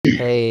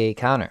Hey,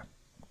 Connor.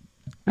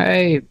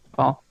 Hey,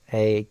 Paul.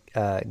 Hey,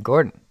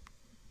 Gordon.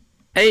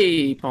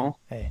 Hey, Paul.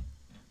 Hey,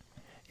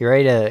 you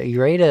ready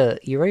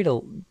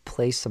to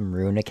play some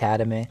Rune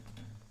Academy?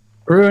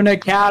 Rune Rune,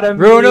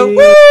 Academy!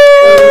 woo!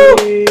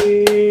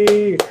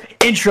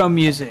 Intro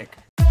music.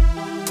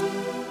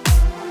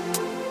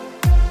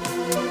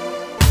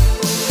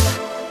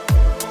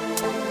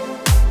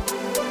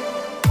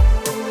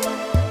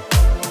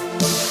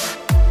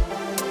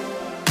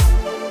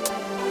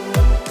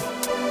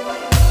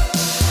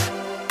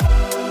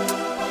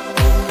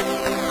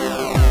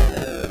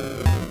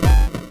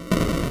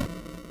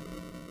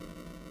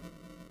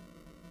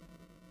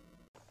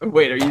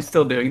 Wait, are you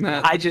still doing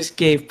that? I just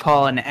gave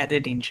Paul an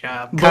editing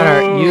job.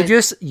 Connor, Boom.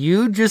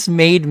 you just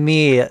made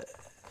me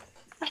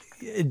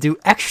do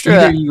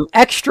Either you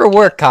extra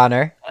work,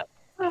 Connor.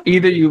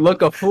 either you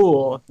look a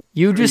fool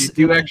You or you just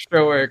do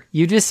extra work.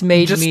 you just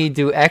made Just me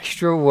do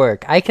extra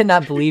work. I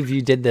cannot believe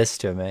you did this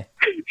to me.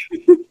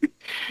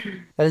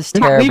 That is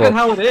leave it terrible.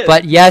 how it is.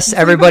 But yes, Just leave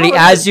it everybody,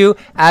 how it is.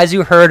 as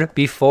you heard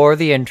before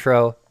the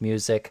intro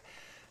music,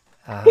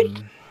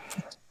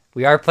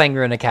 we are playing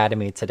Rune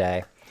Academy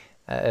today.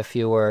 If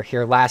you were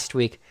here last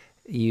week,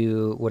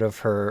 you would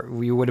have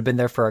been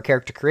there for our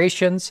character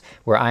creations,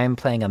 where I am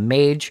playing a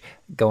mage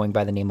going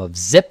by the name of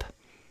Zip,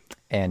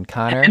 and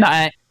Connor,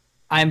 And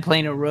I'm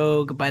playing a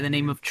rogue by the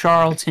name of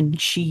Charlton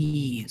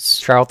Cheese.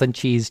 Charlton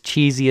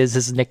Cheesy is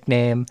his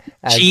nickname,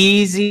 as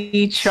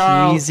Cheesy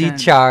Charlton. Cheesy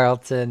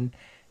Charlton.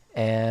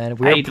 And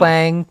we How were you doing?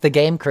 playing the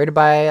game created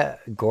by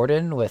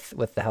Gordon with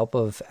the help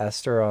of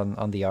Esther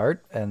on the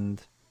art,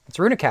 and it's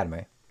Rune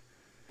Academy.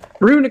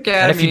 Rune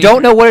Academy. And if you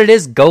don't know what it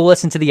is, go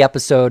listen to the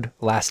episode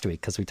last week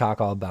because we talk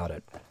all about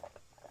it.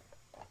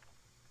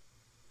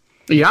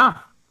 yeah,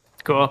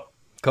 Cool.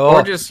 Cool.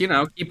 or just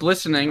keep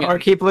listening. Or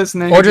keep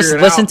listening. Or just figure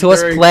it listen out to us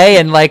during- play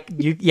and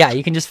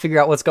you can just figure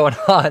out what's going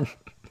on.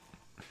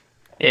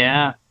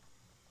 Yeah.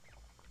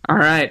 All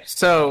right,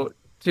 so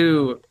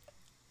to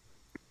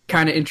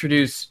kind of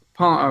introduce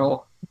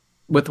Paul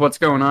with what's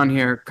going on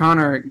here,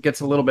 Connor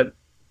gets a little bit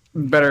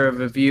better of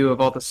a view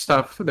of all the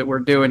stuff that we're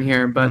doing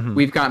here, but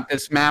we've got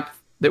this map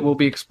that we'll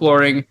be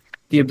exploring,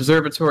 the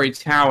observatory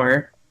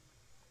tower.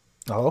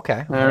 Oh,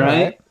 okay. All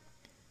right.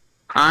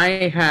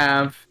 I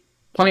have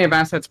plenty of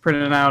assets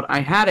printed out. I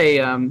had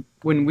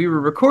when we were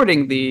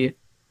recording the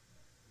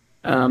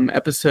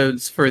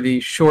episodes for the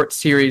short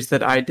series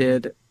that I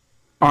did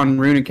on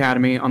Rune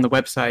Academy on the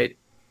website,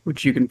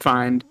 which you can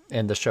find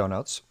In the show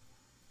notes.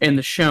 in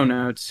the show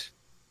notes.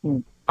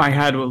 I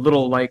had a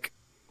little light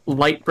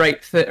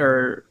bright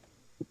or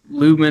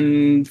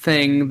lumen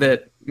thing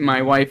that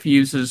my wife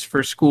uses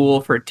for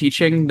school for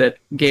teaching that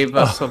gave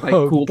us a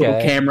cool little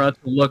Okay. camera to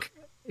look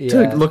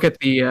Yeah. at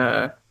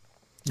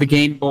the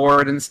game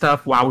board and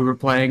stuff while we were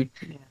playing.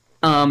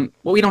 Well,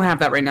 we don't have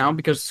that right now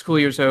because the school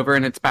year's over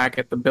and it's back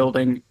at the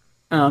building.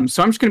 So I'm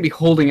just going to be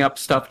holding up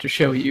stuff to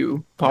show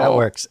you, Paul. That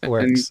works. It and-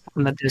 works.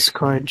 On the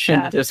Discord and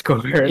chat.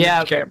 Discord and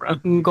Yeah.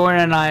 camera. Gordon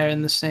and I are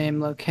in the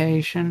same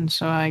location,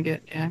 so I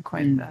get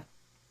quite that.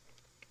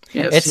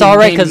 Yes, It's he all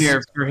right, came 'cause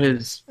here for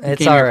his he it's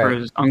came all here for right.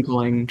 his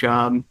uncling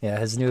job. Yeah,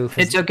 his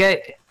It's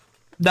okay,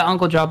 the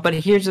uncle job. But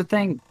here's the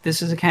thing: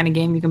 this is the kind of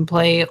game you can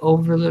play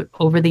over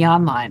the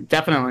online.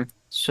 Definitely.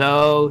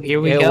 So here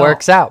we it go.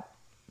 works out.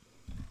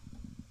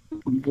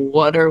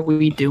 What are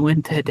we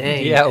doing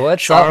today? Yeah,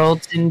 what's up?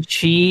 Charlton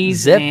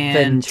Cheese Zip and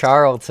and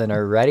Charlton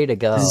are ready to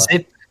go.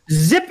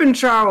 Zip and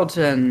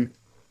Charlton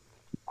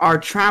are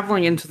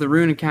traveling into the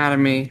Rune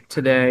Academy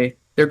today.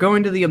 They're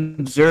going to the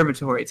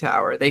observatory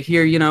tower. They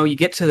hear,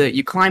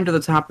 you climb to the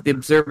top of the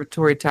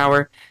observatory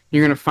tower,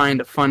 you're going to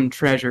find a fun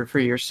treasure for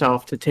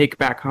yourself to take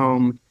back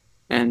home,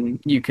 and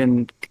you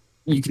can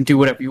do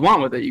whatever you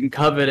want with it. You can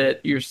covet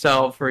it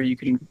yourself, or you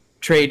can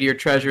trade your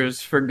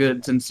treasures for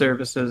goods and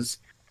services.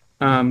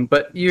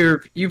 But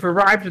you've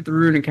arrived at the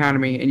Rune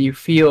Academy, and you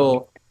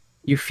feel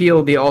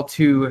the all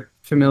too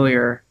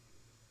familiar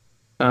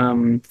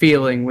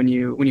feeling when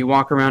you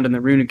walk around in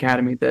the Rune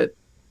Academy that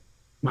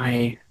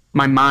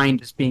my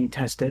mind is being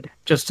tested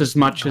just as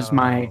much as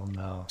my Oh,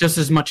 no.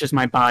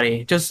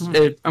 body.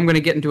 I'm gonna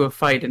get into a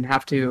fight and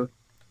have to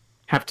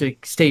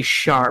stay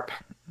sharp,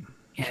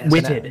 Yes.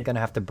 witted. I'm gonna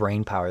have to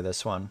brain power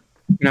this one.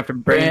 I'm gonna have to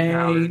brain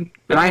power. And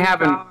I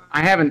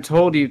haven't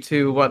told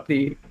you what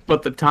the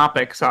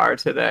topics are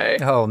today.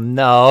 Oh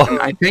no.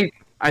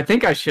 I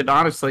think I should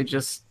honestly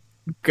just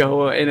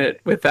go in it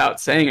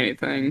without saying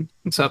anything.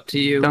 It's up to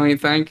you. Don't you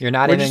think? You're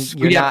not We're even. just-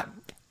 You're we not.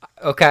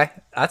 Okay,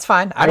 that's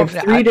fine. I have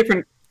three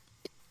different.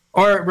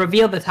 Or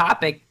reveal the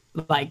topic.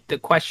 Like the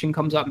question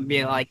comes up and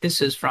be like,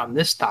 "This is from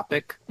this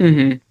topic."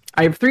 I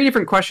have three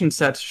different question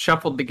sets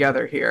shuffled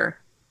together here,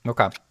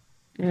 Okay.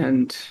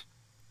 and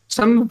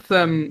some of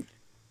them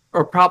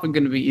are probably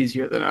going to be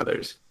easier than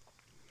others.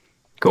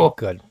 Cool.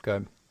 Good.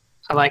 Good.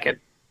 I like it.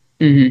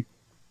 All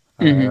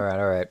right.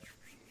 All right.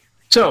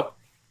 So,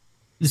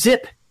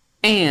 Zip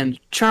and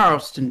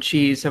Charleston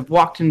Cheese have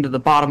walked into the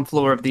bottom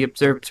floor of the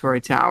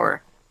observatory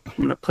tower. I'm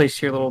going to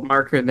place your little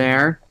marker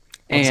there.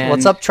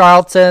 What's up,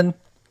 Charlton?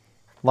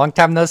 Long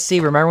time no see.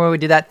 Remember when we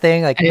did that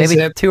thing like Hey, maybe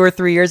Zip. 2 or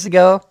 3 years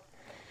ago?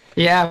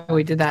 Yeah,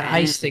 we did that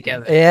heist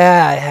together.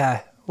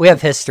 Yeah. We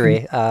have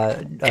history.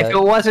 If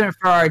it wasn't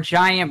for our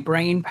giant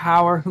brain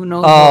power, who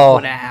knows Oh,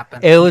 what would have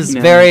happened? it was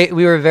No.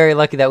 we were very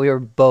lucky that we were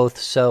both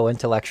so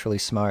intellectually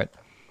smart.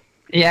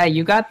 Yeah,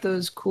 you got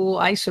those cool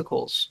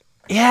icicles.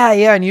 Yeah,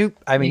 and you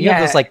have Yeah.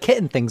 those like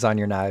kitten things on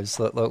your knives,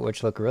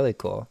 which look really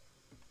cool.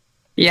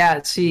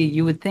 Yeah, see,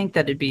 you would think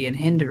that it'd be a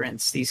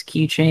hindrance, these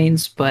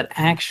keychains, but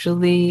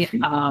actually,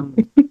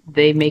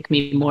 they make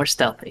me more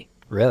stealthy.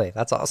 Really,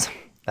 that's awesome.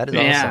 That is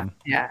Yeah, awesome.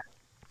 yeah,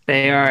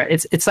 they are.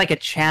 It's like a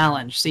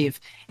challenge. See,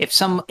 if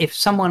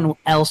someone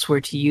else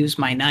were to use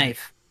my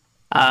knife,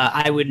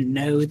 I would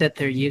know that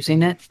they're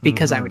using it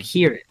because I would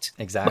hear it.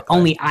 Exactly. But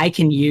only I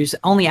can use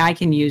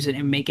it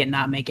and make it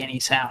not make any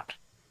sound.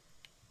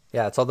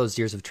 Yeah, it's all those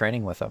years of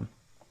training with them.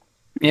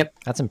 Yep.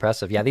 That's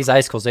impressive. Yeah, these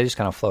icicles, they just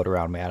kind of float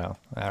around me. I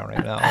don't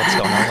even know what's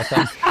going on with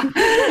them.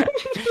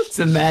 It's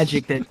the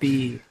magic that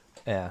be.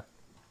 Yeah.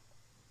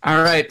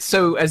 All right.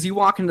 So as you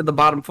walk into the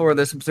bottom floor of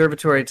this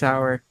observatory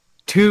tower,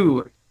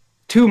 two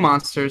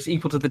monsters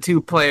equal to the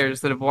 2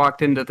 players that have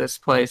walked into this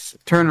place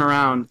turn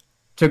around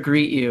to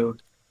greet you,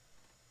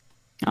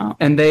 Oh,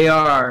 and they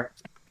are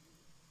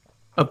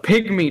a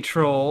pygmy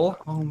troll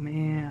oh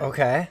man.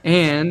 Okay.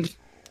 and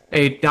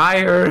a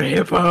dire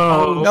hippo.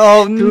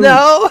 Oh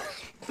no!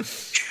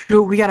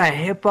 Shoot, we got a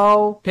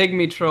hippo.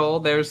 Pygmy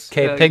troll. There's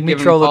 'Kay, pygmy giving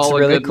troll looks Paul a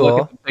really good look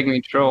cool. at the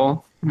pygmy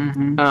troll.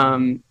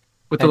 Mm-hmm.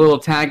 With a little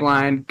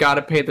tagline,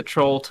 "Gotta pay the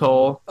troll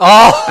toll."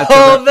 Oh, That's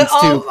a reference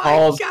oh to my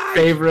Paul's God.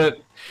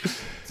 favorite.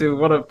 To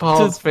one of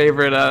Paul's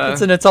favorite.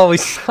 It's an It's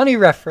Always Sunny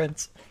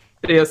reference.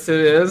 Yes, it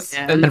is.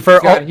 Yeah. And And for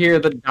for got all- here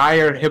the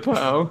dire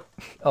hippo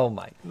Oh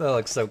my, that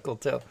looks so cool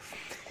too.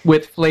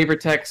 with flavor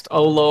text.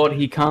 Oh Lord,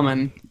 he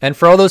coming. And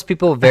for all those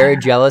people very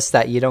jealous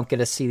that you don't get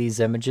to see these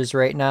images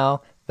right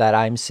now that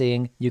I'm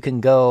seeing, you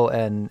can go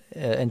and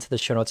into the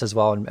show notes as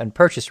well and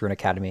purchase Rune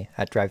Academy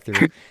at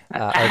Drive-Thru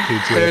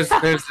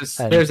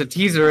RPG. There's a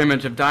teaser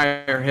image of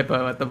dire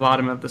hippo at the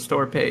bottom of the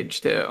store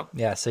page too.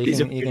 Yeah, so These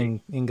you are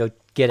can go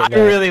get it I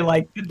there. really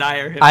like the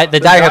dire hippo. The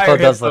dire hippo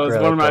does Hippo look is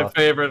really one of my cool.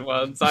 favorite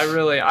ones.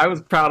 I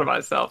was proud of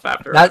myself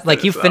after. That I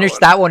like you finished one.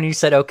 that one and you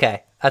said,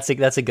 okay, that's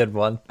a good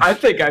one. I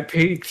think I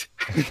peaked.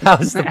 That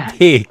was the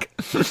peak.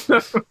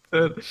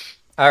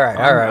 All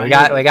right,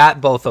 we got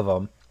both of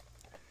them.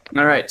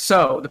 All right,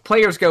 so the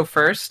players go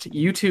first.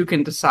 You two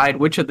can decide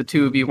which of the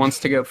 2 of you wants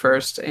to go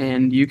first,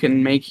 and you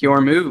can make your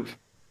move.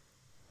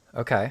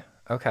 Okay.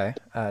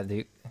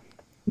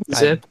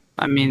 Zip.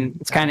 I mean,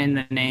 it's kind of in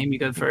the name. You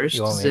go first.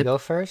 You want me to Zip. go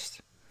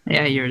first?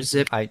 Yeah, you're a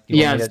zip. You want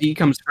Yeah, me to- Z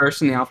comes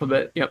first in the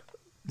alphabet. Yep.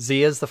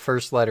 Z is the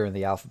first letter in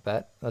the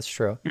alphabet. That's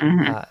true.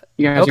 Mhm.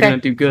 You guys Okay. are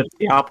gonna do good at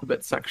the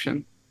alphabet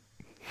section.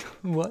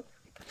 What?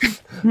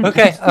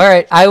 Okay, all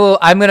right.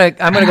 I'm gonna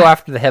go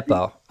after the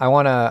hippo. I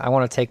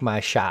wanna take my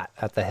shot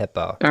at the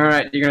hippo. All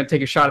right, you're gonna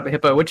take a shot at the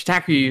hippo. Which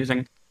attack are you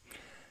using?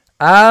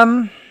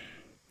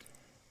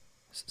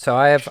 So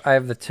I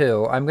have the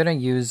 2. I'm gonna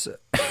use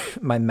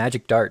my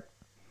magic dart.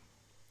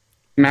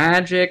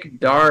 Magic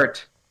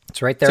dart.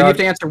 It's right So there. you have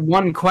to answer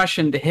one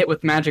question to hit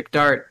with magic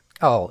dart.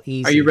 Oh,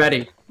 easy. Are you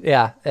ready?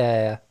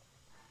 Yeah.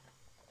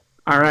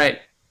 All right.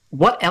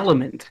 What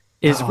element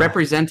is Oh.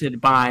 represented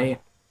by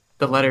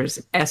the letters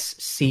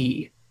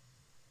SC?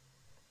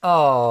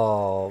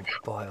 Oh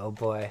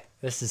boy.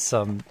 This is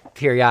some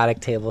periodic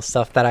table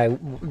stuff that I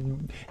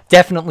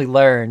definitely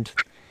learned.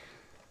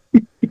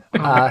 Oh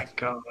my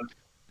god.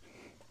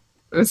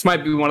 This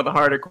might be one of the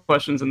harder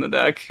questions in the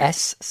deck.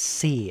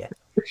 SC.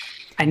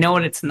 I know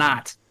what it's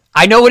not.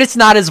 I know what it's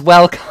not as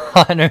well,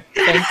 Connor.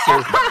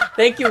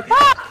 Thank you.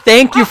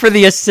 Thank you for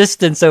the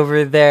assistance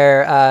over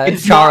there,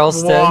 It's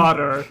Charleston. not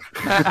water.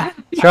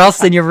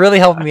 Charleston, you're really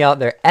helping me out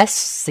there.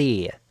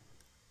 SC.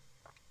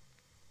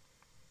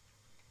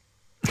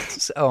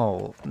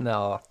 Oh,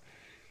 no.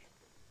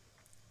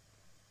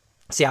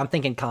 See, I'm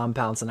thinking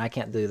compounds, and I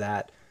can't do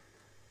that.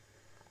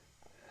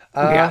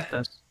 We got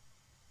this.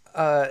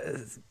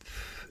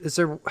 Is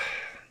there...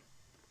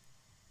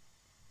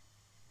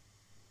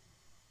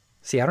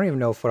 See, I don't even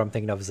know if what I'm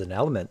thinking of is an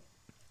element.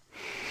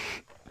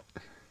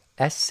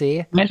 SC?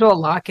 Might as well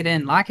lock it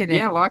in. Lock it in.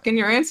 Yeah, lock in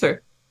your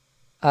answer.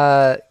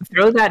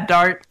 Throw that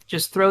dart.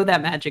 Just throw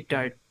that magic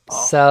dart.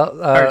 Oh. So...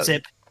 Or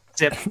zip.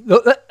 Zip.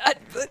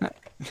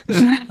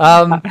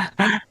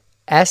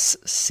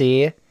 SC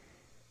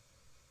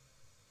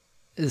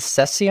is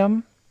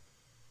cesium?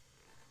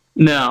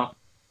 No.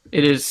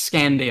 It is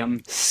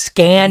scandium.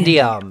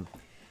 Scandium.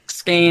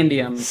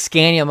 Scandium.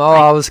 Scandium. Oh,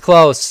 I was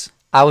close.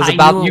 I was I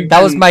about. knew-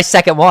 That was my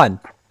second one.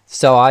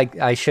 So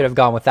I should have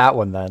gone with that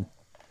one then.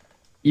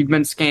 You've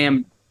been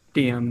scamdiums.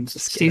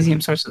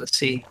 Cesium starts with a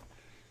C.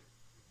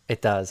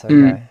 It does.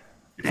 Okay.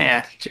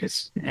 Yeah,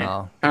 just. Yeah.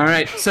 Oh. All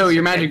right, so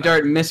your magic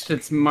dart missed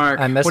its mark.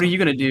 I missed- What are you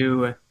gonna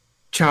do,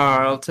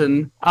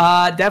 Charlton?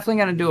 Definitely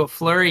gonna do a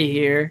flurry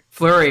here.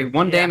 Flurry,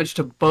 1 damage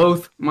to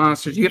both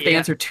monsters. You have to Yeah.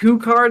 answer 2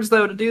 cards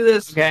though to do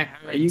this. Okay.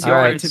 Are you All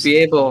going right. to be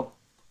able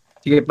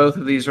to get both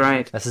of these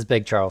right? This is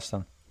big,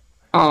 Charleston.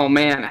 Oh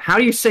man, how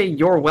do you say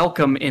 "you're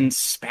welcome" in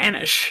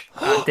Spanish?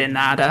 De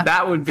nada.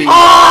 That would be.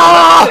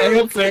 Oh!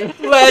 That's the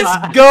answer.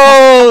 Let's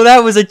go!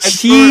 That was a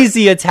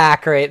cheesy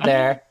attack right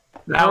there.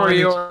 That For was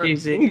your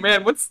easy. Ooh,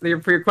 man,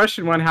 for your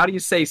question one? How do you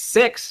say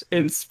six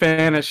in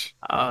Spanish?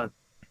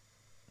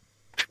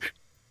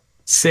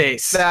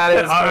 Seis. That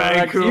is All right,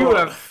 correct. cool. You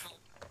have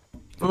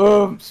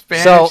Boom.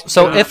 Spanish.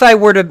 So if I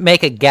were to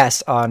make a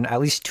guess on at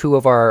least two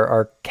of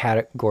our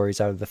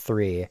categories out of the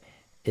three,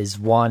 is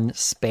one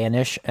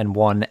Spanish and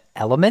one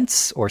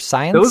elements or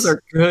science? Those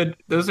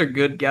are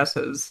good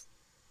guesses.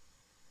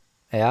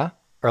 Yeah?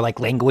 Or like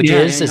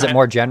languages? Yeah, Is it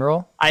more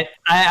general? I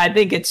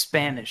think it's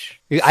Spanish.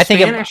 I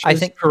think Spanish I is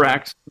think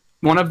correct.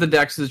 One of the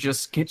decks is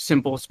just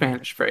simple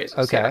Spanish phrases.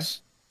 Okay.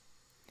 Yes.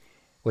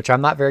 which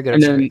I'm not very good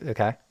at. And then-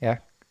 Okay, yeah.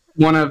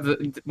 One of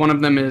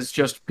them is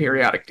just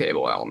periodic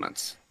table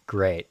elements,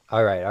 Great.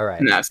 All right.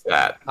 and that's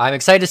that. I'm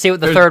excited to see what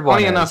the There's third one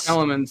plenty is. enough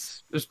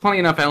elements. There's plenty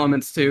enough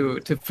elements to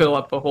fill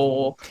up a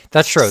whole.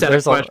 That's true. set of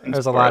There's questions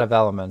a for lot it. of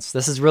elements.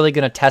 This is really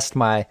going to test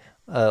my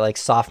like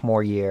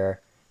sophomore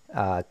year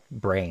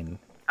brain.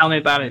 Tell me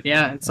about it.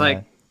 Yeah, it's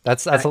like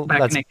That's back in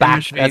back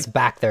chemistry. that's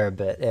back there a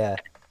bit. Yeah.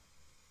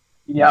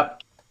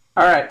 Yep.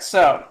 All right.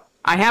 So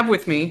I have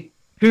with me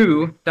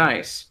 2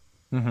 dice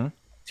Mm-hmm.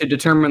 to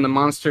determine the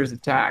monster's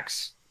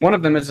attacks. One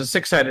of them is a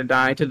 6-sided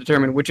die to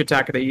determine which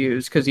attack they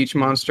use, because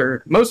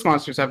most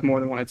monsters have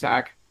more than one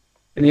attack.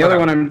 And the other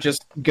one, I'm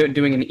just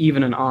doing an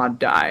even and odd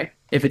die.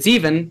 If it's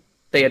even,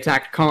 they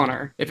attacked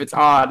Connor. If it's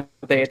odd,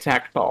 they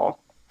attacked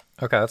Paul.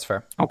 Okay, that's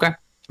fair. Okay,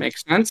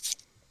 makes sense.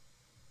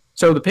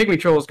 So the Pygmy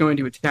Troll is going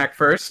to attack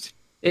first.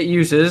 It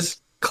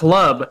uses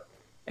Club,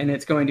 and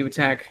it's going to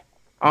attack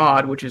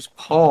Odd, which is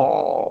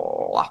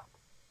Paul.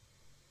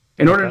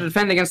 In order to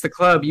defend against the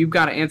Club, you've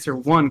got to answer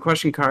one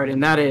question card,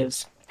 and that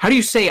is, how do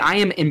you say "I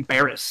am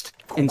embarrassed"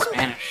 in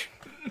Spanish?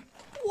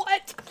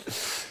 What?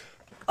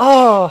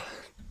 Oh.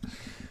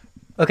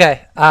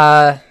 Okay.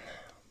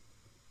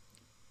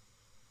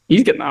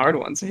 He's getting the hard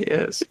ones. He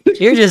is.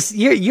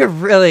 You're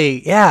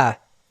really yeah.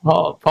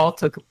 Paul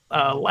took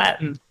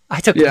Latin. I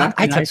took Yeah,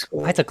 in high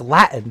school. I took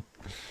Latin.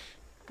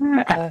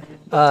 Help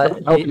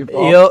you,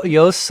 Paul.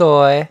 Yo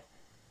soy.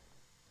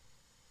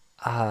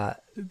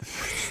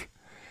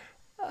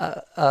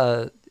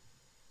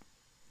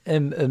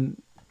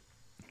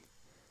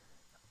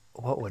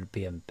 What would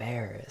be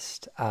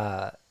embarrassed?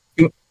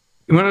 You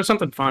want to know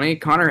something funny?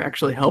 Connor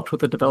actually helped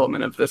with the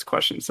development of this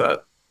question set.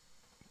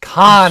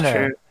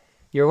 Connor, True.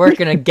 you're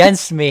working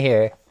against me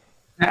here.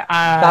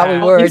 Thought we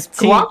were a He's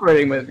team.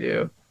 cooperating with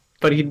you,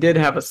 but he did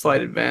have a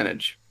slight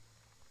advantage.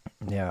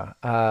 Yeah.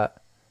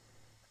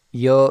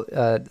 Yo.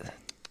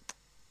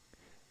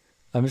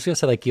 I'm just gonna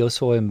say like yo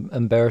soy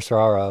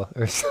embarrassado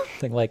or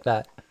something like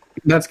that.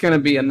 That's gonna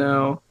be a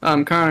no.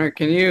 Connor,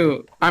 can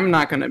you? I'm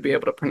not gonna be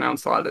able to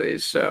pronounce a lot of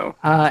these, so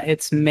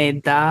It's me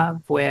da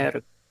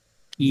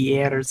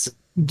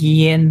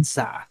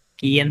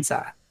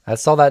Gienza.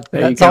 That's all that.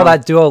 There you That's all go.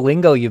 that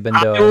Duolingo you've been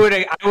doing.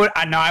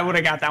 I would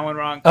have got that one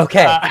wrong.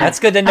 Okay, that's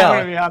good to I'm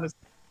gonna know. be honest.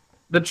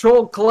 the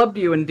troll clubbed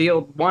you and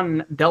dealt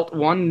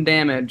 1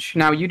 damage.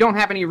 Now you don't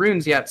have any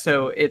runes yet,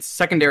 so its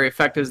secondary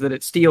effect is that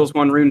it steals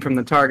 1 rune from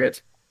the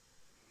target.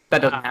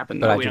 That doesn't happen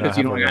But I though, do not because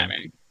you have don't a have rune.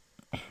 any.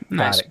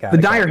 Got it. Got The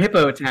it, got dire it.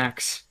 hippo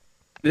attacks.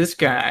 This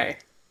guy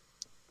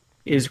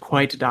is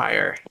quite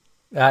dire.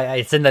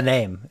 It's in the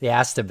name. It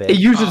has to It be.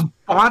 uses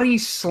body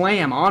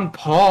slam on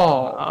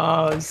Paul.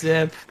 Oh,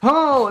 zip.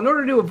 Paul, in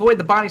order to avoid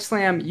the body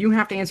slam, you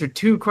have to answer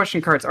 2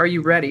 question cards. Are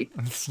you ready?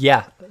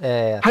 Yeah.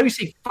 How do you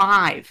say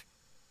 5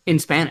 in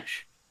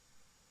Spanish?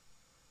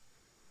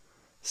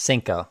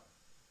 Cinco.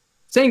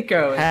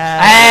 Cinco.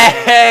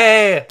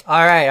 Hey!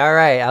 All right. All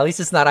right. At least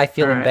it's not. I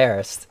feel All right.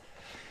 embarrassed.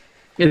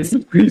 It's,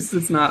 at least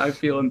it's not. I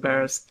feel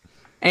embarrassed.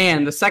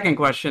 And the second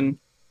question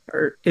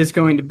is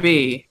going to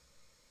be,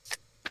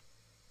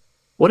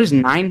 what is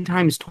 9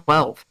 times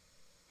 12?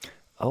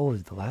 Oh,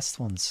 the last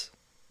one's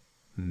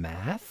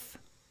math.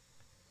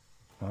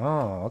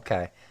 Oh,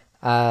 okay.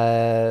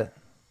 Let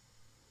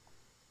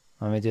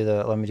me do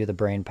the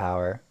brain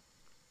power.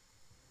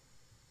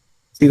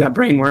 See that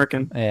brain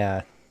working.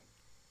 Yeah.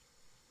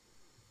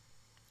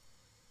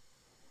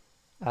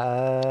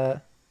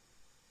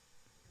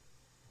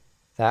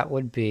 That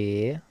would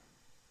be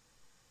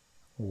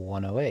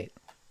 108.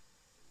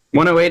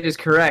 108 is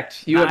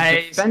correct. You have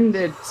Nice.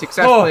 defended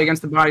successfully Oh.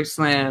 against the body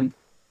slam.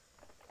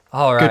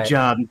 All right. Good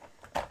job.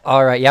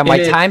 All right. Yeah, my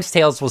It is- times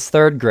tales was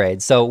 3rd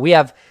grade. So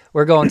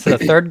we're going to the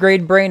 3rd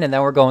grade brain, and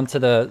then we're going to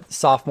the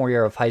sophomore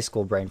year of high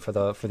school brain for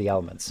the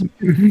elements.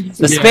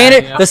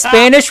 The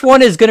Spanish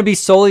one is going to be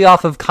solely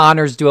off of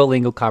Connor's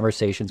Duolingo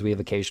conversations we have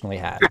occasionally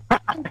had.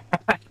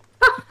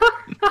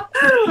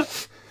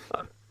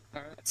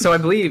 So I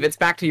believe it's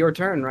back to your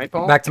turn, right,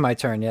 Paul? Back to my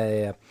turn.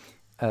 Yeah.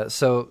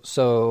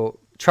 So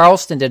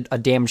Charleston did a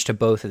damage to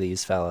both of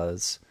these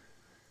fellas.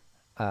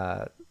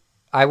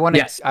 I want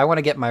to Yes.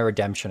 get my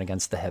redemption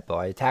against the hippo.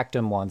 I attacked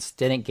him once,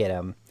 didn't get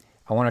him.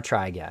 I want to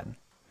try again.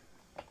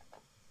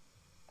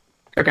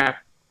 Okay.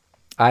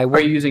 I Are will.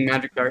 you using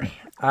magic dart?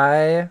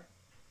 I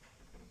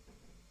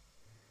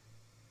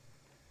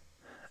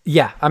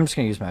Yeah, I'm just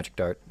gonna use Magic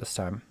Dart this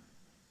time.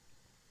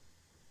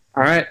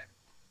 All right.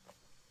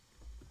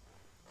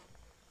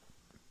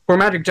 For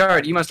Magic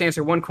Dart, you must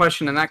answer one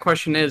question, and that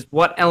question is,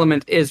 what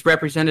element is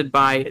represented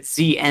by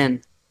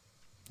Zn?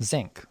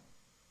 Zinc.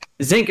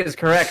 Zinc is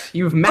correct.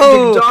 You've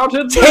Magic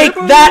Darted the Take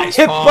Hippo. that,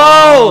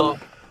 Hippo!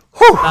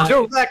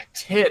 Whew.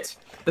 Direct hit.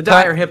 The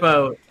dire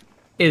hippo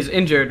is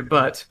injured,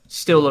 but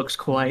still looks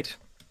quite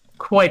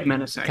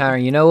menacing. Connor,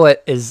 you know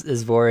what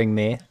is worrying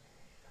me?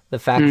 The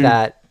fact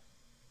that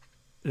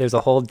there's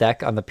a whole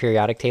deck on the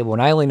periodic table,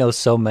 and I only know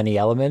so many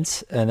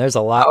elements, and there's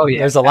a lot.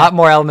 There's a lot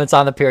more elements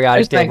on the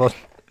periodic table.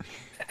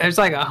 There's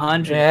like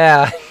 100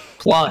 Yeah.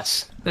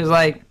 plus. There's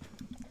like,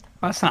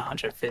 well, that's not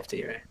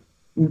 150, right?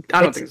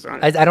 I don't think so.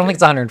 I don't think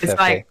it's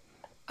 150.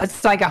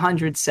 It's like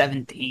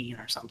 117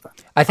 or something.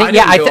 I think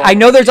I didn't go I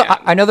know there's yeah.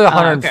 I know there's okay.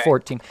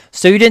 114.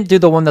 So you didn't do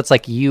the one that's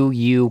like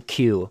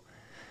UUQ.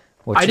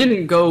 I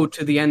didn't go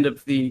to the end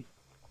of the.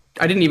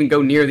 I didn't even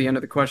go near the end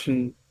of the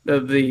question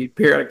of the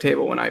periodic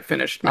table when I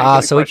finished.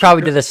 So we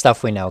probably did the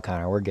stuff we know,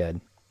 Connor. We're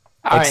good.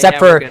 All right, Except yeah,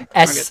 for we're good.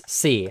 We're good.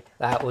 SC.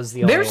 That was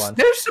the only one.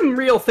 There's some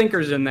real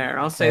thinkers in there.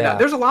 I'll say Yeah. that.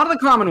 There's a lot of the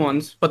common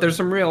ones, but there's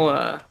some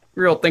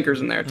real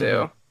thinkers in there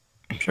too.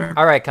 Sure.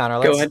 All right,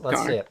 Connor. Go Let's ahead, see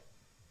Connor. it.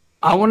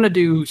 I want to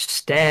do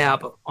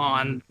stab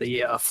on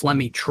the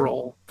Flemmy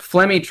Troll.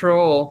 Flemmy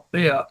Troll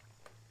Yeah.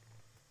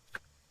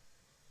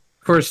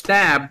 for a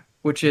stab,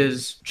 which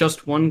is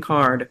just one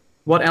card.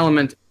 What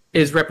element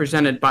is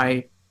represented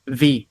by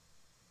V?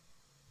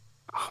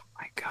 Oh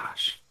my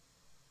gosh.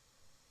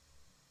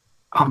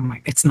 Oh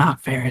my! It's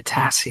not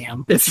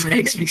Veritasium. This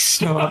makes me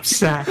so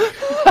upset.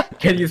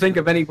 Can you think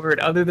of any word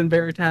other than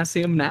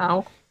Veritasium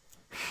now?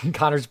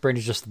 Connor's brain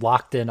is just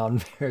locked in on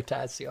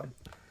Veritasium.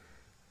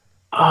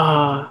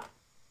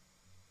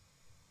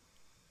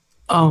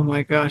 Oh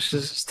my gosh,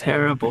 this is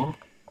terrible.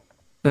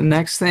 The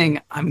next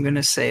thing I'm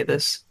gonna say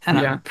this, and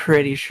Yeah. I'm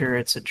pretty sure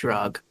it's a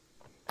drug,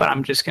 but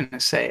I'm just gonna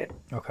say it.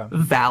 Okay.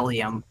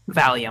 Valium.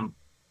 Valium.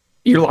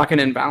 You're locking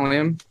in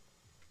Valium.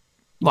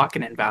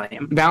 Locking in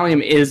Valium.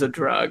 Valium is a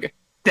drug.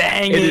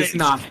 Dang It it! is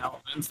not an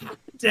element.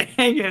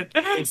 Dang it!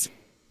 It's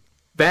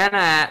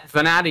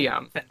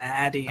vanadium.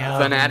 Vanadium.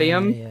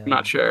 Vanadium? yeah. I'm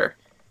not sure.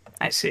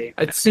 I see.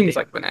 It seems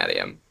like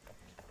vanadium.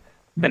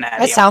 Vanadium.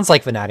 That sounds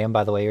like vanadium,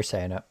 by the way you're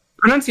saying it.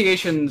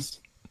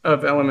 Pronunciations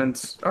of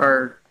elements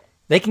are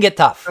They can get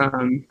tough.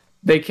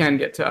 they can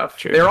get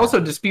tough. They're also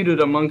disputed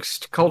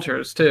amongst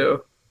cultures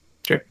too.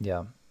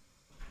 Yeah.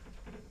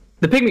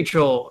 The pygmy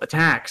troll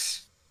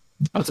attacks.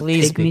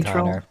 Please be pygmy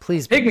troll? Connor.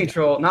 Please be. Pygmy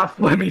troll, not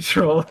Flemmy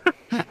troll.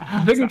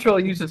 Pygmy troll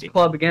uses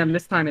club again.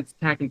 This time it's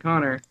attacking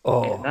Connor.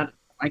 Oh. And that's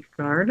my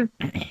card.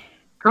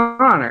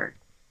 Connor,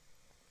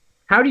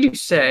 how do you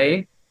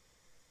say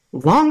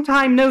 "long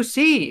time no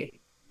see"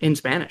 in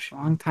Spanish?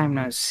 Long time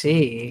no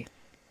see.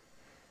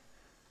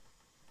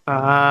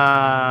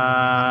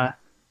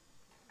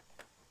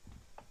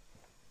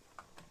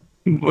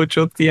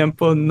 Mucho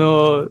tiempo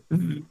no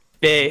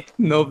ver.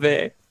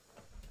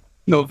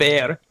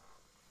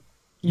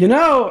 You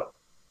know,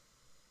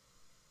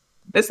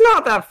 it's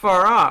not that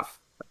far off.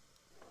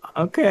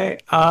 Okay.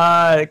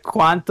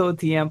 Cuánto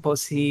tiempo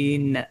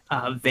sin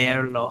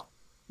verlo.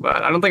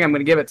 But I don't think I'm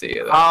going to give it to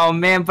you. Though. Oh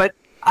man, but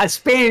a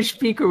Spanish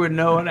speaker would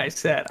know what I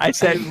said. I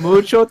said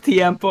mucho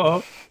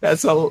tiempo.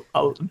 That's a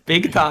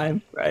big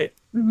time, right?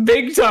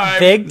 Big time.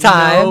 Big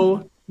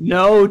time.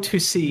 No to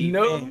see.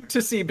 No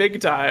to see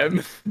big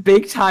time.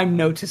 Big time,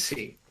 no to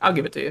see. I'll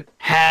give it to you.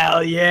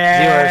 Hell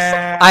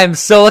yeah. I am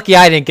so lucky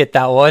I didn't get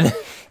that one.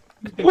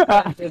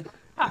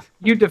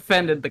 You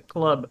defended the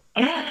club.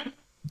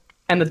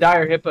 And the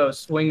dire hippo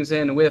swings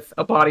in with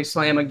a body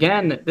slam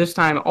again, this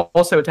time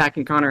also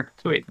attacking Connor.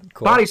 Sweet.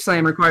 Cool. Body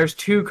slam requires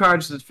 2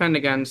 cards to defend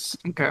against.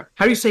 Okay.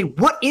 How do you say,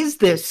 "what is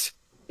this"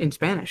 in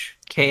Spanish?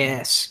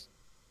 KS.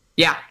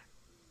 Yeah.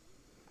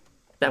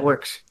 That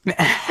works.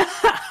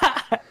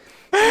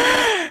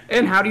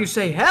 And how do you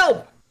say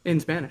 "help" in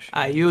Spanish?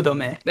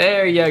 Ayúdame.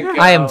 There you go.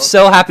 I am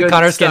so happy Good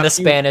Connor's getting the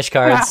stuff. Spanish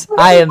cards.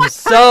 I am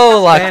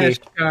so lucky. Spanish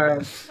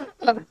cards.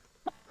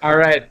 All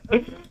right.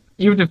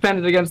 You've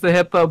defended against the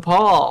hippo,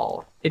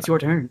 Paul. It's your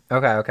turn.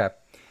 Okay.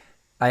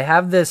 I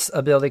have this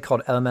ability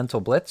called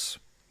Elemental Blitz.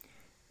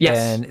 Yes.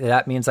 And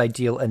that means I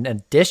deal an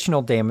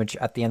additional damage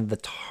at the end of the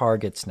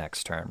target's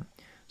next turn.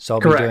 So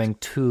I'll Correct. be doing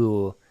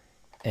 2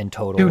 in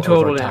total. 2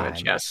 total over time.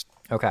 damage, yes.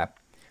 Okay.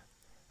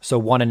 So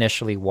 1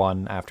 initially,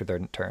 1 after their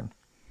turn.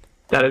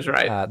 That is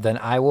right. Then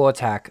I will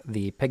attack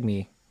the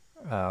pygmy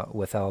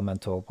with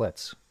Elemental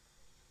Blitz.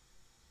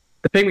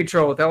 The pygmy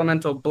troll with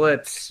elemental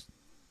blitz.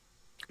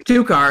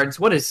 2 cards.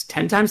 What is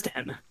 10 times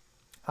 10?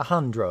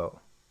 100.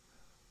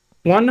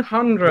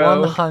 100.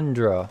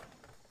 100.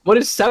 What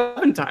is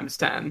 7 times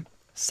 10?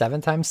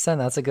 7 times 10.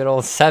 That's a good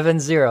old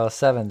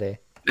 70.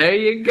 There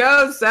you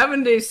go,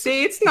 70.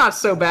 See, it's not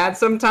so bad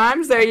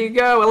sometimes. There you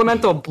go.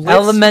 Elemental blitz. for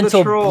Elemental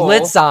the troll.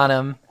 Blitz on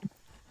him.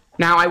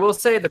 Now, I will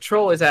say the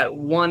troll is at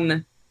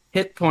 1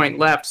 hit point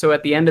left, so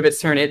at the end of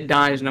its turn, it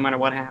dies no matter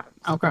what happens.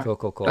 Okay.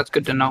 Cool. That's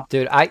good to know.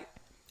 Dude, I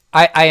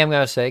am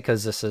going to say,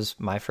 because this is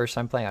my first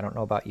time playing, I don't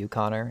know about you,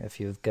 Connor, if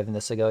you've given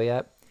this a go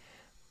yet.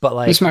 But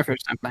like, This is my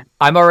first time playing.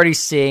 I'm already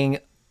seeing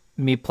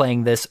me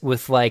playing this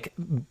with like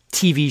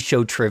TV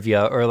show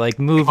trivia or like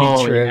movie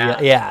Oh, trivia.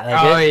 yeah.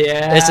 Yeah. Like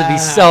Yeah. This would be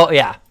so.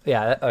 Yeah.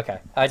 Yeah. Okay.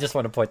 I just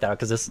want to point that out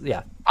because this.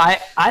 Yeah.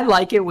 I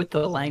like it with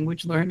the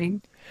language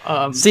learning.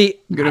 See,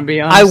 I'm gonna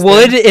be I honest.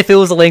 would if it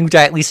was a language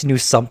I at least knew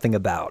something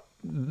about.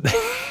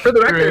 For the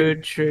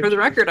record, True. for the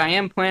record, I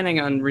am planning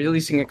on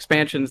releasing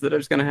expansions that are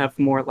going to have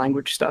more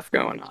language stuff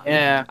going on.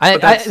 Yeah.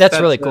 But That's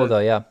really cool though.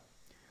 Yeah.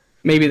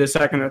 Maybe the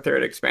second or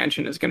third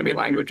expansion is going to be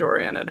language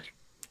oriented.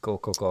 Cool.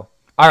 All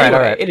right. Anyway,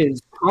 All right. It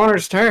is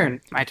Connor's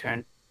turn. My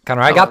turn.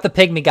 Connor, I got the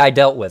pygmy guy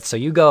dealt with, so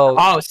you go.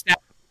 Oh,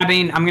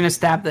 stabbing! I'm gonna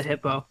stab the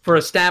hippo. For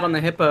a stab on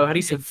the hippo, how do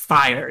you say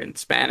fire in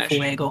Spanish?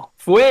 Fuego.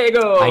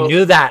 Fuego! I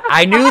knew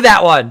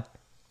that one.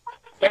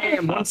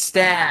 Bam, one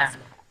stab.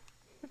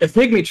 The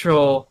pygmy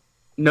troll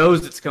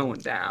knows it's going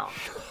down.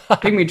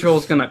 Pygmy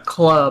troll's gonna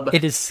club.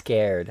 It is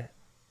scared.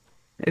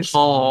 It's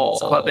Oh.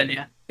 clubbing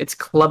you. It's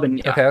clubbing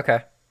you.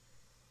 Okay.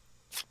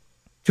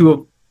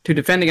 To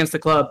defend against the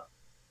club.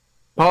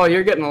 Paul,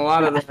 you're getting a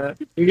lot of the.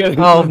 You're getting,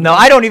 Oh no,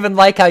 I don't even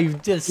like how you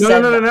just No,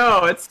 said no, no, that. no,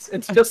 no. It's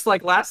just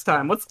like last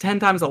time. What's 10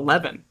 times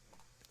 11?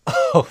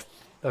 Oh,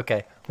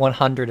 okay.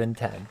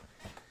 110.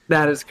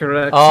 That is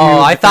correct. Oh,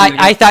 You I thought- defended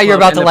I against thought the you were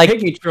club, about to, and like- the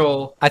pygmy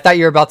troll. I thought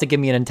you were about to give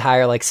me an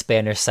entire like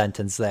Spanish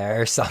sentence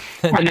there or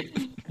something.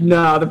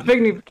 No, the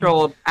pygmy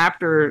troll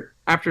after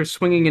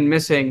swinging and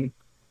missing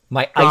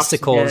My Drops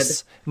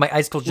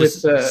icicles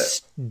with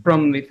just.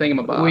 from the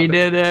thingamabob. We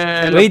did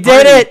And it. the We did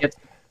party it! gets-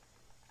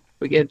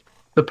 we get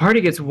the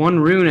party gets one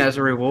rune as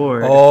a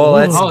reward. Oh,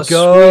 let's Oh,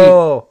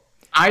 go!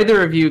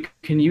 Either of you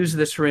can use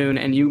this rune,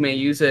 and you may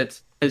use it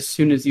as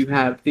soon as you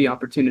have the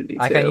opportunity.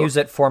 I can use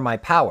it for my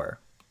power.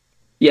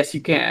 Yes,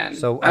 you can.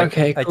 So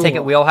Okay, I take it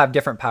cool. we all have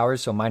different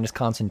powers. So mine is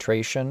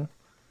concentration.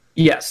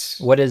 yes,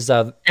 What is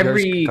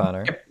every yours,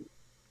 Connor?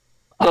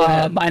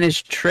 Mine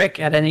is trick.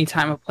 At any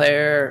time a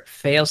player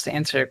fails to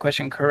answer a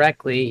question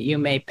correctly, you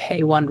may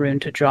pay one rune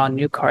to draw a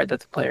new card that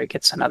the player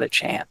gets another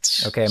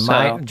chance. Okay, So-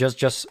 mine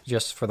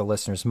just for the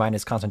listeners, mine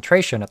is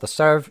concentration. At the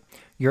start of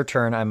your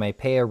turn, I may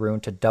pay a rune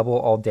to double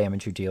all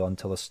damage you deal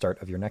until the start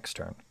of your next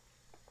turn.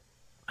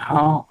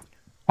 Oh,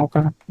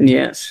 okay.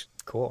 yes.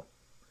 Cool.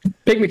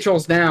 Pygmy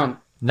troll's down.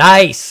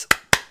 Nice.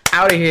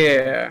 Out of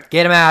here.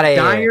 Get him out of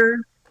here.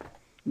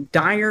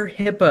 Dire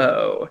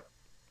Hippo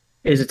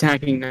is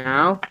attacking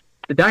now.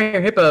 The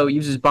Dire Hippo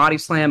uses Body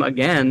Slam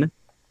again,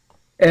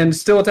 and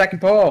still attacking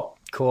Paul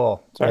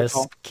Cool. Sorry, Just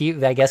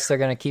Paul. I guess they're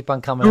gonna keep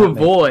on coming. to at me.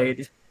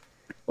 avoid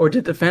or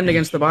to defend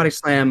against the Body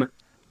Slam.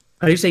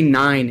 How do you say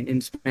 9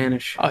 in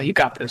Spanish? Oh, you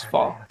got this,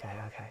 Paul. Okay.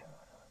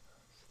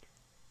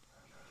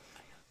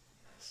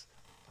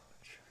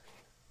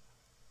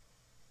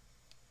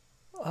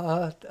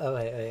 Oh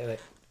wait.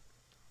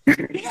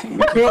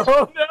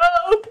 Oh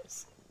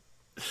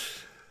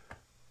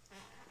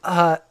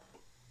no!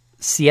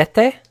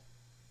 Siete?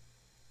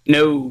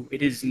 No,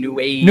 it is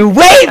Nueve. Nueve!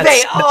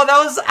 Oh,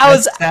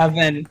 That's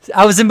 7.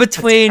 I was in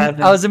between.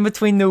 seven. I was in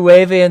between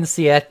Nueve and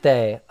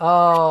Siete.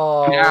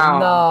 Oh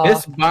Now, no.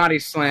 this Body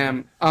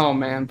Slam. Oh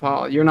man,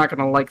 Paul, you're not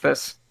gonna like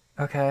this.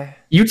 Okay.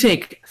 You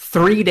take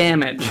 3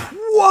 damage.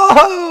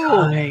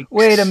 Whoa! Yikes.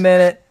 Wait a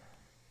minute.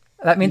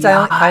 That means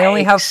I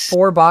only have Yikes.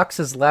 4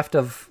 boxes left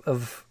of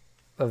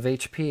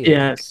HP.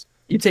 Yes.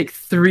 You take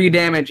 3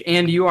 damage,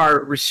 and you are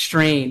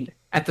restrained.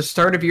 At the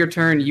start of your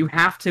turn, you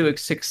have to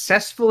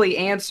successfully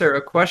answer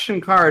a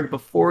question card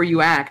before you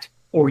act,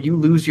 or you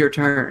lose your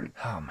turn.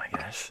 Oh my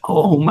gosh.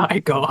 Oh my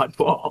God,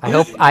 Paul. I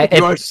hope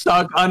you are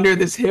stuck under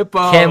this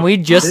hippo. Can we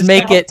just This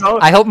make it? hippo-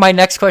 I hope my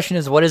next question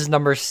is what is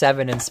number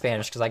 7 in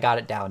Spanish because I got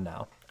it down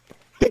now.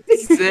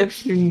 Zip,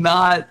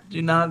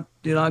 do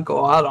not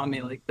go out on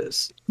me like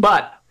this.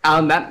 But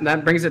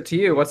that brings it to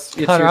you. It's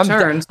Connor, your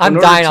turn. So I'm in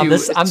order dying on to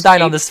this. I'm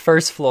dying on escape- this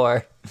first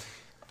floor.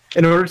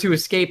 In order to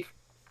escape,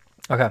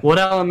 Okay. what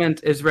element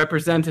is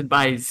represented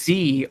by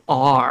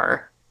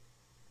ZR?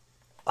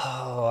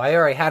 Oh, I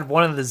already had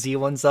one of the Z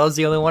ones. That was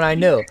the only one I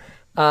knew.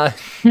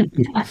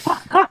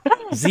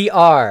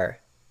 ZR.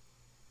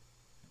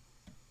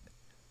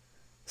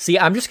 See,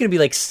 I'm just gonna be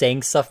like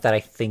saying stuff that I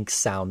think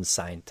sounds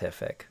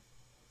scientific.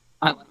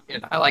 I like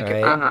it. I like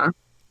it. Alright. Uh-huh.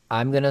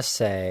 I'm gonna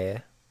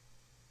say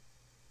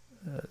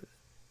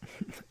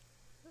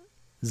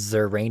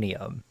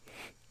Zeranium.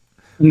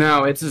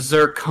 No, it's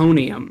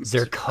zirconium.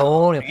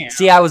 Zirconium. Damn.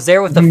 See, I was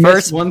there with the You missed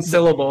first one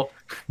syllable.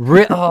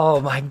 Oh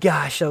my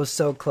gosh, that was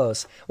so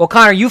close. Well,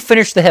 Connor, you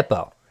finished the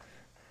hippo.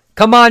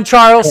 Come on,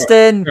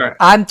 Charleston. Sure.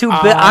 I'm too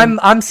big. I'm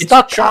It's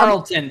stuck.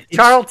 Charlton. It's-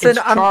 Charlton, it's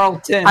I'm-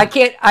 Charlton. I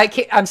can't.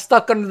 I'm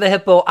stuck under the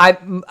hippo. I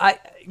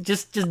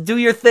just do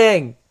your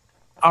thing.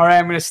 All right,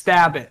 I'm gonna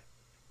stab it.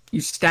 You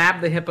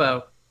stab the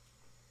hippo.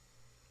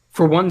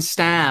 For one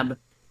stab,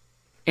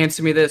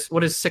 answer me this.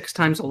 What is 6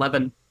 times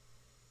 11?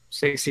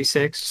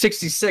 66.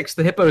 66.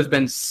 The hippo has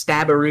been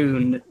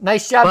stabberooned.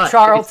 Nice job, But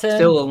Charlton. it's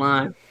still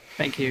alive.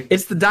 Thank you.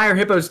 It's the dire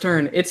hippo's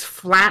turn. It's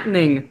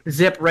flattening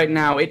Zip right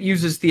now. It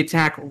uses the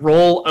attack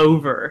roll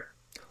over.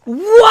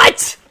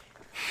 What?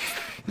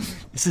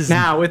 This is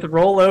Now with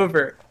roll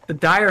over, the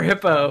dire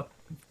hippo,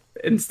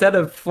 instead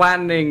of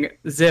flattening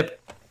Zip,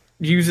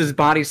 uses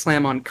Body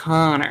Slam on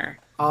Connor,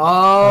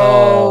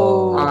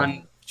 Oh.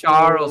 on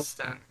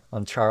Charleston.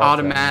 On Charlton.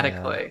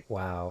 Automatically. Yeah.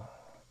 Wow.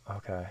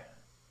 Okay.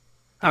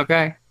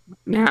 Okay.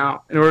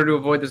 Now, in order to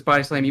avoid this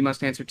Body Slam, you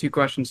must answer 2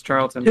 questions,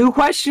 Charlton. 2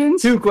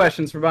 questions? 2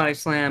 questions for Body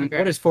Slam. Okay.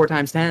 What is 4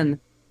 times 10?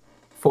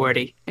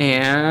 40.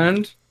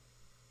 And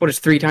what is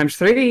 3 times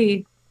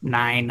 3?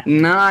 9.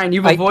 9.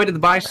 You've avoided the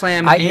Body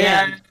Slam.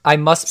 And I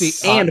must be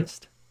And-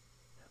 honest.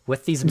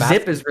 With these math...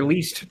 Zip is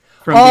released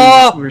from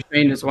Oh! being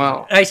restrained as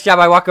well. Nice job.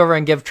 I walk over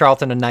and give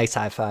Charlton a nice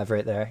high five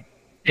right there.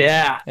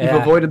 Yeah. Yeah.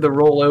 You've avoided the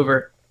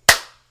rollover.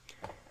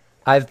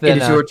 I've It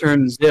been... is your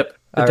turn, Zip.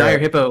 The all Dire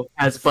right. Hippo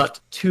has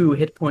but 2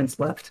 hit points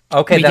left.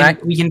 Okay, we, then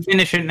can, we can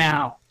finish it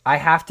now. I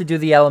have to do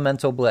the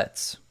Elemental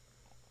Blitz.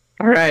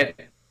 All right.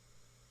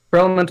 For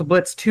Elemental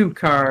Blitz, 2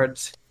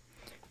 cards.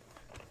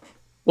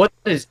 What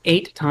is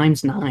 8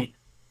 times 9?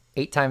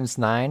 8 times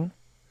 9?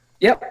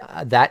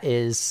 Yep. That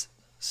is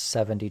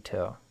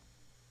 72.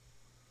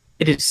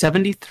 It is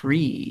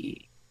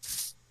 73.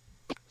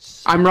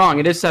 I'm wrong.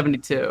 It is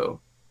 72.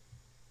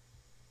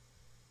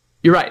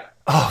 You're right.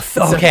 Oh,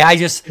 okay. I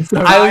was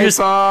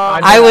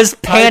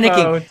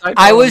panicking.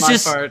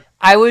 Typo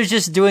I was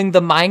just doing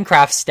the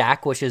Minecraft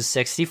stack, which is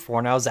 64,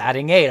 and I was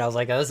adding 8. I was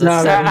like, oh, this is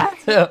No,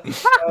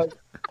 72.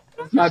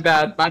 My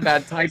bad.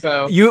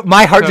 Typo.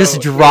 My heart just So-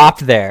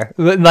 dropped there.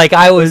 Like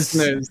I was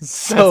Snooze.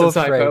 so That's a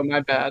typo. afraid. My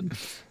bad.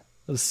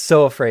 I was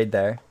so afraid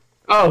there.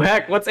 Oh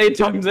heck! What's 8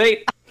 times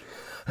 8?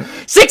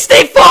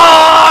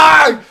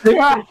 64!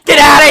 Get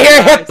out of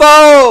here,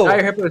 Hippo!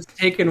 Dire Hippo has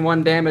taken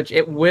 1 damage.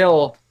 It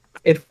will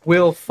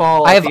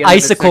fall. I at have the end of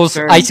its next icicles.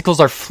 turn. Icicles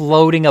are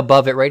floating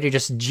above it, ready to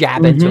just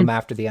jab into him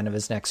after the end of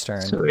his next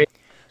turn. Sweet.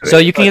 So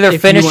you can But either if you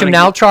finish wanna him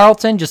now, get-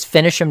 Charlton. Just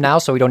finish him now,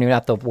 so we don't even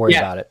have to worry Yeah.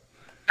 about it.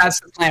 That's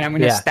the plan. I'm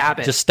going to Yeah, stab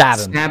it. just stab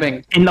him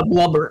Stabbing. in the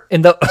blubber.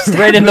 in the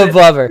right in the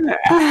blubber.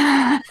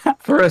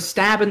 For a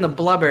stab in the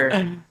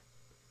blubber.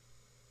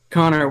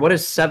 Connor, what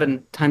is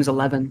 7 times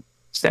 11?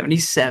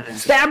 77.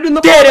 Stabbed in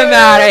the Get blubber! him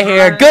out of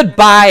here!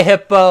 Goodbye,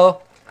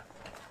 Hippo.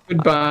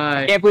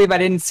 Goodbye. Can't believe I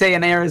didn't say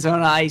an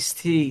Arizona iced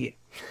tea.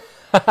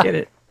 Get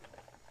it?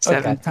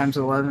 7 Okay. times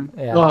 11.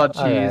 Yeah. Oh, all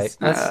jeez.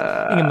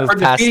 right. We can move For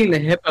past. defeating the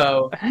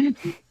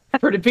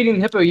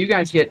hippo, you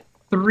guys get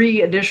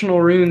 3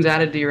 additional runes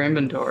added to your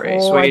inventory.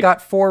 Oh, I Sweet.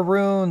 got 4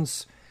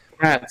 runes.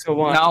 Yeah, so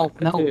 1.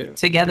 No. 2.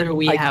 Together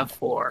we have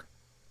 4.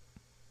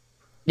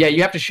 Yeah,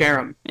 you have to share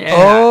them. Yeah.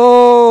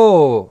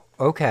 Oh,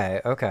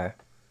 okay.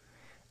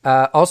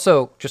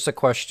 Also, just a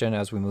question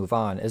as we move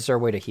on: is there a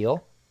way to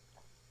heal?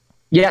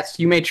 Yes,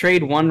 you may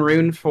trade 1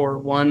 rune for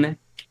 1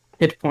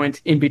 hit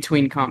point in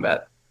between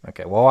combat.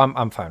 Okay, well,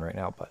 I'm fine right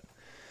now, but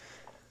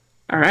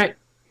All right.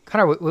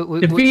 Connor,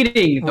 we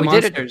Defeating the did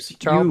monsters. it,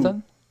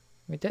 Charlton.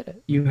 We did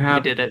it. You We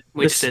have did it.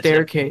 We the just did it.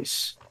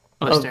 staircase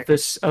Oh, of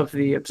staircase. of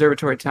the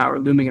observatory tower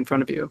looming in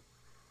front of you.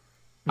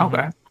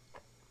 Okay.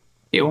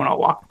 You want to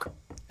walk?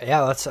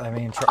 Yeah, that's. I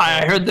mean,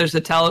 I heard there's a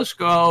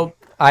telescope.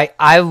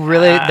 I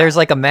really there's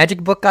like a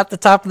magic book at the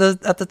top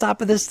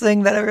of this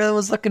thing that I really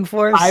was looking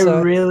for. I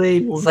so-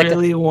 really like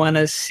a- want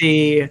to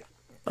see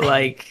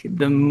like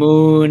the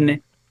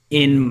moon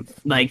in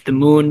like the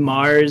moon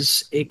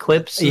Mars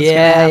eclipse. that's gonna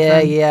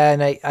happen. Yeah.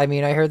 And I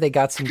mean, I heard they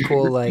got some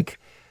cool like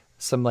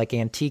some like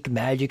antique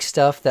magic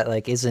stuff that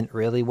like isn't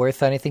really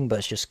worth anything, but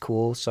it's just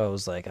cool. So I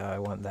was like, oh, I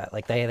want that.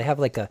 Like they have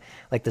like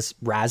this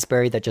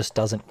raspberry that just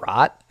doesn't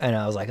rot, and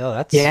I was like, oh,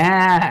 that's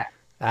Yeah.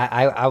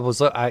 I was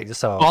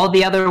so All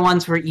the other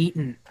ones were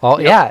eaten.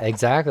 yeah,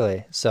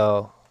 exactly.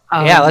 So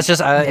yeah, let's just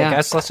I yeah.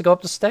 guess let's go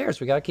up the stairs.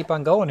 We gotta keep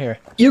on going here.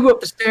 You go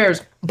up the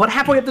stairs, but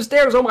halfway up the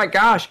stairs, oh my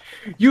gosh,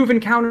 you've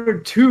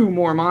encountered 2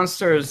 more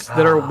monsters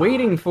that are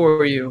waiting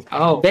for you.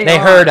 Oh, They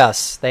heard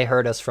us. They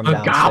heard us from A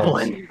downstairs.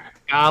 goblin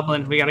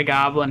goblin. We got a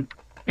goblin.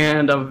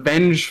 and a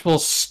vengeful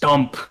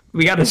stump.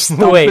 We got a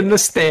stump Wait. in the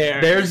stair.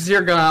 There's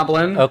your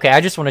goblin. Okay, I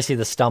just want to see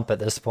the stump at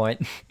this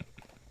point.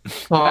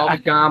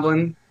 Called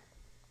goblin.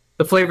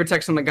 The flavor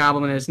text on the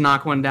goblin is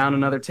knock one down,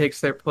 another takes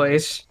their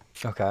place.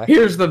 Okay.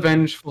 Here's the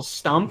vengeful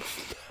stump.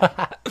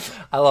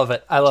 I love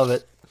it. I love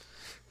it.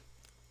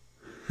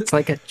 It's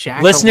like a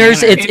jack.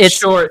 Listeners, it's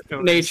short,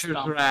 nature's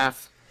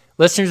wrath.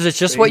 listeners, it's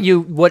just what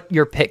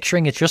you're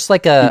picturing. It's just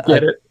like a,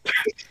 Get it?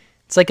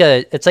 it's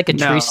like a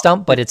No. tree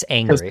stump, but it's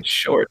Because angry. it's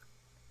short.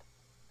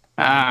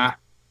 I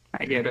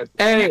get it.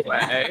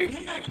 Anyway.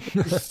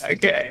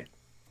 Okay.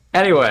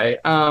 Anyway,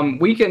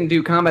 we can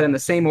do combat in the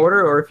same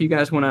order, or if you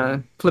guys want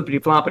to flippity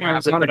flop it, Yeah,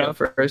 I'm zip gonna it go up.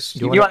 first.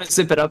 Do You want to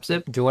zip it up,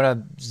 Zip? Do you want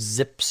to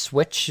zip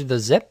switch the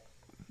zip?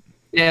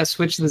 Yeah,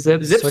 switch the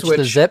zip. Zip switch the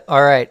switch. zip.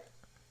 All right,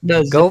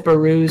 The Go-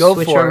 zipperoo, go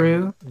for it.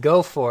 switcheroo.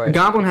 go for The it.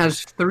 goblin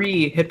has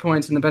 3 hit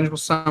points, and the vengeful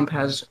stump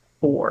has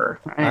 4.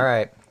 All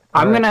right.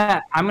 I'm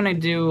gonna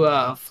do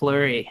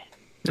flurry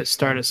to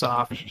start us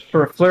off.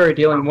 For a flurry,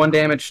 dealing 1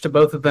 damage to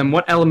both of them.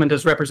 What element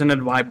is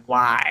represented by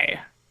Y?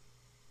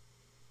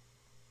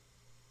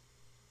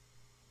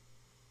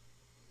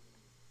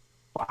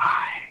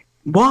 Why?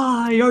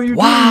 Why are you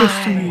Why? doing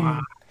this to me?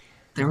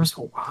 There was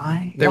a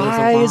Y. There was a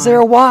Why is Y. there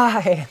a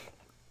Y?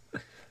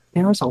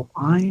 There was a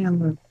Y on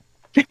the.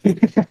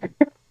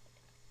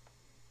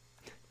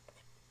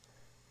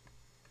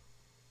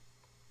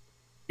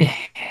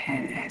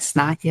 It's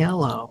not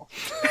yellow.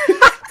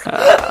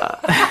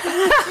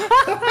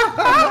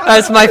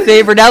 That's my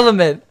favorite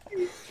element.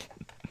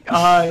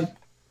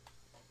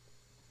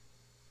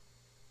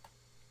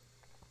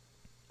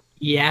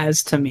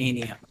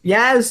 Yastamanium.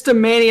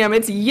 Yastamanium.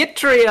 It's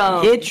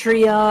yttrium.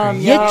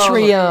 Yttrium. yo.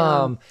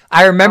 Yttrium.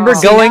 I remember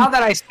See, going. now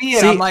that I see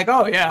it, See, I'm like,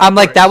 oh yeah. I'm of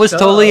like, that course, was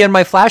totally duh. in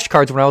my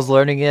flashcards when I was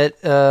learning it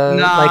like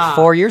Nah.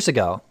 4 years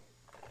ago.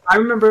 I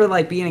remember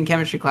like being in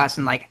chemistry class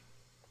and like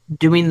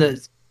doing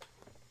the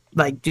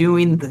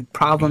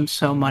problems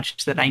so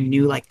much that I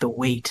knew like the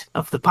weight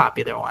of the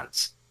popular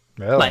ones.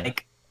 Really?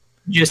 Like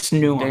just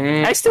knew them.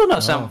 Dang. I still know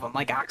some Oh. of them,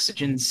 like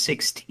oxygen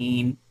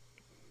 16.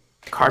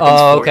 Carbon's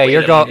Oh, 4 okay.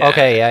 You're weight. going. Yeah.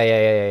 Okay,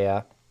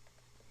 yeah.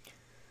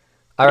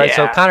 All right,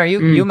 so Yeah. Connor,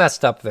 you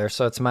messed up there,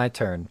 so it's my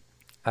turn.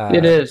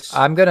 It is.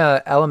 I'm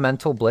gonna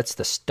elemental blitz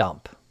the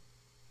stump.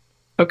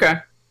 Okay.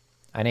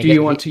 I Do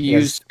you want to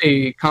use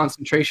a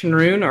concentration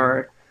rune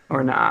or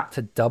not?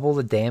 to double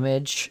the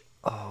damage?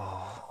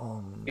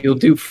 You'll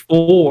do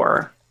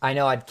 4. I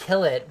know I'd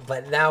kill it,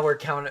 but now we're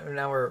counting.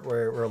 Now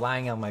we're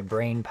relying on my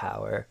brain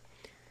power.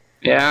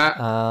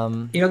 Yeah.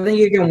 You don't think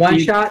you can one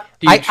shot?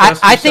 Do you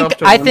trust I yourself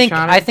to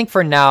one-shot it? I think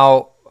for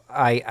now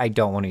I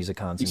don't want to use a You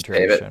save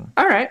it. concentration.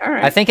 All right.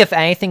 I think if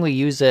anything, we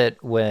use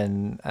it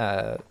when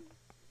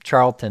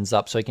Charlton's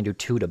up, so he can do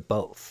 2 to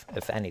both.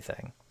 If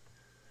anything,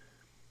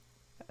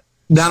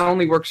 That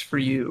only works for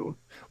you.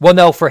 well,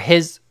 no, for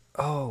his.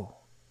 Oh,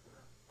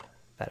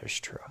 that is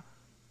true.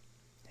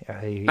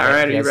 Yeah, he All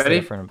right, are you has the ready?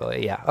 different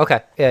ability. Yeah.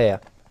 Okay. Yeah.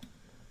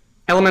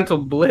 Elemental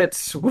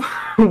Blitz.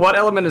 What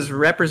element is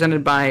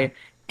represented by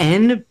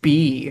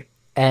NB?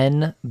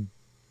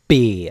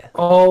 NB.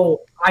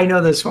 Oh, I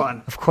know this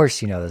one. Of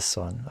course you know this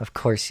one. Of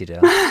course you do.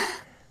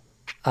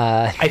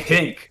 I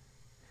think.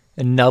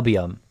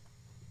 Nubium.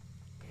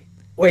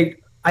 Wait,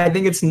 I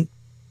think it's.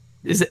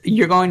 Is it?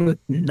 You're going with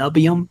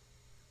nubium?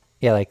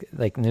 Yeah, like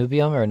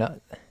Nubium or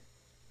not?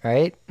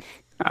 Right?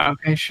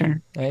 Okay,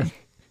 sure. Right?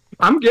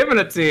 I'm giving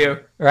it to you.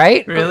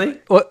 Right? Really?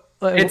 What?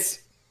 It's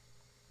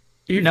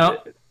No.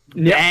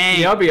 Dang.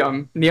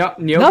 Niobium.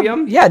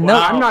 Niobium? yeah, no-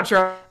 I'm not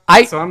sure.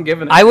 I- So I'm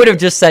giving it. I would have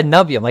just said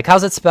Nubium. Like,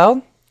 how's it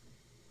spelled?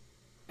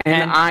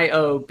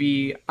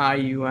 Niobium.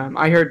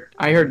 I heard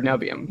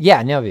Nubium.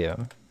 Yeah,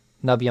 Nubium.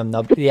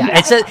 Nubium. Yeah,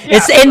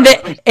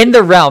 it's in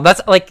the realm.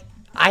 That's like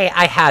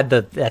I had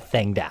that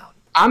thing down.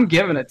 I'm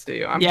giving it to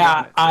you.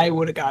 Yeah, I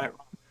would have got it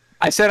wrong.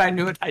 I said I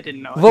knew it. I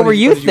didn't know it. What were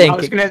you I was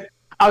thinking?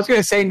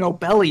 gonna say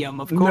Nobelium,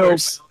 of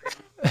course.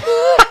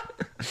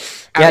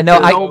 Yeah, no,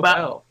 I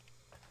Nobel.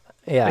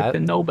 yeah. Like the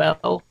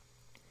Nobel.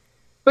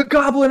 The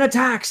goblin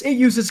attacks. It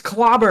uses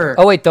clobber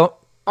Oh wait, don't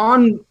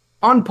on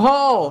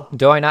Paul.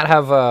 do I not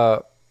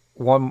have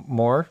one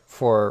more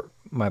for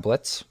my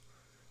blitz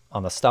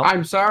on the stump?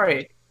 I'm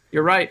sorry.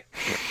 You're right.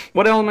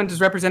 What element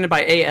is represented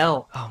by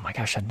AL? Oh my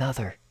gosh,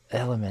 another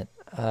element.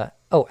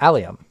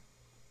 Allium,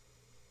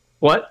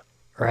 What?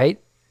 right?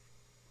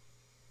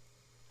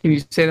 Can you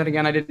say that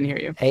again? I didn't hear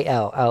you.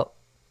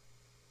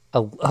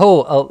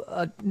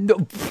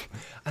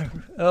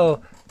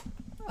 No.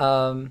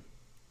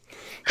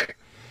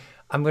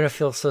 I'm gonna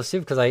feel so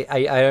stupid because I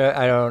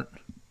don't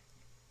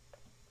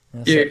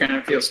You're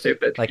gonna feel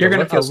stupid. like You're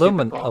gonna feel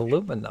stupid, Paul.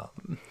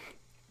 aluminum.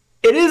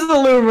 It is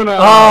aluminum.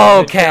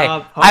 Oh, Good okay.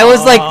 job,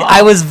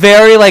 I was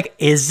very like,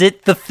 is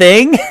it the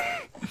thing?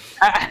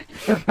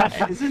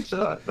 Is it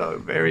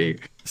so very?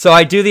 So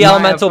I do the My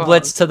elemental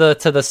blitz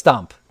apologies. to the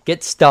stump.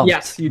 Get stumped.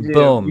 Yes, you do.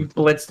 Boom. You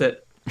blitzed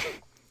it.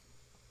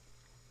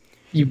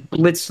 You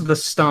blitzed the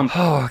stump.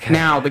 Oh, okay.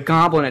 Now the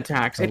goblin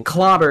attacks. It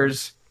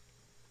clobbers.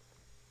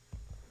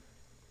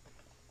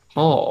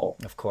 Paul.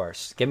 Of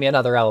course. Give me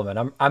another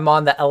element. I'm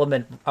on the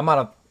element. I'm on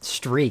a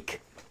streak.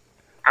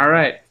 All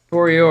right.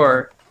 For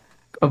your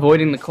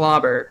avoiding the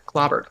clobber.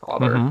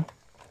 Mhm.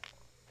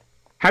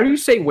 How do you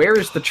say "where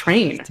is the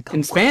train"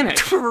 in Spanish?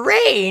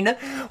 Train?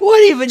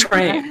 What even?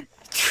 Train.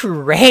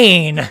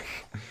 Train.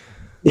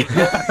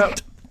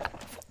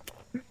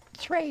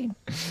 Train.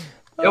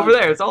 Over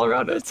there. It's all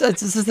around us.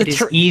 This is the It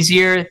is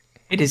easier.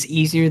 It is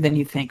easier than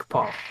you think,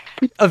 Paul.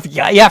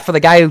 yeah, for the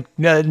guy who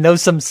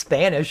knows some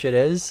Spanish, it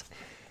is.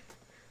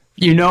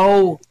 You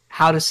know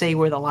how to say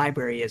where the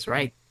library is,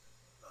 right?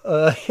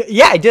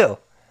 Yeah, I do.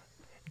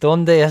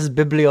 Donde es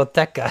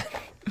biblioteca?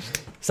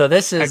 So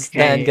this is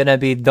then Okay. gonna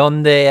be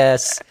donde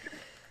es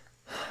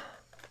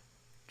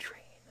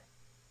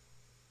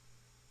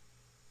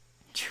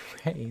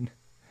train.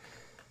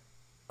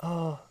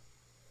 Oh,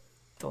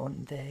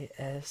 donde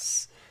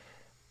es?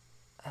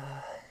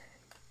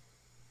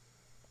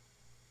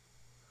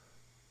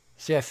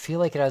 See, I feel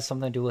like it has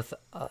something to do with.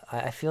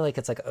 I feel like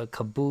it's like a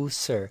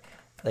caboose or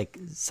like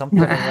something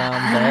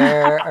around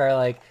there, or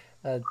like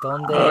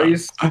donde. Oh,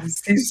 he's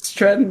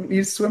treading.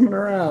 He's swimming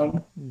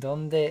around.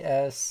 Donde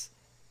es?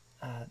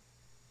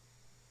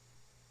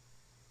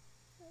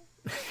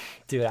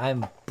 Dude,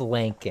 I'm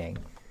blanking.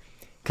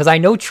 Because I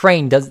know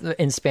train does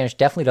in Spanish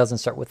definitely doesn't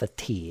start with a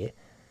T.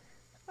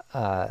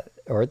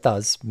 Or it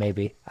does,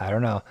 maybe. I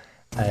don't know.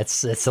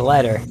 It's a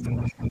letter.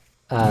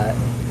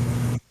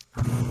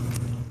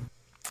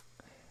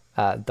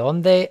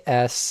 Donde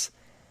es?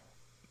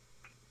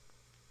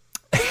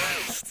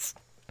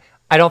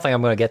 I don't think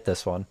I'm going to get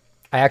this one.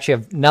 I actually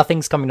have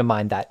nothing's coming to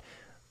mind that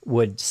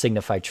would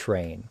signify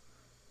train.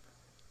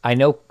 I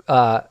know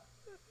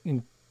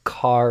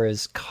car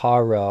is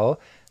caro,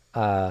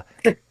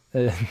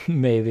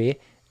 maybe.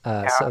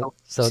 So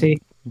Sí.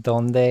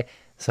 donde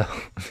so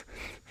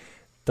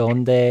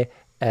donde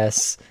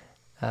es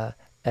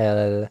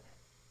el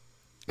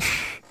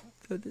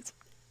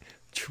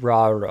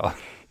traro?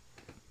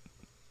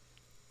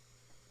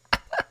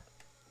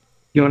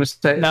 You want to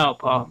say? No,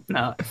 Paul.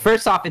 No.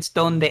 First off, it's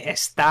donde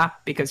está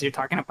because you're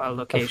talking about a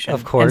location.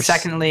 Of course. And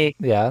secondly,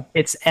 Yeah.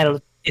 it's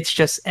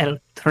just el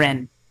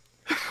tren.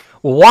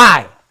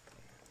 Why?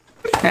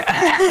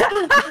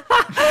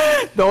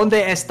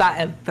 Donde está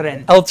el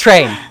tren? El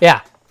train.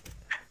 Yeah.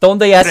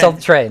 Donde es el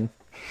Tren. train?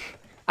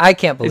 I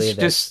can't It's believe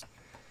it. just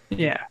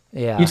Yeah.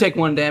 Yeah. you take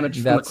 1 damage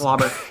from the That's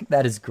clobber.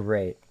 that is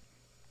great.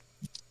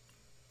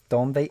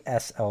 Donde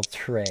es el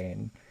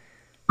train?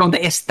 Donde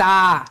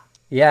está?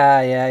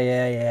 Yeah. Yeah.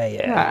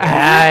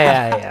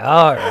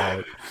 All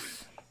right.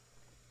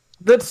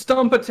 The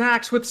stump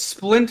attacks with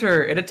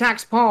Splinter. It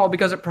attacks Paul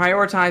because it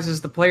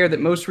prioritizes the player that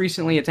most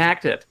recently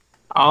attacked it.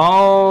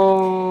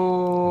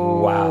 Oh.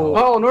 Wow.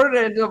 Oh, in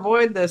order to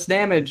avoid this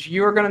damage,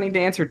 you are going to need to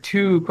answer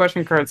 2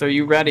 question cards. Are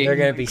you ready? They're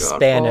gonna be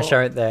Spanish,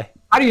 aren't they?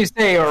 How do you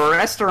say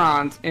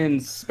restaurant in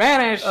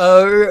Spanish?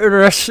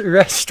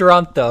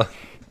 Restauranto.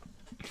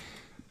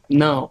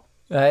 No.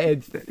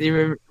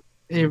 You're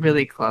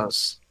really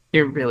close.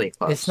 You're really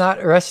close. It's not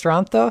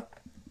restauranto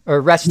or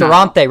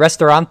restaurante.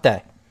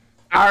 Restaurante.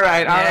 All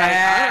right.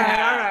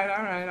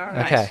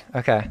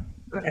 Okay.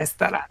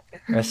 Restaurante.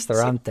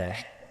 Restaurante.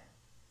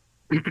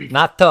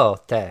 Nato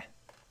te.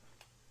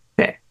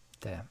 Okay.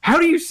 Damn. How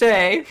do you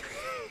say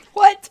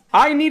What?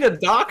 I need a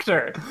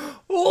doctor in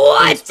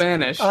What?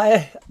 Spanish?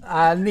 I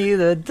need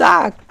a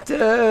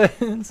doctor.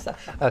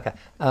 Okay.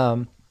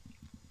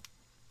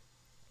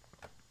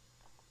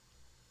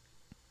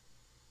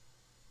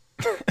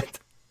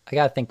 I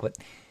gotta think what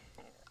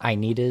I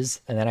need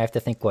is, and then I have to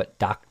think what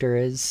doctor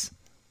is.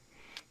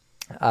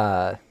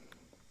 I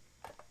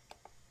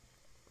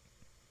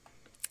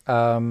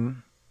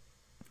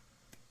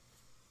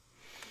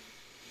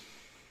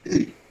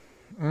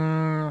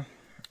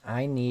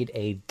need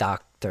a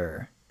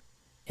doctor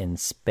in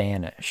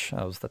Spanish.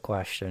 That was the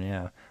question.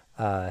 Yeah.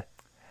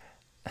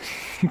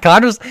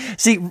 Connor's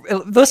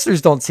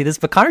listeners don't see this,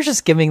 but Connor's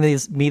just giving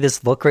me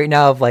this look right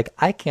now of like,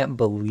 I can't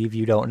believe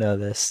you don't know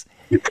this.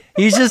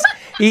 He's just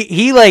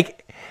he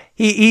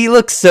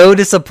looks so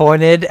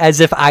disappointed as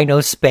if I know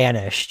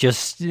Spanish.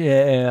 Just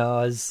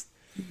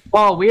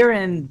Well, we're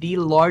in the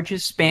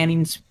largest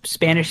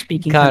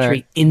Spanish-speaking Connor,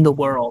 country in the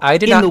world. I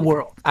did the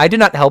world. I did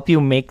not help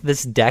you make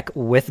this deck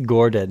with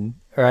Gordon,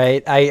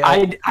 right?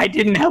 I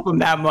didn't help him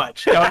that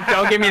much.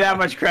 Don't give me that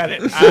much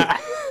credit.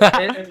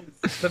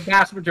 The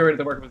vast majority of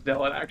the work was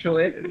Dylan,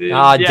 actually.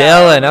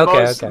 Dylan.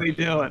 Okay. Mostly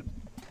Dylan.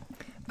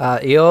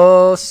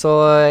 Yo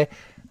soy.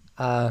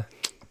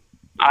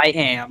 I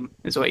am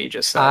is what you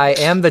just said. I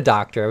am the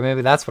doctor.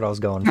 Maybe that's what I was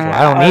going for.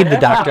 I don't need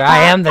the doctor. I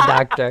am the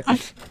doctor.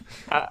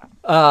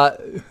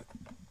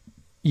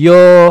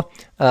 Yo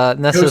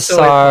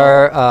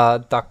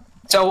necesar doc.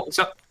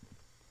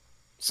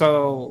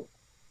 So,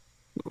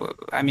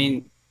 I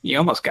mean, you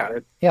almost got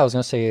it. Yeah, I was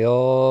gonna say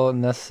yo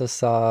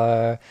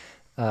necesar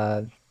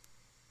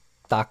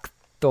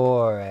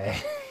doctore.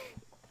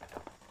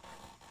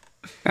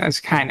 That's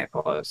kind of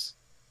close.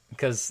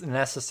 Because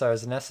necesar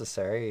is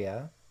necessary.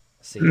 Yeah.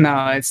 See.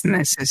 No, it's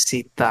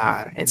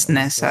necesitar. It's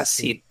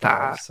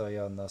necesitar. So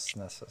yo nos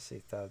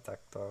necesita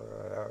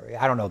doctor.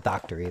 I don't know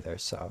doctor either.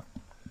 So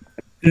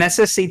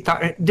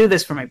Necesitar. Do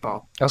this for me,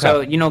 Paul. Okay.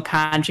 So you know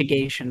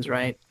conjugations,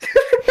 right?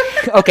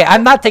 okay,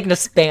 I'm not taking a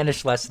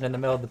Spanish lesson in the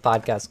middle of the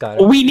podcast,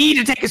 Connor. We need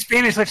to take a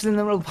Spanish lesson in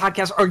the middle of the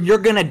podcast, or you're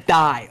gonna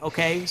die.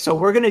 Okay, so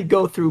we're gonna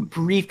go through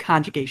brief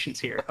conjugations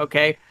here.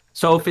 Okay,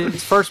 so if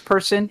it's first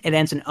person, it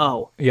ends in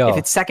O. Yo. If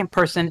it's second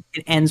person,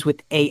 it ends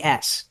with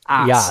as.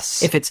 As.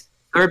 Yes. If it's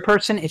third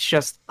person, it's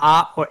just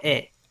a or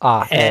e.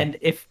 And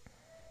if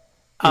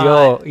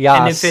yo, yes,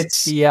 and if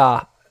it's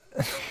yeah,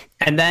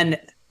 and then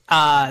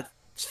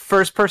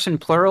first person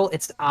plural,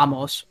 it's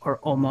amos or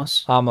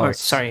omos. Amos. Or,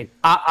 sorry,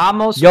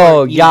 amos.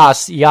 yo, or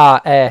yes, ya,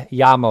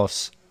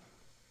 llamos.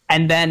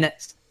 And then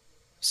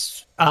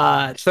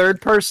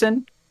third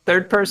person. I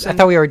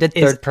thought we already did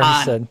is third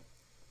person.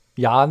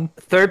 Yan,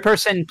 Third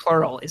person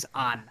plural is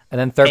on. and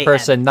then third A-N.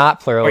 person not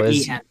plural Or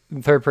is E-N.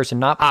 third person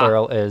not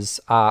plural is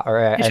or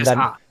It's and just then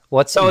a.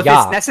 what's So if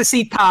ya? it's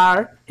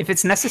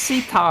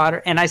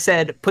necesitar, and I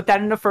said put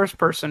that into first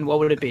person, what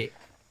would it be?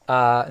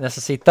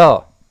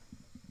 Necesito.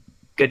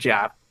 Good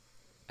job.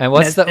 And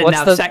what's And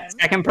now the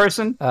second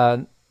person?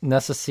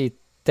 necesite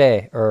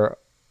or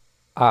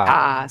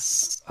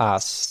As.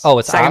 as? Oh,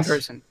 it's Second as?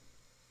 person.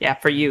 Yeah,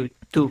 for you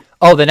too.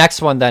 Oh, the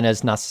next one then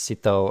is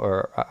necesito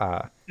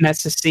or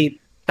Necesita.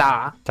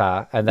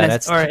 ta, and then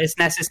it's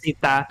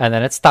necesita. and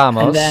then it's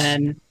tamos,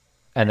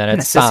 And then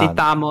it's san.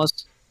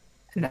 necesitamos.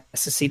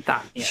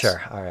 Necesitan. Yes.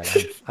 Sure. All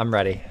right. I'm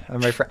ready. I'm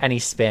ready for any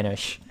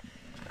Spanish.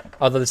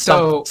 Although the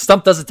So,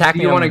 stump does attack Do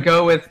me. you want to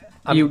go with?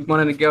 I'm- You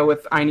wanted to go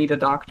with I need a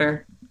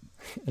doctor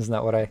Isn't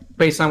that what I?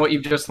 based on what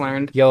you've just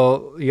learned?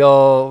 Yo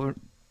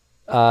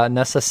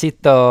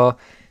necesito.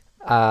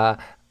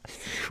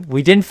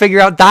 We didn't figure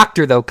out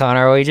doctor though,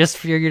 Connor. We just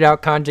figured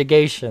out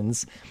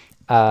conjugations.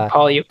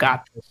 Oh, you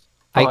got this.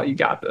 Oh, you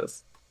got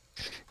this.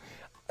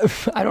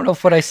 I don't know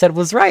if what I said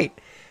was right.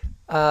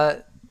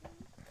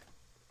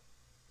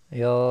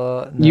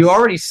 You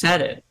already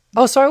said it.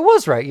 Oh, so I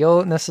was right.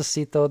 Yo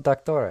necesito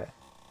doctore.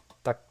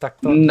 Doctor.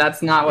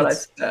 That's not what I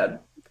said.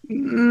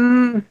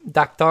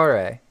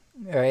 Doctore.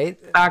 Right?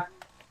 Doc.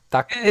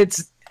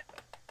 It's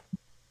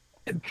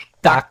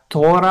Doc.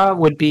 doctora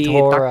would be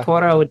Doctora.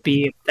 doctora would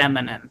be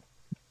feminine.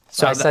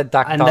 So I said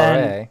and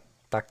then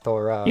doctore.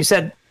 Doctora. you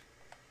said.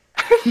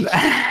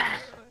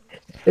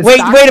 Wait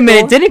a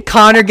minute. Didn't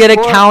Connor get a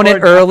count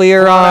it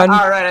earlier on?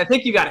 All right, I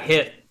think you got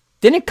hit.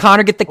 Didn't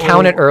Connor get the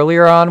count it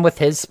earlier on with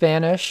his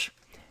Spanish?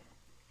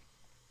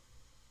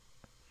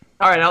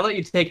 All right, I'll let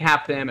you take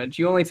half damage.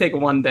 You only take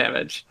 1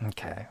 damage.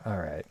 Okay. All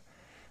right.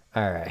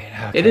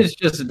 Okay. It is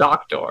just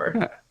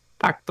doctor.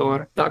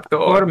 Doctor. Doctor.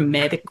 Or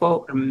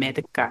medico or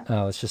medica.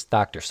 Oh, it's just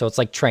doctor. So it's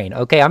like train.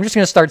 Okay, I'm just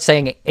going to start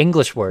saying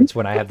English words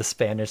when I have the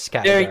Spanish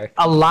category.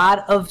 A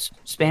lot of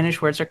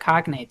Spanish words are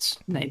cognates.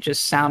 They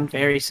just sound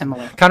very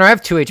similar. Connor, I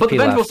have 2 But the HP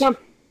Vengeful left. Stump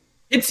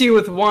hits you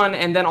with 1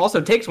 and then also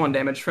takes 1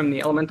 damage from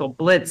the Elemental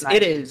Blitz. Nice.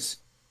 It is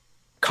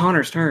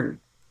Connor's turn.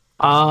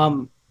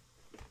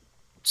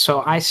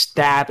 So I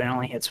stab and it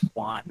only hits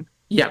 1.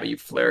 Yeah, but you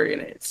flurry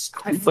and it's...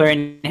 I flurry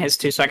and hits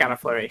 2, so I got a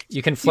flurry.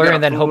 You can flurry got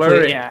and then a hopefully,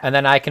 flurry. Yeah. and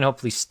then I can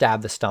hopefully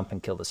stab the stump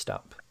and kill the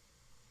stump.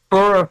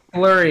 For a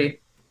flurry.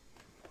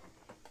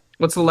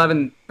 What's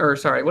 11... Or,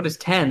 sorry, what is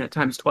 10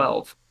 times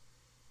 12?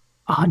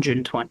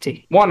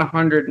 120.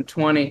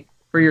 120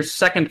 for your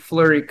second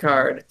flurry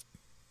card.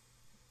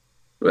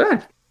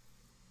 Ah.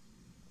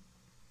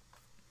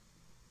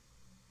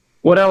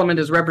 What element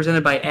is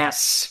represented by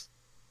S?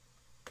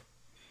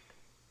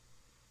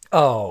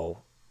 Oh,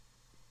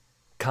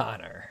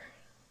 Connor,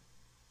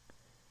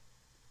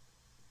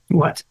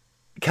 What?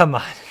 come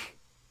on,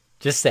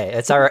 just say it.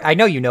 It's all right. I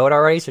know you know it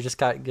already, so just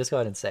go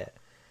ahead and say it.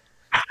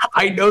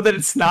 I know that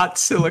it's not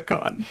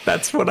silicon.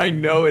 That's what I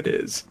know it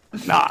is.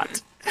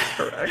 Not.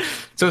 Correct.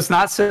 So it's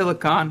not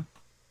silicon.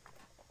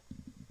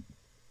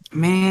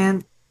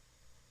 Man.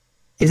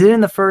 Is it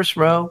in the first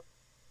row?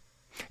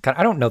 Connor,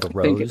 I don't know the I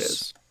rows. think it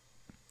is.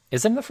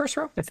 Is it in the first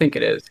row? I think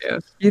it is,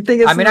 yes. You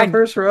think it's I mean, in the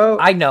first row?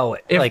 I know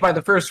it. If like, by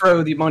the first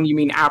row the one you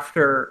mean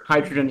after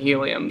hydrogen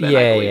helium, then I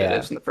Yeah, believe yeah. it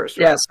is in the first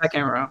row. Yeah,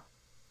 second row.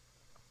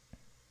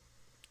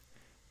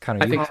 Connor,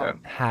 I you think so.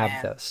 have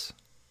Man. this.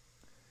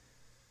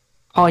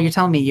 Oh, you're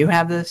telling me you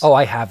have this? Oh,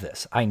 I have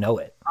this. I know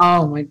it.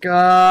 Oh my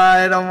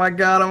god. Oh my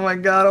god. Oh my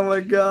god. Oh my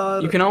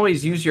god. You can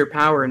always use your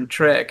power and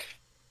trick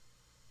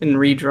and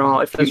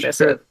redraw if you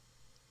miss it.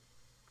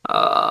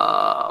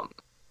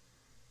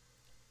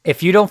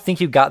 If you don't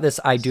think you got this,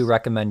 I do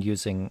recommend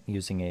using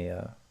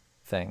a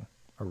thing,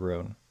 a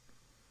rune.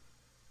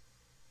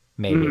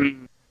 Maybe.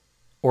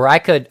 Or I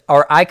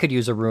could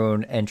use a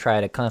rune and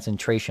try to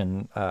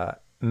concentration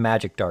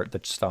magic dart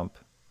the stump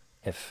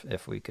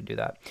if we could do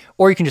that.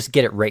 Or you can just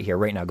get it right here,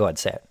 right now. Go ahead,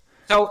 say it.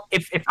 So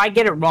if I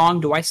get it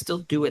wrong, do I still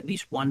do at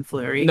least one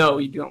flurry? No,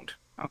 you don't.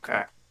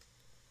 Okay.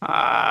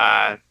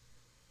 I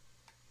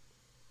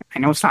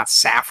know it's not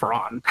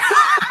saffron.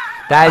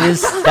 That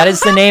is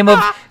the name of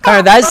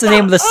Connor, that is the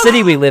name of the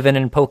city we live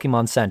in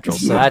Pokemon Central.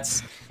 So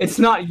that's It's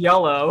not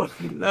yellow.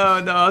 no,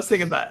 I was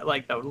thinking that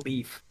like the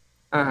leaf.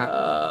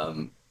 Uh-huh.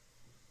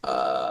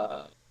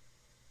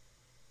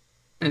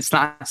 It's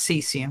not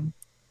cesium.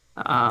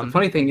 The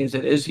funny thing is,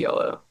 it is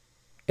yellow.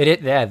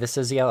 yeah, this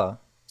is yellow.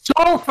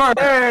 Sulfur.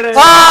 There it is.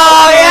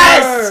 Oh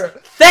yes!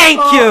 Thank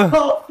you.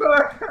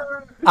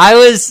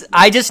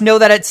 I just know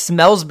that it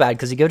smells bad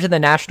because you go to the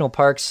national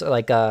parks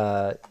like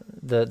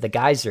the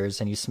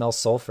geysers and you smell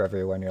sulfur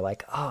everywhere and you're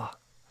like, oh,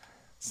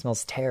 it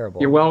smells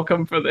terrible. You're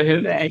welcome for the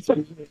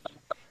hint.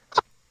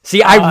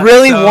 See, I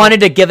really so-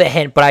 wanted to give a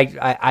hint, but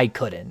I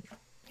couldn't.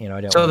 You know,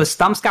 I don't. So the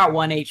stump's got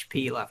 1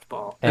 HP left,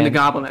 Paul. And the And-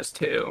 goblin has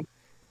 2.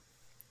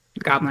 The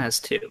goblin has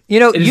 2. you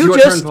know, It is you your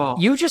just turn, Paul.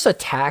 you just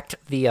attacked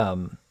the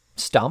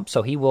stump,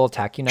 so he will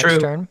attack you next True.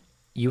 turn.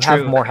 You have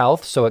True. more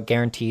health, so it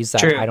guarantees that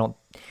True. I don't.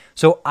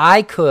 So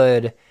I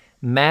could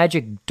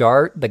magic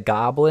dart the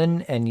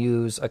goblin and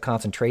use a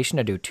concentration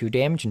to do 2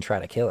 damage and try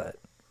to kill it.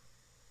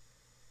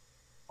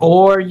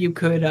 Or you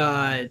could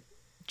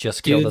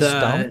Just do kill the the-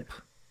 stump.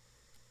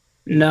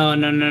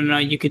 no.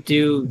 You could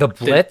do The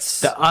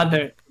blitz? The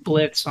other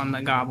blitz on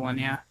the goblin,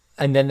 yeah.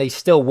 And then they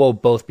still will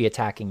both be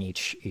attacking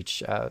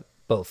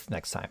both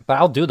next time. But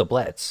I'll do the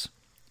blitz.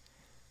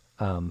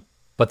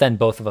 But then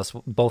both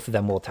of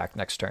them will attack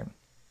next turn.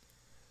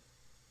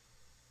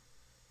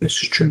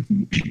 This is true.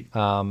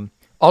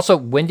 Also,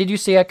 when did you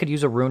say I could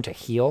use a rune to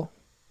heal?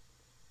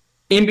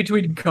 In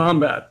between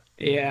combat.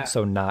 Yeah.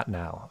 So not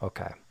now.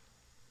 Okay.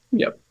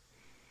 Yep.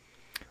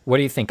 What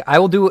do you think? I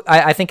will do.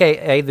 I think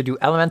I either do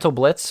elemental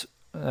blitz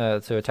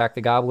to attack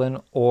the goblin,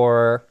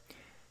 or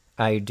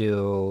I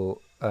do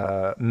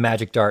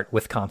magic dart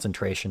with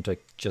concentration to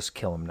just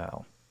kill him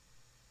now.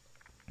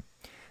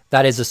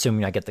 That is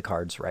assuming I get the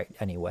cards right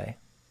anyway.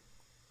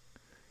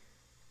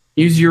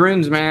 Use your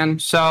runes, man.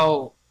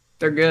 So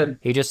They're good.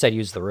 He just said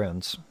use the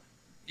runes.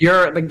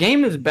 The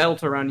game is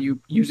built around you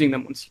using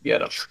them once you get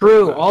them.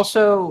 true.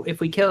 Also, if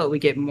we kill it, we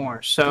get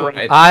more. So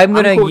Right. I'm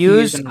gonna cool with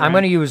use using I'm rune.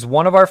 gonna use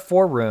one of our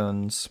 4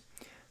 runes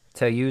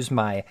to use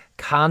my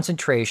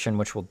concentration,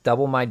 which will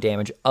double my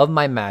damage of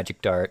my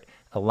magic dart,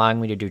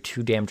 allowing me to do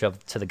 2 damage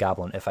to the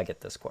goblin if I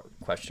get this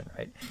question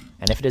right.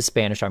 And if it is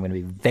Spanish, I'm gonna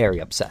be very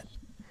upset.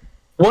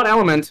 What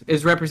element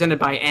is represented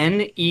by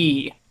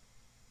Ne?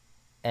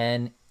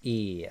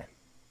 N-E.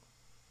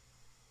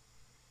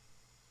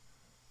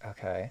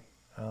 Okay.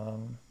 Huh?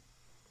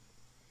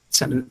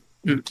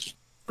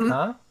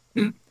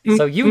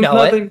 So you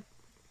know it.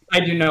 I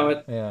do know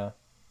it. Yeah.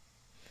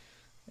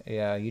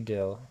 Yeah, you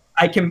do.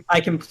 I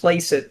can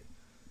place it.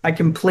 I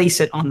can place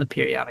it on the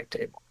periodic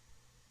table.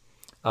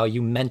 Oh,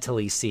 you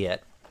mentally see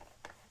it.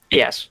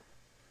 Yes.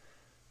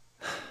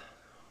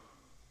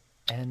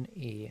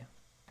 N-E.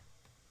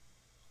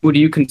 Would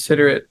you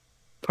consider it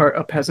part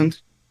a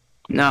peasant?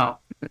 No,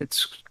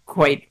 it's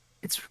quite.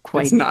 It's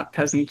not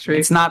peasantry.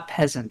 It's not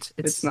peasant.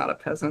 It's not a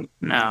peasant.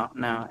 No.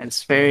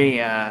 It's very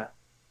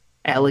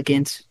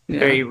elegant, Yeah.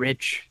 very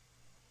rich,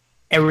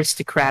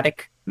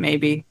 aristocratic,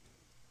 maybe.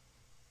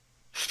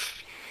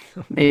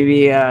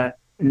 Maybe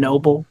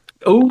noble,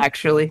 Oh,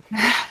 actually.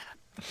 I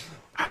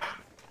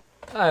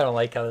don't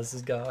like how this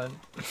is going.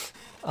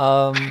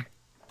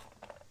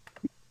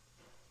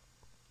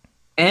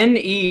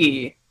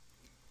 Ne.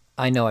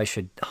 I know I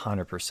should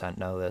 100%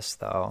 know this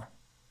though,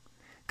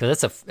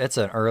 because it's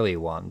an early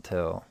one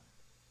too.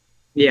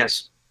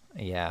 Yes.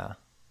 Yeah.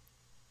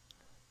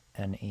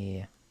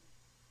 N-E.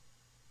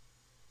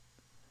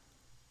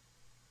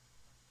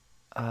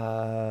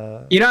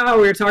 You know how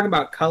we were talking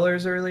about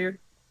colors earlier?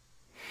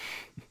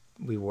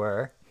 We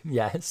were.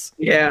 Yes.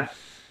 Yeah.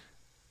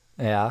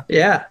 Yeah.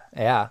 Yeah.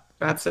 Yeah.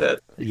 That's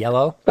it.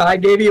 Yellow. But I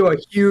gave you a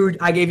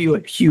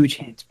huge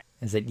hint.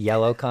 Is it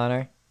yellow,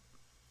 Connor?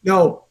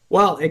 No.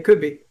 Well, it could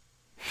be.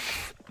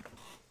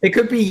 It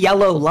could be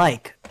yellow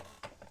like.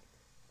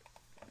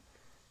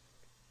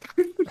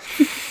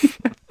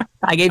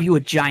 I gave you a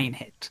giant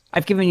hint.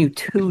 I've given you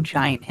 2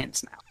 giant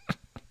hints now.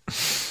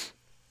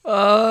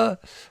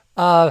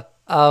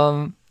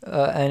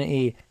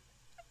 N-E.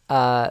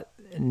 I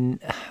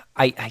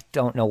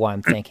don't know why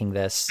I'm thinking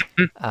this,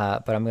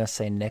 but I'm gonna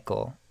say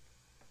nickel.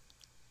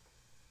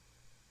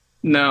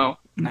 No.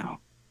 No,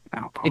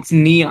 Paul. It's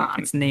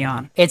neon. It's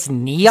neon. It's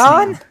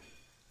neon?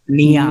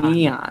 Neon.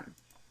 Neon.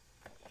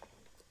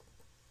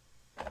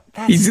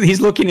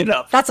 He's looking it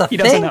up. That's a he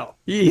thing? doesn't know.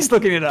 He's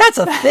looking it up. That's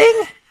a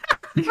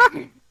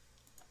thing?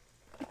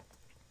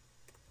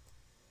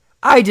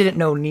 I didn't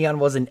know neon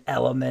was an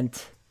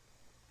element.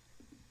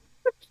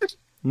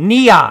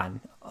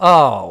 Neon.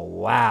 Oh,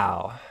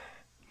 wow.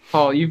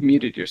 Paul, you've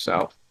muted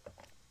yourself.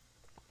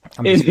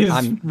 I'm, In his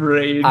I'm,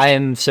 rage. I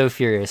am so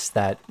furious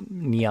that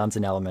neon's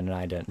an element and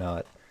I didn't know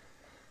it.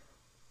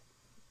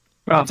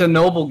 Well, It's a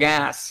noble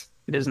gas.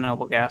 it is a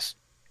noble gas.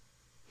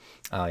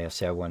 Oh, yeah,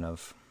 see, I wouldn't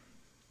have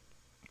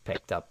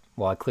picked up.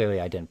 Well, clearly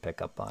I didn't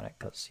pick up on it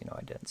because,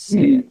 I didn't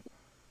see it.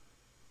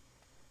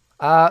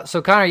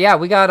 So Connor, yeah,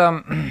 we got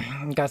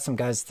we got some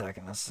guys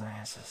attacking us.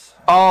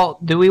 Oh,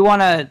 do we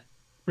want to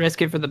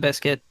risk it for the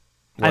biscuit?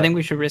 I What? think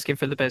we should risk it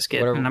for the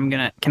biscuit. What are-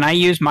 And can I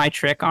use my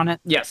trick on it?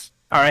 Yes.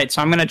 All right,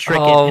 so I'm gonna trick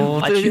it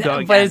and let you go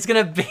but again. it's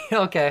gonna be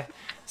okay.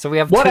 So we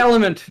have What two-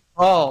 element,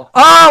 Paul,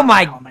 Oh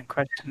my Oh, my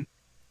question.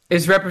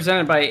 is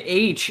represented by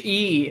He?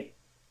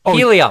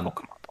 helium!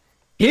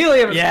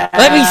 Helium. Yeah.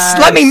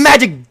 Let me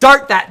magic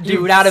dart that You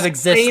dude out of slain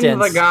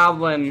existence. the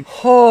goblin.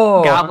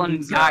 Oh. Goblin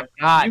got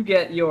You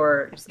get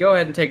your. Go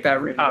ahead and take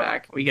that rune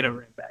back. We get a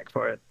ring back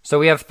for it. So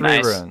we have 3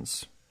 Nice.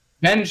 runes.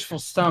 Vengeful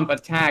Stump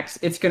attacks.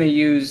 It's going to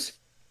use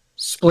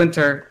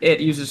Splinter.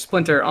 It uses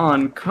Splinter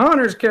on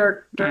Connor's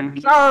character,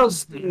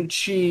 Charleston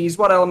Cheese.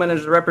 What element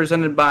is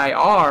represented by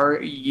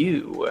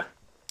RU?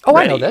 Oh,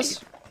 I know Ready this.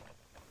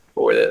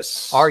 for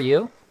this. Are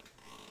you?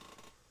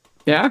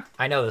 Yeah?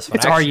 I know this one.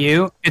 It's actually.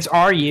 RU. It's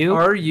RU.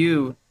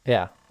 RU.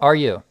 Yeah. Are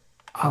you?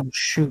 Oh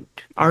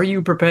shoot. Are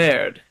you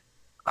prepared?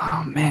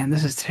 Oh man,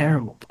 this is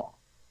terrible, Paul.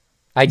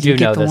 I do You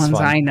get know the this ones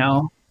one. I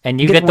know.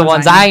 And you get the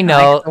ones I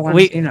know. get the ones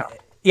We you know.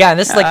 yeah.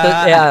 This is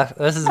like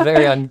this is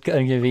very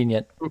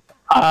inconvenient.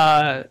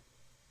 I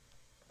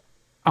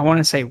want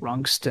to say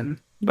Rungston,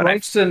 but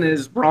Braxton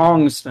is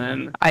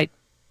Wrongston.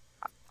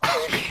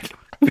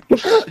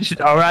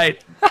 all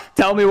right.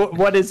 Tell me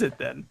what is it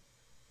then?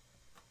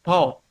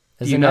 Paul.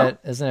 do you Isn't know?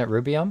 it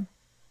rubium?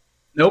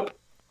 Nope.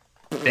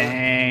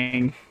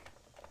 Dang.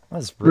 What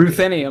is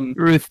Ruthenium.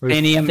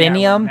 Ruthenium.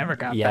 Ruthenium? Never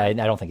got Yeah, I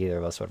don't think either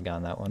of us would have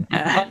gotten that one.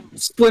 that.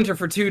 Splinter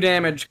for 2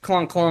 damage.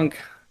 Clunk clunk.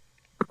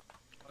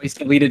 He's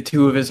deleted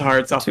 2 of his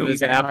hearts off of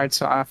his app.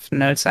 Hearts off.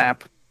 No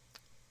sap.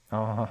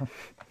 Oh,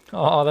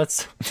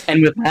 that's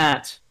And with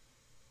that,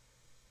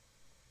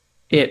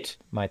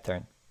 my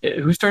turn.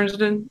 whose turn is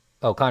it in?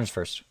 Oh, Connor's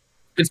first.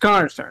 It's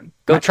Connor's turn.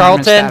 Go, My turn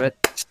to stab Charlton.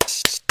 it.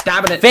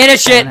 Stabbing it.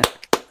 Finish it.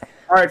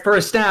 All right, for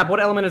a stab, what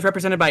element is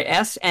represented by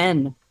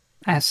SN?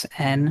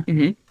 SN.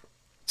 Mm-hmm.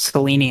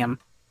 Selenium.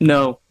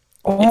 No,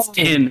 it's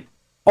tin.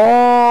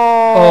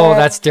 Oh,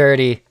 that's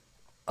dirty.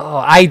 Oh,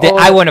 I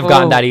wouldn't have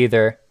gotten that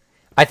either.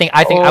 I think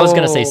I was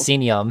gonna say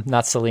selenium,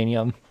 not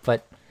selenium,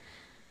 but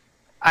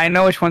I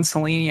know which one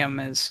selenium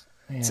is.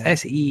 It's Yeah.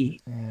 SE.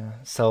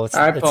 so it's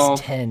All right, Paul.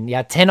 tin.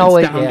 Yeah, tin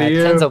always. down to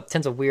Yeah, you.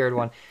 tin's a weird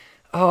one.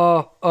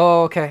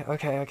 Okay.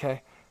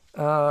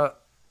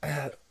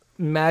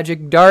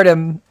 Magic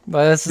Dartum.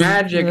 Let's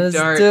Dart.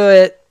 do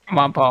it. Come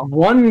on, Paul.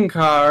 One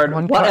card.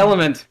 One What card.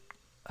 element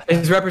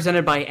is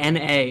represented by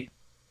Na?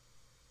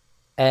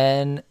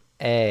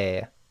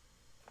 Na.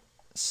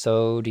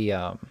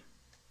 Sodium.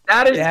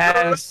 That is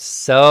Yes.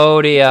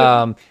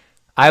 Sodium.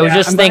 I was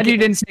just I'm glad thinking. you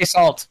didn't say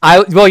salt.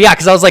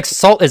 Because I was like,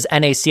 salt is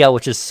NaCl,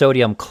 which is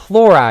sodium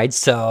chloride,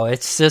 so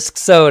it's just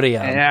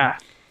sodium. Yeah.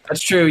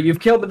 That's true. You've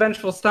killed the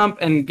Vengeful Stump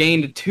and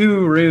gained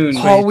 2 runes.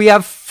 Oh, we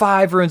have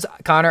 5 runes.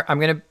 Connor,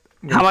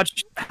 How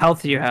much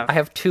health do you have? I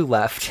have 2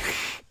 left.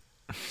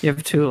 You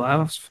have 2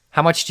 left.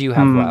 How much do you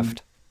have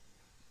left?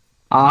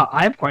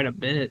 I have quite a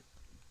bit.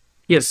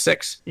 He has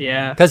 6.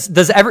 Yeah.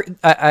 Because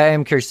I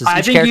am curious. Does I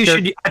each think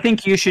character? I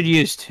think you should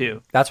use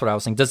 2. That's what I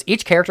was thinking. Does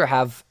each character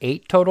have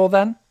 8 total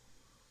then?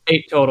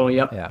 8 total.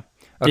 Yep. Yeah.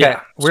 Okay.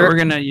 Yeah. So we're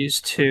gonna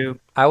use 2.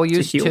 I will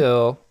use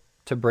heal. 2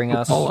 to bring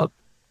us. Pull up.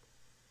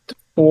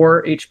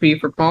 4 HP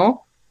for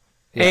Paul.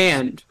 Yes.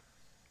 And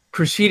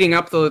proceeding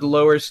up the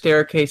lower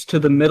staircase to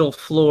the middle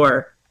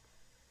floor,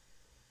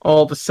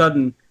 all of a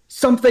sudden,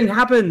 something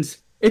happens.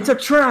 It's a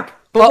trap.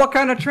 But what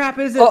kind of trap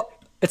is it? Oh,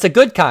 it's a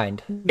good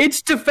kind.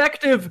 It's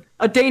defective.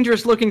 A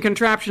dangerous-looking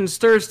contraption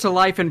stirs to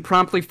life and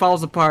promptly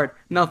falls apart.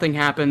 Nothing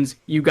happens.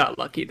 You got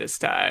lucky this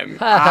time.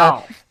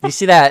 Wow. You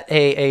see that?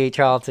 Hey,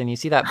 Charlton. You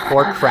see that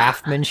poor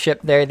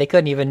craftsmanship there? They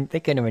couldn't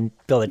even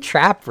build a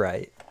trap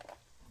right.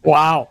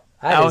 Wow.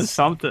 That is- was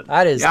something.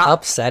 That is Yeah.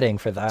 upsetting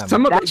for them.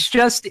 Some of That's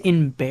just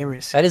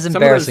embarrassing. That is some of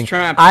those embarrassing.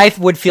 traps- I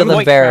would feel some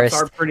white traps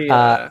embarrassed are pretty,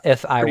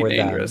 if I pretty were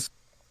dangerous.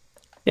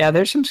 Yeah,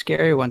 there's some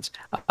scary ones.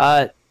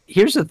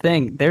 Here's the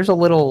thing. There's a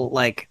little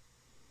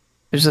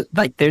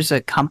there's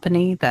a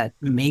company that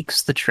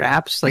makes the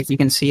traps. Like you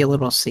can see a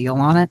little seal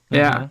on it.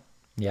 Yeah. them.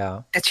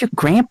 Yeah. That's your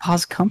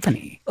grandpa's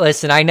company.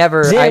 Listen, I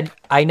never Zip.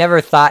 I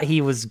never thought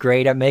he was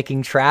great at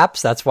making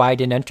traps. That's why I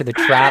didn't enter the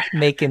trap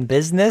making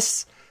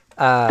business.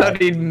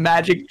 Studied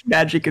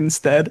magic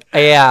instead.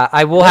 Yeah,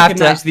 I will have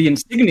Recognize to the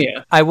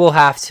insignia. I will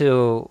have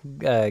to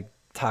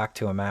talk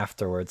to him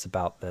afterwards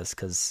about this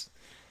because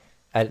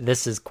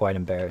this is quite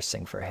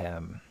embarrassing for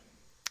him.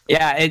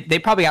 Yeah, they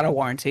probably got a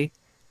warranty.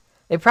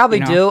 They probably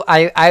You do. know?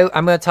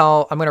 I'm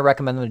gonna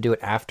recommend them to do it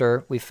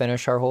after we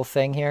finish our whole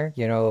thing here.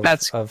 You know,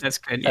 That's good. of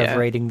Yeah.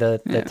 raiding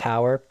the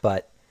tower.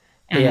 But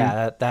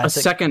yeah, A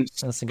that's second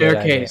that's a good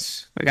idea.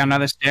 staircase. We got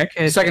another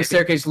staircase. Second baby.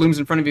 staircase looms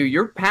in front of you.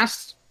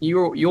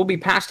 You'll be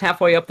past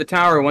halfway up the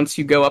tower once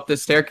you go up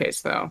this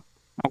staircase, though,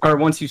 or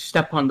once you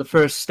step on the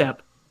first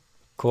step,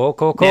 Cool.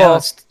 Yeah,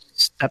 let's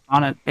step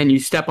on it. and you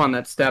step on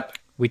that step,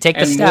 We take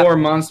the and step. more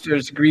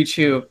monsters greet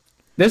you.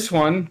 This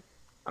one,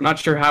 I'm not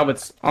sure how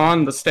it's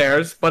on the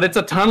stairs, but it's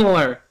a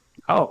tunneler.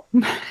 Oh,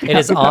 It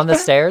is on the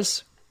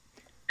stairs.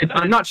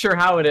 I'm not sure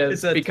how it is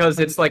Is it- because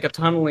it's like a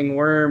tunneling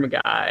worm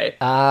guy.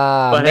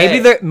 But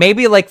Maybe hey.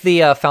 maybe like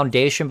the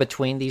foundation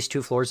between these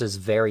 2 floors is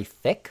very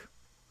thick,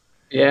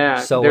 Yeah,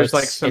 so there's it's,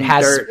 like some it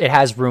has dirt. it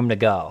has room to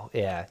go.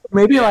 Yeah.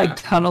 maybe Yeah. like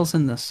tunnels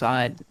in the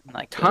side,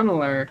 like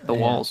Tunneler the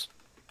walls.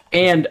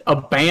 and a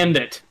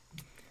bandit.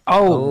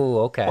 Oh, Oh,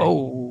 okay.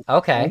 oh,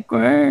 Okay.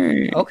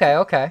 okay.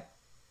 Okay.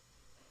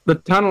 The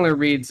tunneler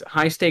reads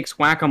high stakes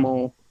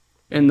whack-a-mole,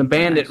 and the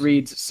bandit Nice.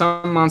 reads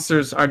some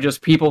monsters are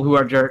just people who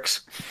are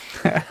jerks.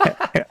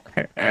 I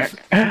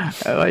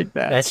like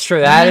that. That's true.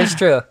 That is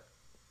true.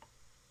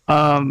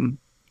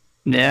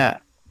 Yeah.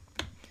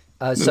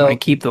 We So,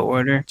 want to keep the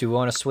order. do we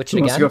want to switch Who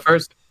it wants to go again?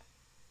 first?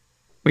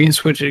 We can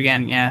switch it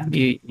again. Yeah,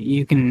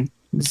 you can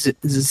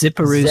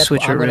zipperoo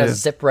switch I'm gonna a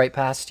zip right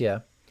past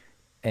you,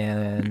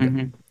 and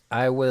Mhm.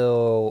 I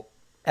will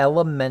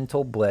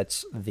elemental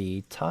blitz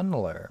the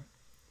tunneler.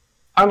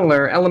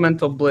 Tunneler,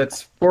 elemental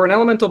blitz. For an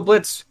elemental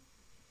blitz,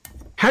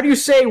 how do you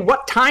say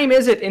what time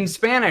is it in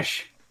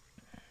Spanish?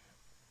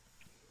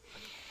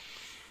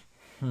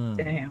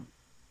 Damn.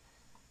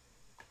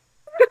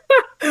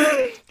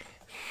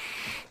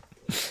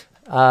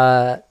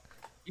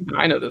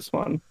 I know this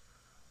one.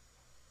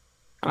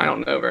 I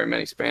don't know very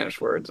many Spanish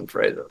words and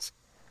phrases.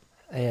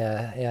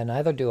 Yeah.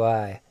 Neither do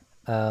I.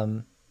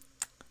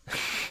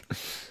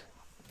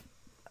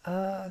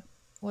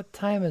 What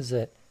time is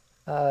it?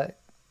 Oh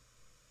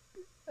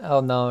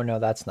no,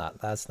 that's not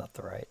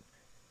the right.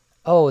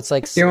 Oh, it's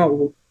like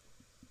You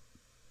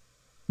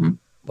know,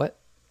 what?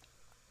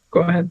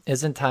 Go ahead.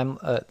 Isn't time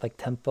like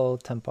tempo,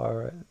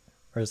 tempora,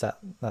 or is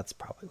that's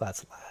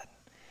Latin.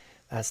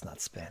 That's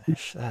not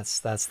Spanish.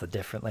 That's the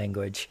different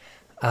language.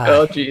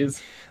 oh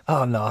jeez.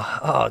 Oh no.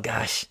 Oh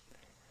gosh.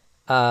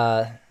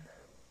 How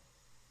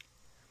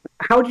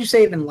would you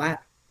say it in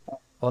Latin?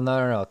 Well, no.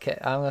 I'm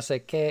gonna say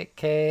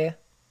K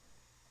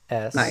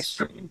S. Nice.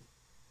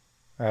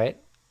 Right.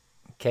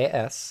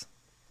 KS.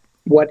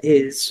 What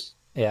is?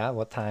 Yeah,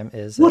 what time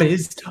is What it?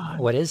 is time?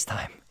 What is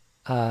time?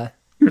 Uh,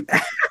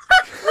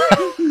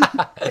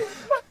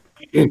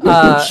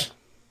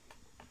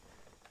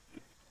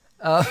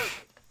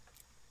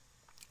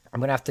 I'm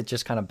gonna have to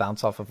just kind of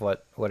bounce off of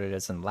what it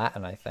is in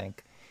Latin, I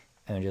think,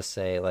 and just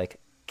say like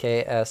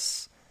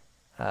KS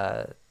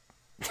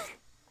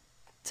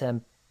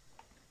temp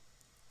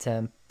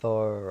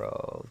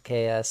temporo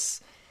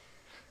KS.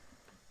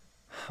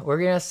 We're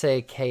gonna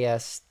say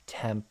KS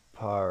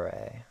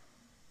tempore.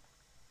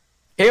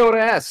 K order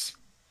S.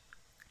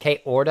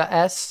 K orda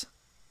S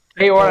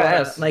K order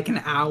S. Like an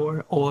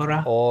hour.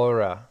 Ora.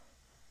 ora.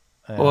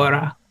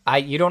 Ora.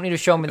 You don't need to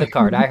show me the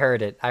card. I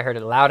heard it. I heard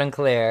it loud and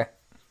clear.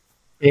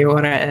 K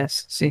ora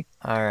es. See.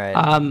 All right.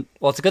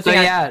 Well, it's a good so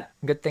thing. yeah,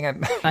 Good thing I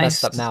Nice.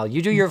 messed up now.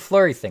 You do your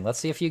flurry thing. Let's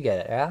see if you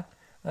get it. Yeah.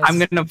 I'm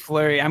gonna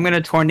flurry. I'm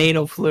gonna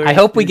tornado flurry. I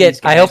hope we through these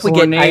get. I guys. hope we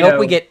get. I hope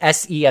we Tornado. get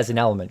SE as an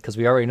element because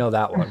we already know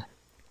that one.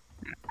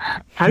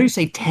 How do you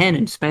say 10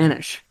 in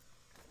Spanish?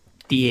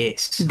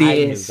 Diez. I knew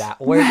Diez. that.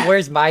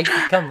 Where's my?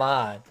 Come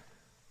on.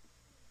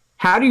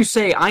 How do you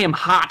say I am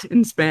hot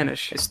in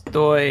Spanish?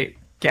 Estoy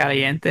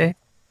caliente.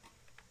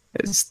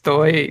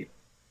 Estoy.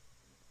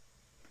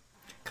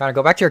 Connor,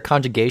 go back to your Isn't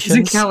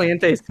conjugations.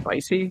 caliente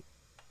spicy?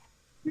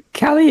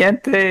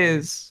 Caliente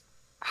is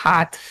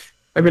hot.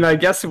 I mean, I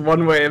guess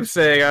one way of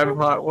saying I'm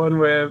hot, one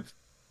way of...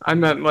 I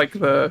meant like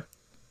the...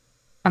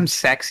 I'm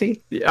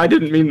sexy. I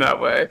didn't mean that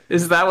way.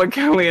 Is that what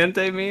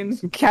caliente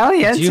means?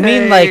 Caliente. Do you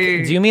mean like?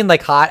 Do you mean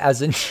like hot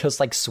as in just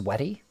like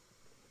sweaty?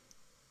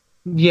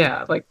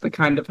 Yeah, like the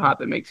kind of hot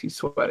that makes you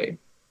sweaty.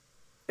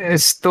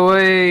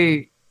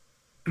 Estoy.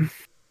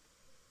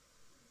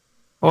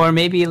 Or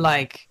maybe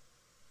like,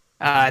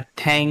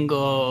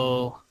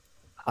 tango.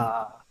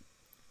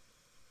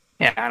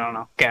 Yeah, I don't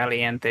know.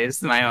 Caliente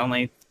is my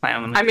only.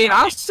 I mean,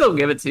 I'll still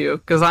give it to you,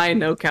 because I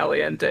know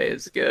caliente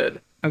is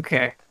good.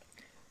 Okay.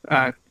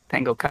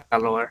 Tango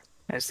calor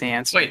is the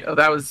answer. Wait, oh,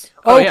 that was...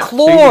 Oh, yeah. So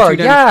you calor.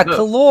 get 2 Yeah, damage to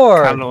both.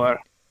 calor. Calor.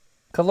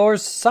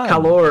 Calor's sun.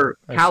 Calor,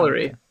 Or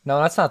calorie. something. No,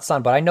 that's not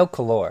sun, but I know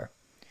calor.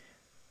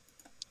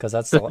 Because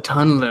that's The the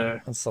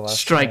tunneler that's the last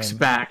strikes name.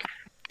 back.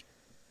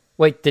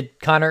 Wait, did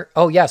Connor?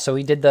 Oh yeah, so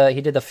he did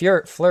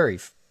the flurry.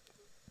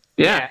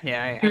 Yeah,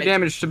 Yeah. 2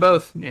 damage to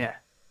both. Yeah.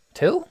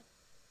 2?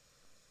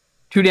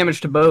 2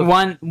 damage to both.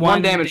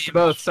 One damage to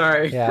both,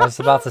 sorry. Yeah, I was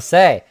about to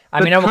say. I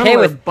The mean, I'm okay tunneler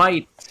with.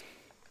 bites.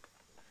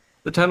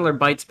 The tunneler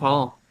bites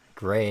Paul.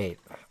 Great.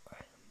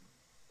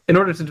 In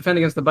order to defend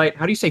against the bite,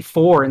 how do you say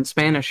 4 in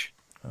Spanish?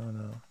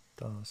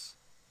 Dos,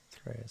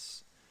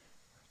 tres,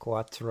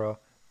 cuatro,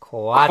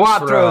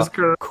 Cuatro is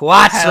correct.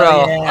 Cuatro.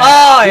 Hell yeah.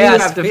 Oh You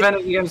yes. have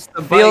defended against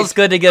the bite. Feels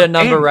good to get a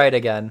number And right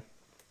again.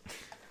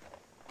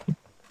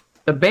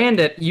 the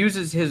bandit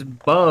uses his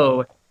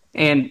bow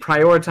and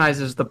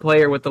prioritizes the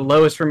player with the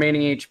lowest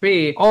remaining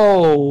HP.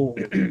 Oh.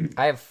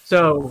 I have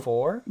So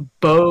 4.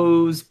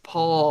 bows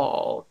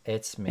Paul.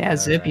 It's me. Yeah,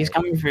 Zip, he's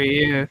alright. coming for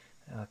you.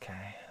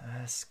 Okay,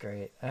 that's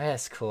great.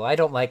 That's cool. I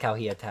don't like how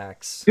he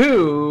attacks.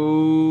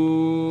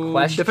 To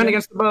Question? defend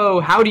against the bow,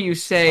 how do you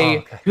say Oh,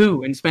 okay.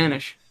 who in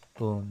Spanish?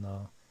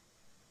 Uno,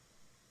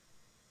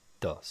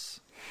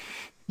 dos.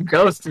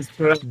 Ghost is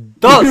correct.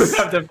 Dos. You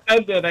have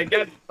defended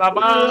against the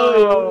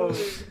bow.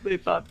 They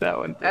thought that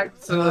one.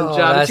 Excellent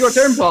job. It's your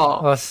turn,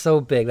 Paul. Oh, so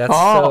big. That's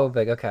Paul. so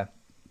big. Okay.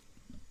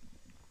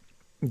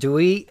 Do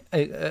we?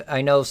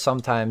 I know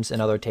sometimes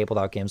in other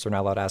tabletop games we're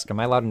not allowed to ask. Am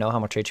I allowed to know how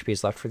much HP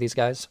is left for these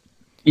guys?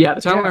 Yeah,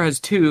 the tunneler has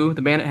 2.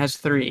 The bandit has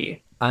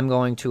 3. I'm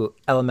going to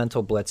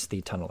elemental blitz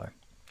the tunneler.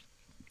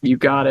 You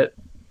got it.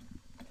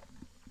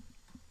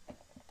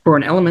 For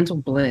an elemental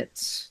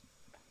blitz.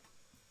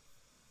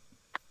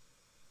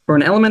 For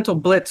an elemental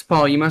blitz,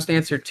 Paul, you must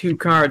answer 2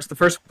 cards. The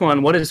first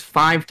one, what is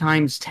 5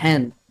 times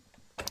 10?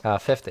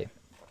 50.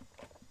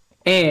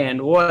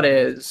 And what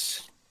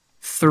is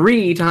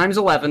 3 times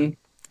 11?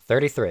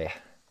 33.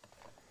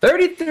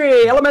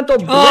 33! Elemental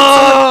blitz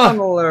Oh! on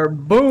the tunneler.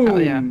 Boom!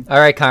 Hell yeah. All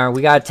right, Connor,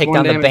 we gotta take 1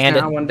 down the damage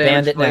bandit. now, 1 damage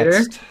Bandit later.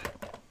 next.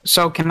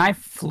 So can I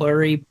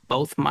flurry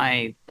both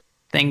my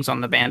things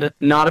on the bandit?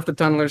 Not if the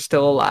tunneler's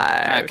still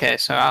alive. Okay,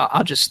 so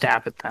I'll just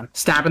stab it then.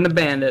 Stabbing the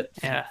bandit.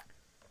 Yeah.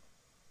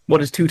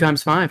 What is 2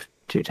 times 5?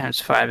 2 times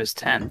 5 is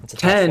 10. It's a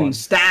tough 10. one.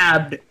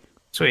 Stabbed.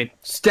 Sweet.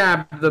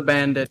 Stab the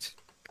bandit.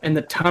 And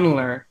the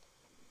tunneler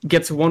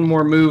gets 1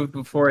 more move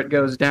before it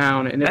goes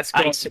down. And it's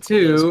going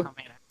to...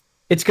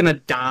 It's going to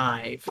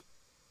dive.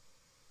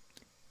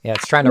 Yeah,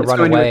 it's trying to It's run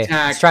going to away.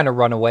 attack It's trying to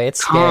run away. It's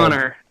scared.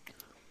 Connor.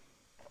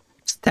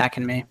 It's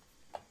attacking me.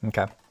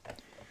 Okay.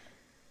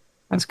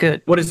 That's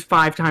good. What is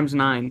 5 times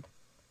 9?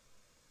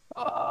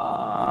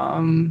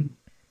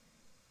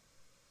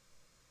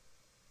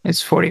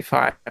 It's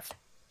 45.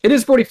 It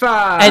is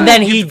 45. And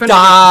then You he defended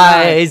against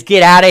dies.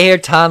 Get out of here,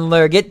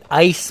 tunneler. Get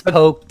ice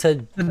poked to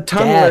nine. The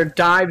tunneler death.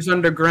 dives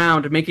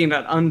underground, making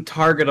it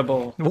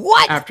untargetable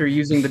What? after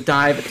using the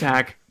dive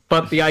attack.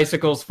 But the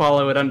icicles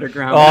follow it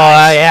underground. Oh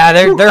yeah,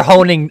 they're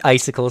honing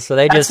icicles, so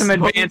they That's just some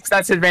advanced.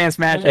 That's advanced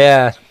magic.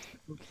 yeah.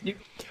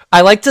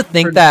 I like to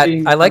think For that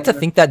being I like to clever.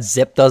 think that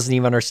Zip doesn't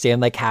even understand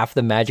like half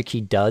the magic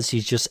he does.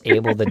 He's just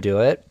able to do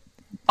it.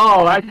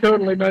 Oh, I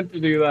totally meant to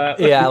do that.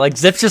 Yeah, like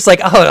Zip's just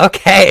like, oh,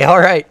 okay, all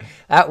right,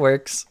 that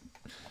works.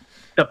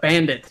 The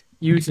bandit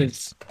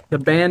uses the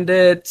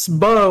bandit's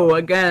bow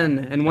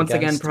again, and once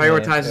Against again me,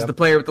 prioritizes yep. the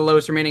player with the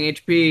lowest remaining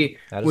HP,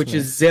 That is which me.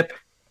 is Zip.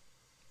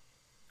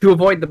 To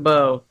avoid the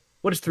bow,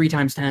 what is 3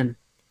 times 10?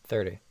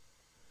 30.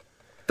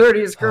 30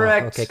 is Oh,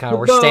 correct. okay, Connor, The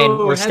we're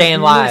bow has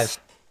staying live. missed.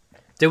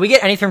 Did we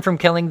get anything from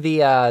killing the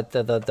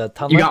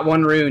tunneler? You got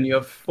 1 rune. You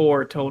have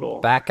 4 total.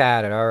 Back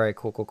at it. All right,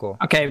 cool.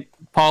 Okay,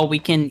 Paul, we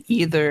can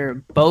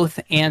either both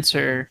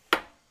answer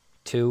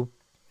 2.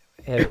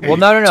 Well,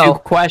 no. 2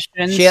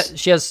 questions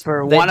She has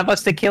for they, one of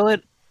us to kill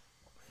it.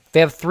 They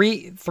have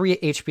 3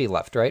 HP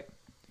left, right?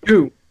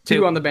 2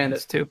 Two. on the bandit.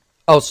 It's 2.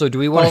 Oh, so do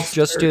we want Well, to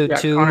just or- do yeah,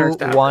 2 Connor's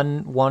down.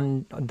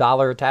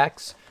 $1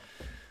 attacks?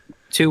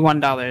 2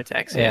 $1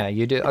 attacks. Yeah,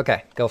 you do.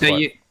 Okay, go for So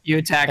it. you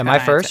attack. Am and I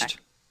first? attack.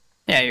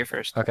 Yeah, you're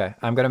first. Okay,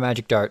 I'm gonna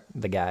magic dart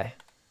the guy.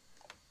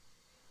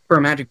 For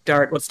a magic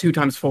dart, what's 2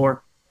 times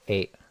 4?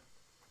 8.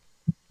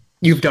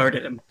 You've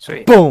darted him.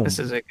 Sweet. Boom. This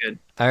is a good.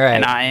 All right.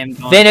 And I am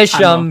going, Finish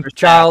I'm going him, for stab.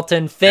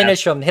 Charlton.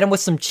 Finish him. Hit him with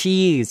some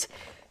cheese.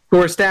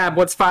 For a stab,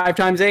 what's 5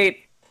 times 8?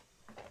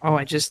 Oh,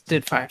 I just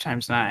did 5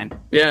 times 9.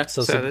 Yeah.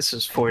 So, So this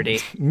is 40.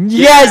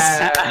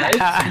 yes,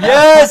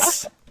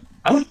 yes.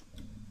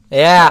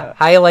 Yeah,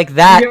 how you like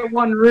that? You get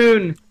 1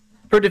 rune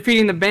for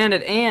defeating the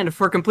bandit, and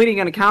for completing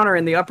an encounter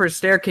in the upper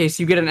staircase,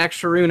 you get an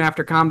extra rune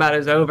after combat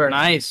is over.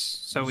 Nice.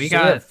 So we So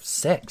you got have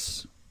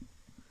 6.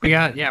 we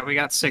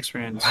got 6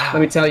 runes. Wow,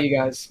 Let me tell you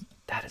guys,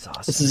 that is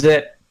awesome. this is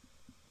it.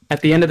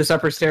 At the end of this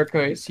upper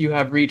staircase, you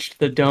have reached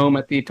the dome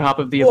at the top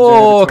of the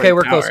Oh, observatory okay,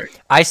 we're tower. close.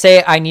 I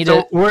say I need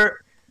So to.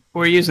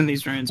 we're using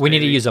these runes. We need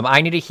to baby. use them.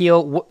 I need to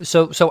heal.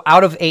 So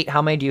out of 8,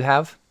 how many do you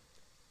have?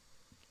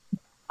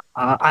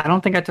 I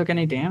don't think I took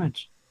any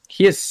damage.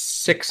 He has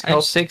 6 I have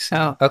health. 6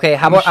 health. Okay,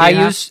 how How much about do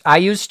you have? I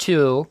use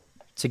 2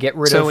 to get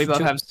rid of. So we both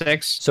 2 have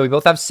 6. So we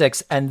both have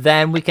 6, and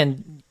then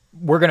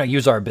we're gonna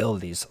use our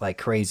abilities like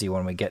crazy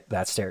when we get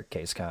that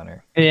staircase,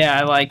 Connor. Yeah,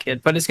 I like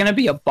it, but it's gonna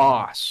be a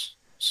boss.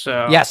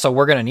 So Yeah, so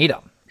we're gonna need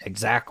them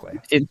exactly.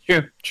 it's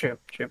true.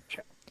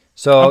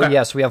 So Okay.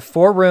 yes, we have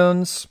 4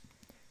 runes,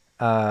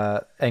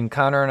 and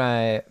Connor and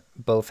I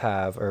both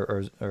have,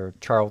 or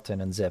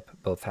Charlton and Zip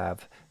both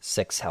have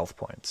 6 health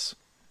points.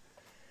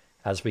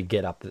 As we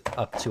get up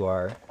to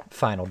our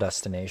final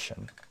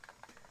destination.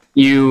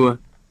 You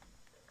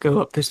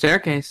go up the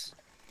staircase.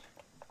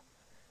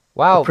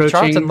 Wow, Approaching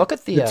Charlton, look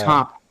at the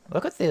top.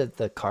 look at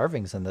the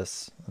carvings in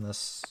this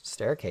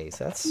staircase.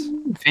 That's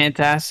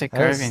Fantastic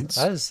carvings.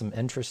 that is some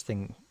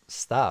interesting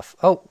stuff.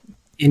 Oh,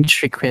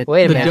 Intricate.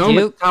 wait a The minute. dome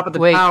You, at the top of the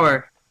wait.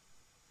 tower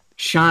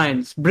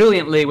shines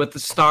brilliantly with the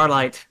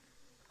starlight.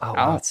 Oh,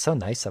 wow, Oh. it's so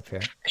nice up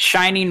here.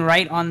 Shining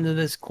right onto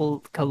this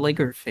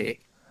calligraphy.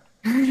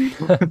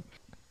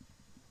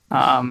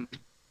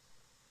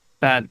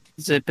 That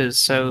Zip is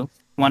so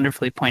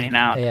wonderfully pointing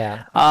out.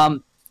 Yeah,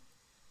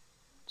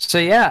 So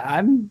yeah,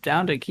 I'm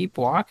down to keep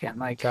walking.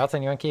 Like,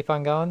 Charlton, you want to keep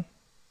on going?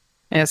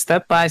 yeah,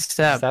 step by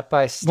step. Step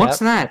by step. What's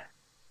that?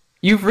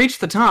 You've reached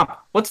the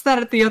top. What's that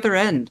at the other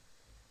end?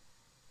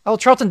 Oh,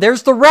 Charlton,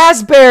 there's the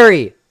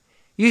raspberry.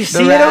 You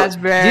see it?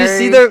 Do you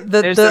see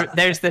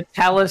There's the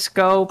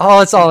telescope.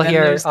 Oh, it's all and then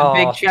here. There's the Oh.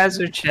 big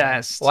treasure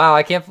chest. Wow,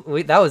 I can't.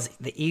 That was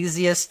the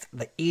easiest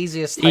hike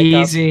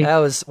Easy. up. That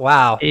was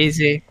wow.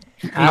 Easy.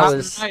 That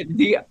was Right,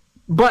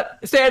 but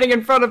standing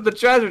in front of the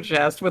treasure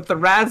chest with the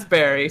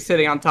raspberry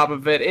sitting on top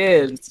of it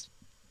is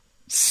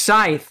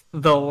Scythe,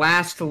 the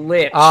last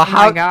lich. Oh,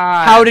 my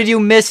God. How did you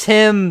miss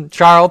him,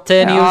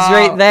 Charlton? He was Oh.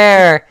 right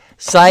there.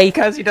 Psych.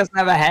 Because he doesn't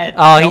have a head.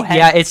 Oh, No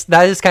head. yeah.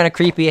 That is kind of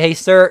creepy. Hey,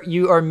 sir,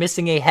 you are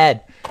missing a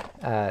head.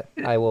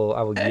 I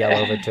will yell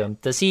over to him.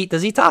 Does he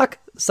talk?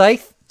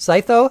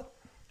 Scytho?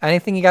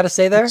 Anything you got to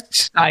say there?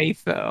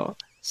 Scythe, though.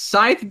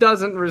 Scythe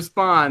doesn't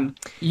respond.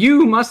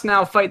 You must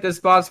now fight this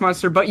boss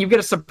monster, but you get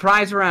a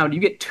surprise round. You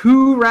get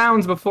 2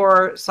 rounds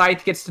before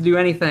Scythe gets to do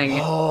anything.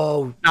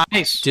 Oh,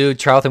 Nice. dude,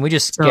 Charlton, we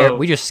just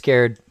So-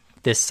 scared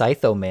this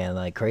Scytho man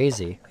like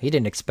crazy. He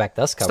didn't expect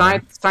us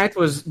coming. Scythe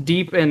was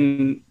deep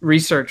in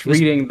research, was-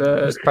 reading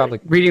was probably-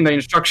 reading the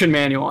instruction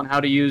manual on how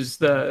to use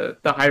the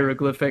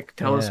hieroglyphic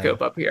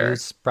telescope up here.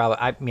 It's probably.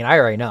 I mean, I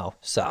already know.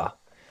 So.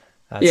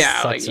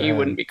 Like you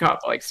wouldn't be caught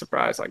by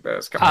surprise like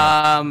this. Come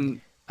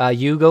on.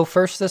 You go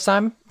first this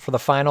time for the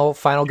final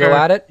go Sure.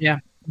 at it. Yeah.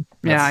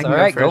 That's- I can all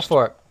right, go first.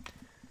 for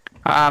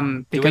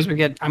it. Because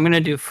I'm gonna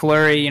do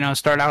flurry.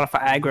 Start out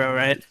with aggro,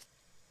 right?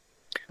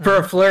 For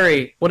a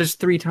flurry, what is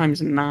 3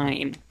 times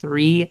 9?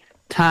 3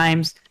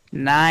 times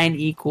 9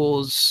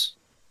 equals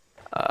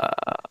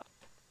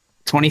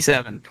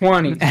 27.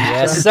 20.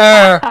 Yes,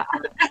 sir.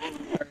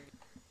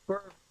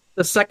 For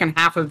the second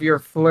half of your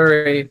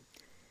flurry,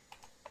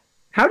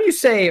 how do you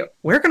say,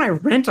 where can I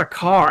rent a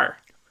car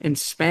in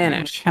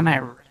Spanish? Can I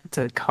rent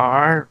a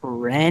car?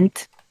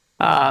 Rent?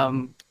 I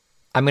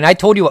mean, I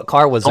told you what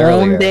car was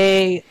earlier.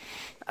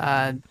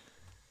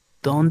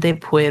 ¿Dónde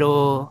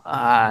puedo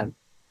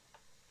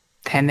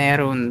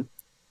tener un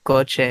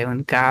coche,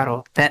 un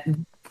carro?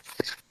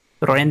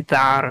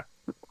 Rentar.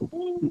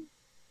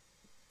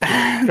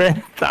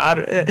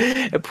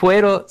 Rentar.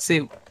 Puedo.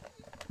 See,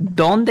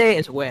 donde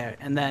is where,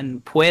 and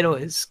then puedo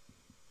is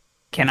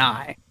can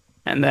I,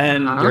 and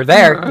then You're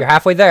there. You're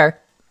halfway there.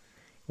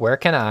 Where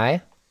can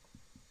I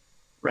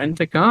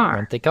Rent a car.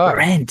 rent a car?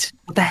 rent.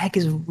 What the heck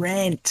is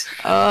rent?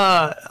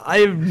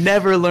 I've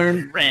never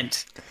learned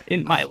rent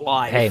in my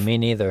life. Hey, me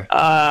neither.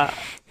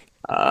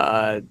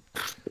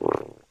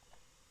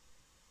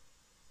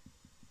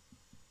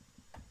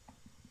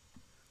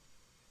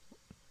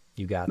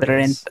 You got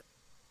this.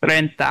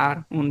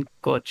 Rentar un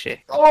coche.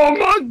 Oh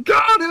my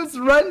god, it's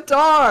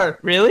Rentar!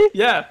 Really?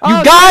 Yeah.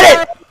 You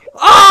got it!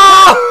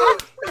 Oh!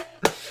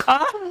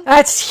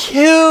 That's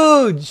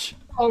huge!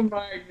 Oh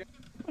my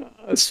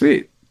god.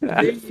 Sweet.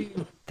 That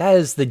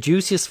is the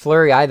juiciest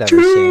flurry I've ever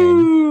seen.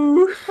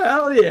 Ooh,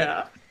 hell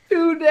yeah.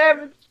 2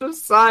 damage to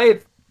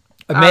Scythe.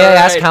 May I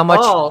ask Alright, how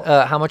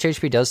Paul. much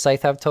HP does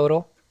Scythe have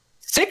total?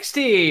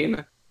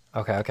 16.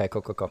 Okay,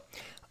 cool.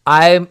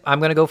 I'm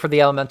gonna go for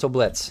the Elemental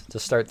Blitz to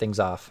start things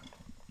off.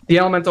 The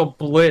Elemental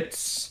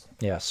Blitz.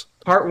 Yes.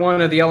 Part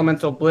 1 of the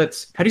Elemental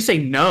Blitz. How do you say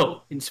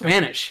no in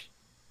Spanish?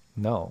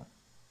 No.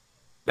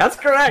 That's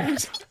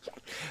correct.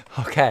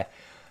 Okay.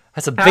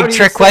 That's a How big do you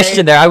trick say-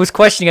 question there. I was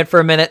questioning it for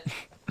a minute.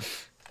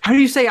 How do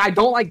you say I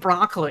don't like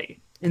broccoli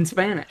in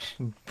Spanish?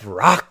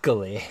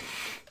 Broccoli.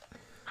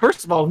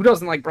 First of all, who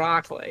doesn't like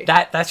broccoli?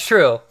 That's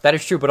true. That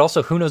is true. But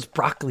also, who knows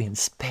broccoli in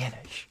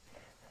Spanish?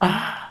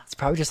 It's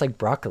probably just like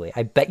broccoli.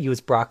 I bet you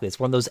it's broccoli. It's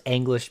one of those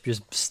English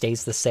just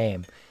stays the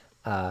same.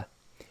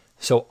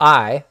 So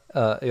I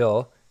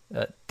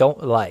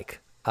don't like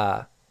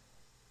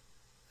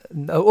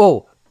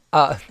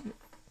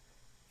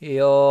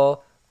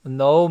yo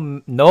no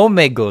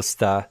me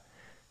gusta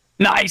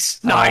Nice.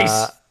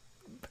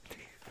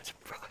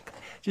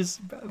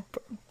 just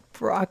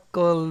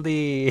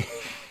broccoli.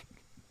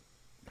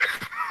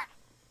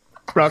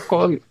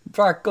 Broccoli.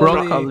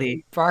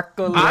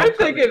 Broccoli. I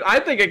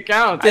think it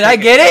counts. Did I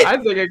get it? I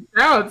think it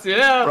counts.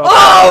 Yeah.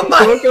 Oh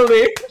my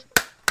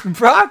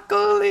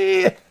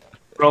Broccoli.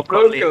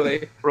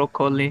 broccoli.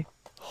 Broccoli.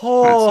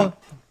 Oh,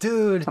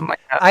 dude. Something like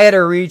that. I had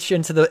to reach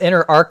into the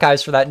inner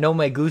archives for that no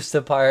me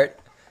gusta part.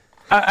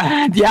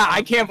 Yeah,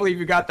 I can't believe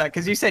you got that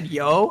because you said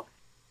yo,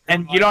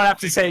 and you don't have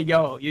to say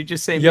yo. You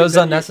just say Yo's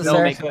no,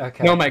 unnecessary. no,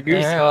 Okay. No me gusta.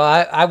 Yeah,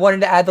 well, I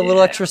wanted to add the little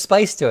Yeah. extra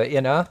spice to it,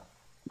 you know?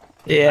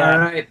 Yeah. All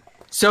right.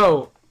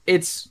 So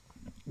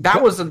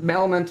that was an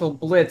Elemental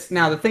Blitz.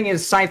 Now the thing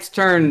is, Scythe's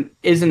turn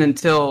isn't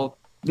until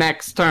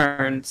next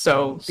turn,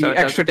 so So the it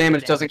extra doesn't-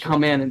 damage doesn't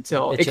come in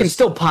until It it can just-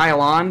 still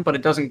pile on, but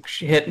it doesn't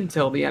hit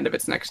until the end of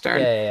its next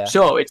turn. Yeah.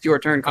 So it's your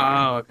turn. Connor.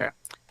 Oh, okay.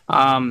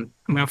 I'm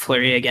gonna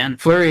flurry again.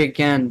 Flurry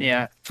again.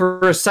 Yeah.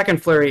 For a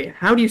second flurry,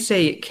 how do you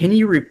say? Can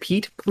you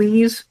repeat,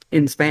 please,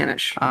 in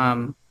Spanish?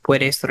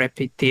 Puedes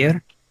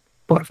repetir,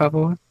 por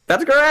favor.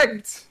 That's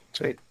correct.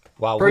 Sweet.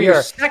 Wow, For we your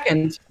are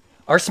second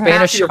our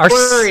Spanish. your Our,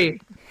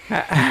 flurry.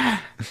 our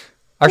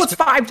What's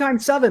 5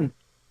 times 7?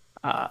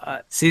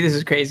 See, this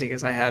is crazy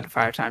because I had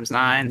 5 times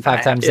 9,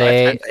 5 times 5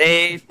 8. times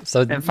 8,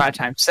 So and 5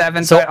 times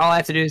 7. So- So all I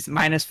have to do is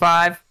minus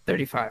 5,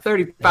 35.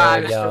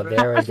 35.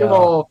 There we go.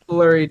 Oh,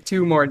 flurry,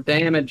 2 more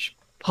damage.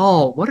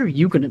 Paul, what are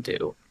you gonna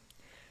do?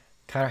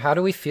 Connor, how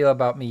do we feel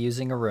about me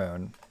using a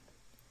rune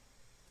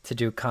to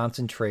do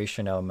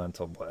concentration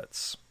elemental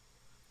blitz?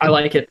 I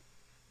like it.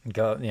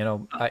 Go,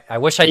 I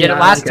wish I did Yeah, it I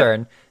last like it.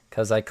 turn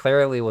because I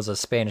clearly was a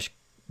Spanish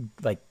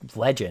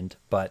legend,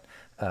 but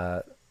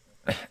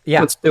yeah,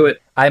 Let's do it.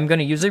 I'm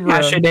gonna use a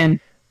Cash it rune. in.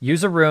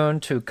 Use a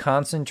rune to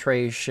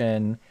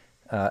concentration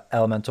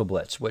elemental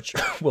blitz, which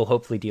will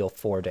hopefully deal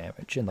 4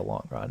 damage in the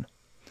long run.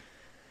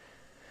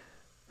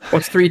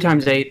 What's 3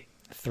 times 8?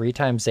 3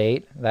 times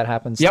 8, that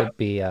happens to Yep.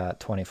 be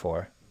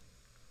 24.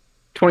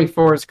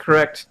 24 is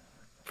correct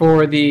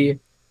for the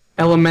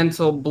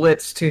elemental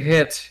blitz to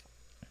hit.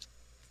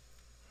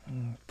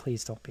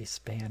 Please don't be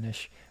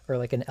Spanish or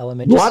like an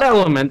element. What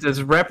element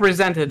is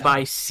represented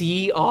by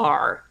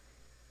CR?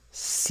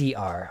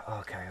 CR.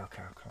 Okay.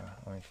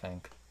 Let me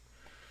think.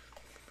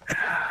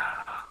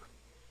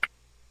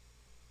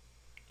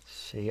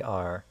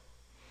 CR.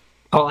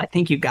 Oh, I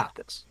think you got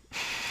this.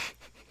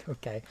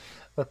 Okay.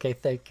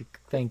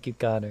 Thank you,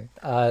 Connor.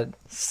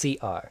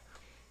 CR.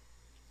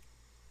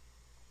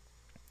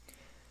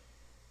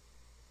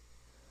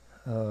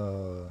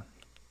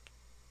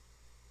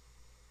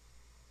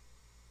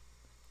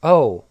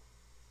 Oh.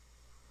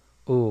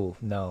 Ooh,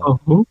 no.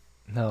 Oh.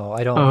 No,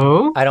 I don't.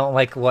 Oh. I don't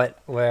like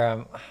where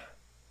I'm.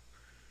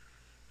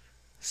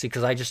 See,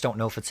 because I just don't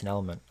know if it's an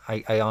element.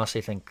 I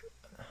honestly think.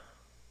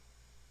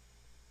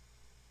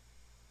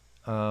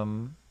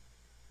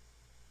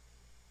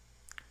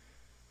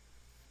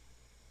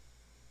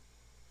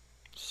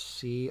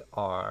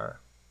 CR.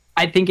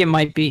 I think it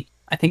might be.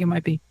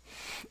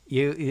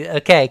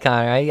 Okay,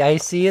 Connor. I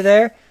see you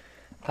there.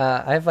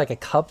 I have like a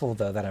couple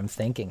though that I'm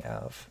thinking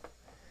of.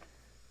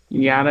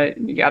 You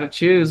gotta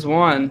choose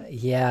one.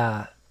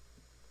 Yeah.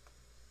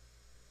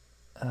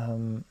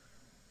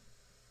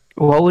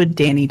 What would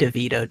Danny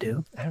DeVito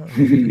do? I don't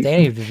know.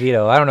 Danny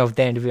DeVito. I don't know if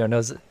Danny DeVito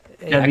knows.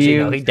 Actually,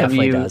 no, he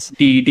definitely does.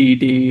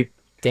 DDD.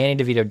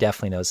 Danny DeVito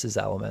definitely knows his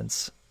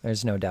elements.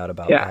 There's no doubt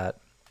about Yeah.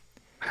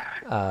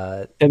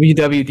 that.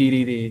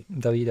 WWDDD.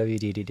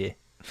 WWDDD.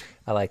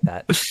 I like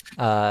that.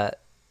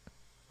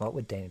 What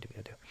would Dana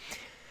DeVito do?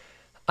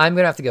 I'm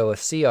gonna have to go with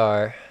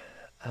CR.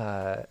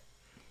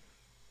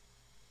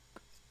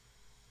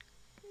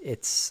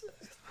 It's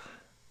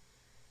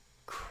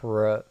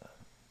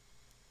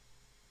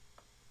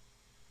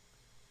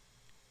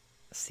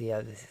See,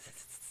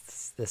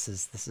 this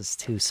is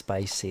too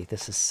spicy.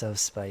 This is so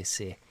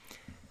spicy.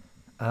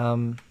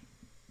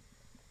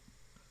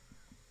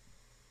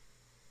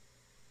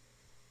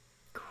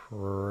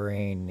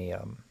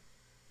 Cranium.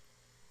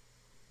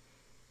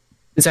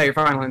 Is that your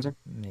final answer?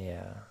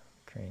 Yeah,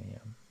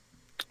 cranium.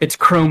 It's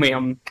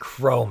chromium.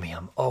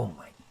 Chromium. Oh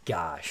my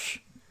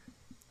gosh.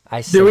 I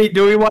Do say,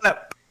 we want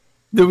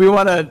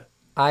to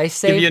I give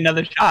say, you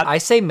another shot? I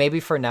say maybe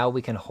for now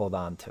we can hold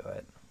on to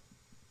it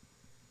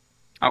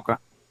Okay.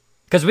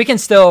 because we can.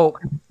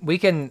 We're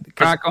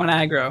not going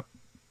aggro.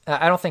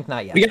 I don't think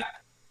not yet. We got.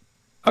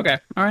 Okay.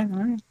 All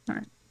right.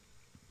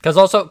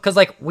 Because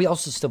like we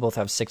also still both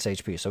have 6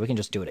 HP, so we can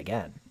just do it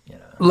again. You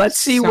know. Let's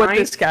see what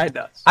Science- this guy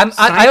does. I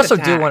Side also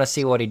do attack. want to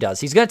see what he does.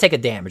 He's gonna take a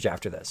damage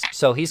after this,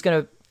 so he's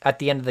gonna at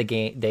the end of the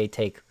game they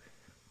take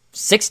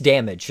 6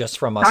 damage just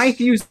from us. Scythe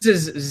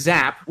uses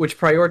Zap, which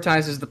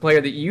prioritizes the player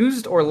that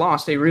used or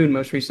lost a rune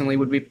most recently,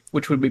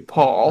 which would be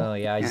Paul. Oh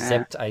yeah,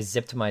 I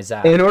zipped my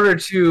zap. In order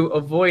to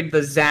avoid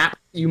the Zap,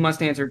 you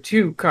must answer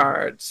 2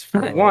 cards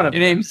for one of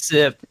Your them. name's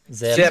Zip.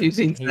 Zip. Zip.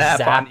 Using He's Zap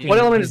on zapping. you. What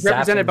element is Zapping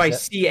represented by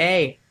Zip.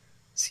 Ca?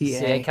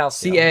 CA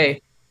calcium.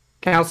 Ca.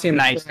 Calcium.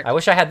 Nice. correct. I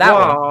wish I had that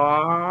one.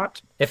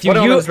 What? If you What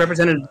element use, is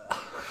represented?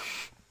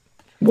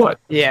 What?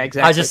 Yeah,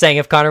 exactly. I was just saying,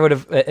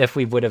 if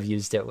we would have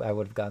used it, I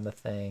would have gotten the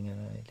thing,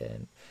 and I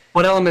didn't.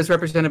 What element is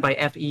represented by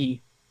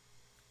Fe?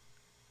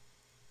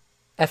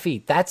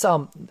 Fe. That's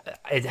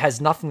it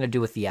has nothing to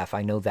do with the F.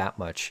 I know that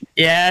much.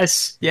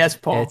 Yes,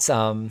 Paul. It's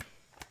Oh,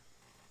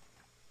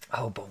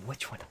 but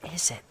which one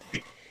is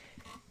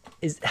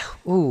it?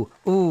 Ooh.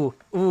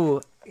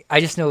 I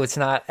just know it's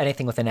not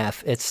anything with an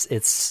F.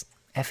 It's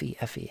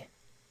Fe.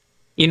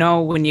 You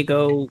know when you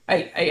go.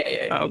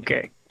 Hey.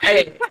 Okay.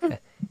 Hey.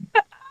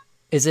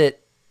 Is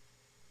it?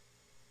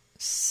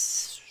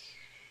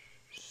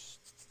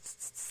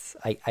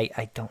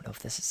 I don't know if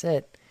this is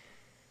it.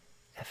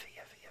 Fe.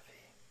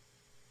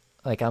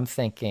 Like I'm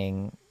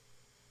thinking,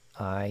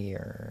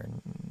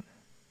 iron.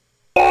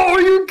 Oh,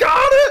 you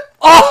got it!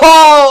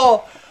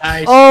 Oh!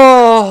 Nice.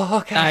 Oh,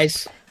 okay.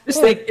 Nice. This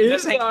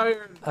Is thing,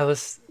 iron.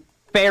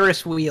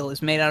 Ferris wheel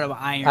is made out of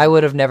iron. I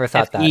would have never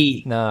thought that.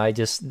 Fe. No, I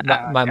just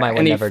my mind would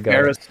Any never go.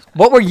 Ferris-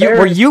 What were you? Were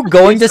Ferris you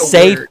going to is a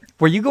say? word.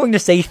 Were you going to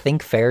say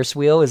think Ferris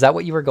wheel? Is that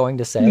what you were going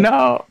to say?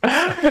 No,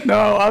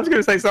 I was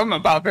gonna say something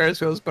about Ferris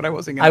wheels, but I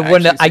wasn't I gonna.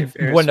 wouldn't. actually I say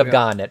Ferris wouldn't have wheel.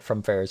 gotten it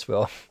from Ferris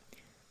wheel.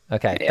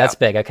 Okay, Yeah. that's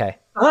big. Okay,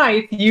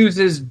 Scythe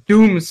uses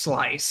Doom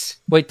Slice.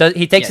 wait.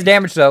 He takes the Yeah.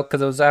 damage though,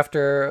 because it was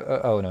after.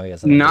 Oh no, he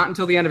hasn't. Not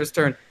until the end of his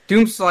turn.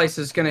 Doom Slice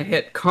is going to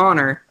hit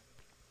Connor.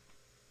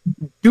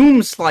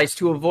 Doom Slice,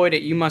 to avoid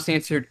it, you must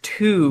answer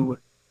 2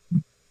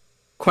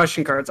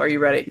 question cards. Are you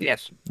ready?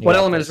 Yes. What Yeah,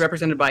 element please. is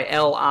represented by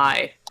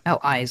Li?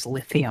 Li is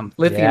lithium.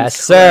 Lithium. Yes,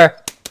 is sir.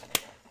 correct.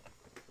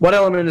 What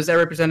element is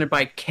represented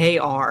by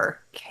Kr?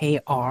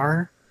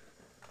 Kr.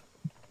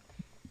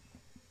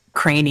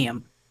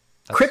 Cranium.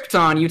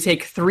 Krypton, you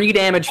take 3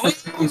 damage from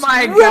Oh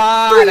my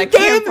god! I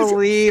can't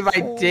believe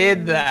I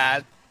did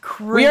that.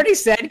 We already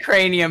said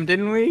cranium,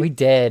 didn't we? We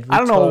did. We I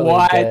don't know totally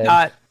why did. I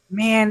thought.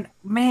 Man,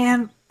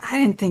 I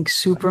didn't think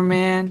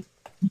Superman.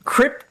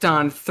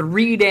 Krypton,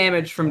 3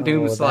 damage from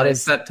Doom that Slice.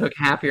 is- That took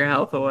half your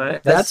health away.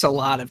 That's a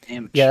lot of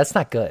damage. Yeah, that's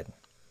not good.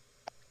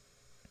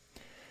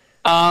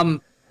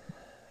 Um.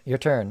 Your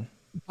turn.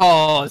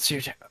 Oh, it's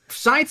your turn.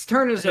 Scythe's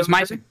turn is It's my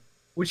over, turn.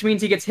 which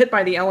means he gets hit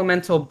by the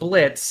elemental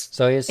blitz.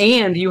 So he's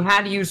And you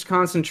had used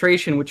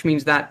concentration, which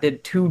means that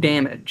did 2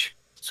 damage.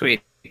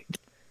 Sweet.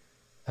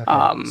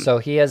 okay. So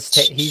he has.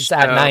 He's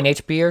at so- 9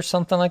 HP or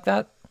something like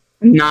that.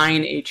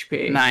 9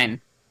 HP.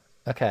 9.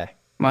 Okay.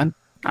 1.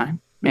 9.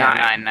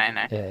 Yeah,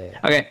 9. Yeah.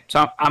 Okay,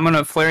 so I'm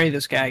gonna flurry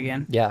this guy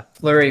again. Yeah.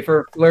 Flurry.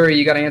 For Flurry,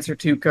 you got to answer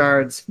 2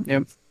 cards.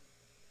 Yep.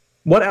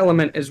 What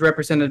element is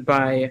represented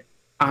by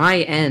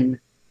IN?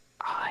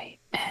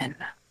 IN.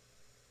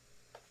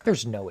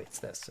 There's no it's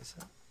this. Is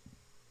it?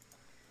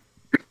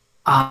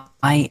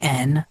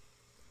 IN.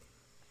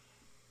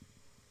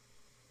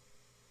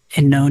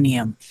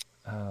 Enonium.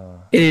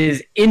 Oh, It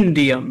is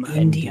indium.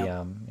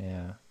 Indium.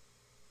 yeah.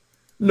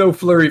 No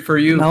Flurry for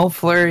you. No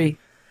flurry.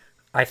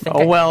 I think.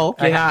 Oh well.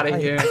 Get out of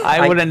here.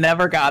 I would have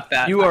never got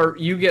that.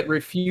 You get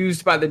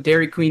refused by the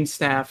Dairy Queen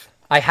staff.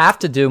 I have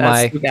to do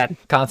That's my too bad.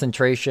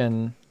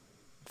 concentration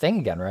thing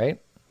again,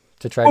 right?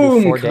 To try to do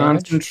Boom, 4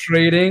 damage,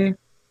 concentrating.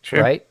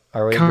 Sure. right?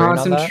 Are we agreeing on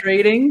that?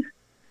 Concentrating.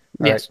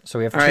 All Yes. right, so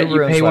we have All 2 right, you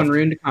runes pay left. 1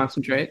 rune to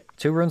concentrate.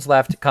 2 runes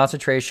left.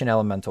 Concentration,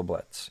 element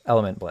blitz.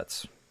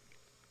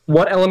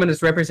 What element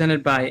is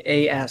represented by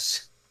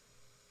AS?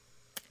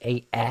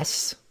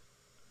 AS.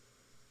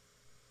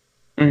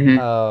 Mm-hmm.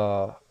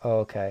 Oh,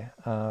 okay.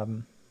 I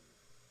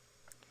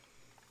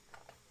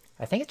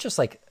think it's just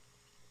like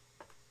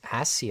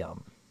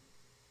Asium.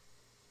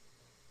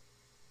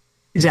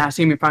 Is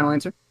Astium your final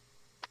answer?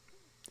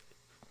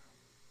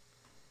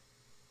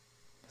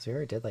 Because we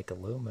already did like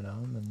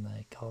aluminum and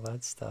like all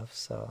that stuff,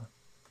 so.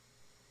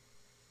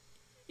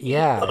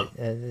 Yeah,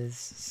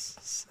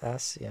 it's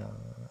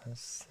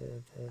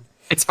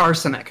It's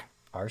arsenic.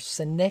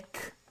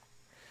 arsenic.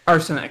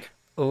 Arsenic.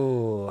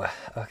 Ooh,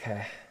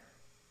 okay.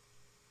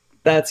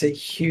 That's a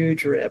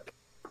huge rip.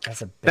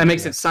 That's a big That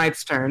makes rip. it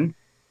Scythe's turn.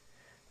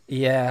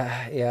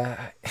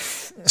 Yeah.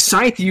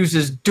 Scythe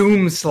uses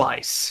Doom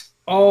Slice.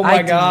 Oh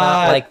I do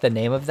not like the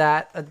name of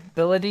that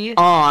ability.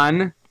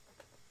 On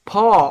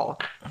Paul.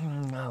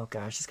 Oh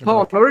gosh, it's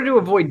Paul, gonna in order to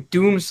avoid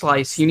Doom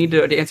Slice, you need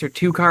to answer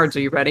 2 cards. Are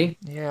you ready?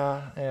 be...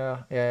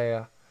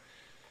 Yeah.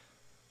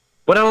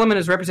 What element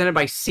is represented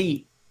by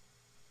C?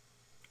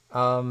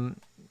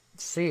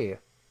 C.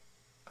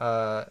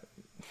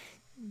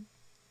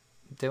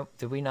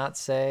 Did we not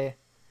say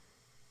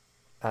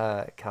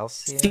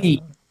calcium?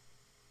 C.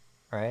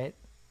 Right?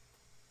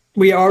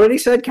 We already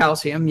said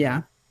calcium.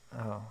 Yeah,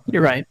 Oh.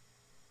 you're right.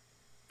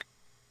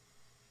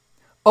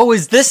 Oh,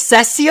 is this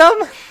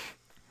cesium?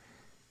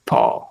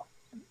 Paul.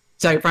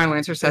 Is that your final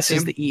answer, This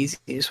is Cesium? the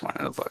easiest one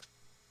in the book.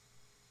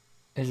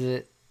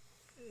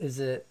 Is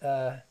it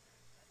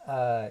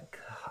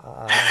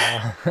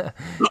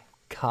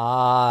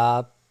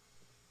copper?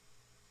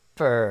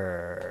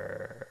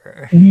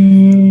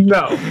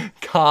 No.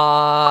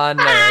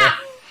 Connor.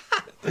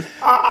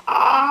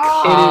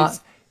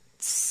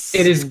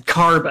 It is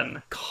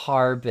carbon.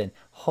 Carbon.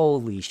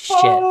 Holy shit.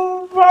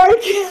 Oh my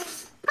god!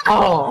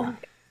 Oh.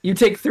 You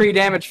take 3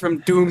 damage from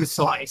Doom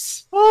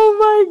Slice.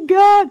 Oh my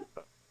god!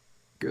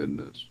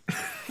 Goodness.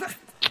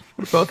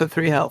 We're both at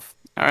 3 health.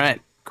 All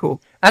right, cool.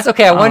 That's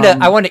okay. I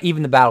wanted to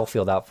even the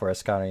battlefield out for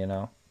us, Connor, you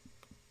know.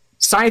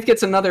 Scythe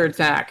gets another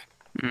attack.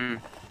 Hmm.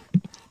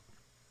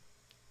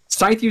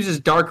 Scythe uses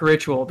Dark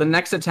Ritual. The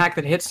next attack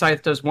that hits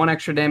Scythe does 1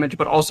 extra damage,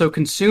 but also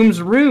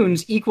consumes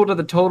runes equal to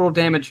the total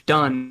damage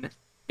done.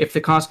 If the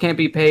cost can't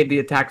be paid, the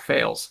attack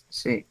fails.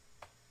 See,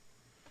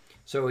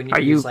 So we need are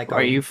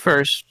you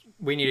first?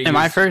 we need to Am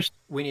I first?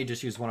 We need to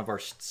just use one of our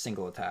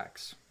single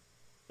attacks.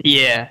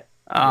 Yeah.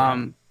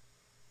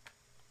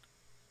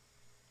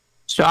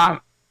 So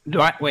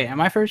wait?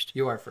 Am I first?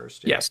 You are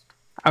first. Yes.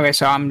 Okay,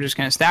 so I'm just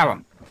gonna stab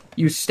him.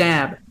 You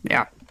stab.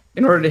 Yeah.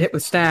 In order to hit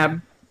with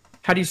stab,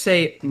 how do you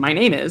say "my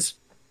name is"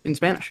 in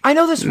Spanish? I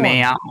know this one.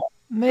 Me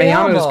Me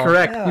llamo is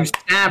correct. Yeah. You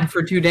stab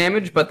for 2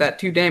 damage, but that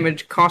 2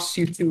 damage costs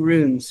you 2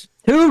 runes.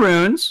 2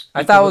 runes.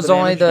 I thought it was Equal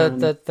to only damage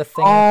the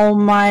thing. Oh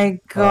my Oh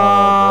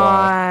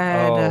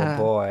god.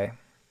 boy.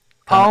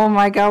 Oh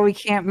my god, we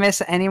can't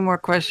miss any more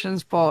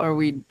questions, Paul, or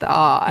we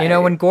die. You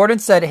know, when Gordon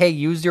said, "Hey,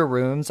 use your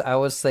runes," I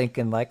was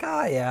thinking like,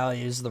 "Oh yeah, I'll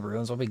use the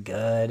runes. We'll be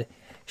good."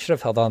 Should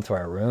have held on to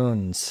our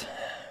runes.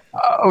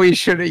 we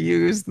should have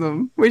used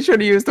them. We should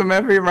have used them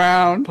every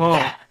round.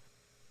 Paul.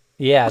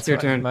 Yeah, it's your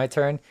turn. My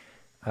turn.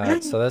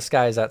 So this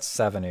guy's at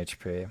 7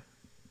 HP.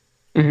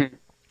 Mhm.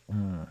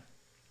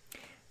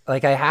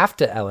 Like I have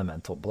to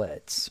elemental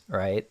blitz,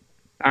 right?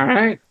 All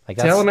right. Like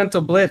It's that's Elemental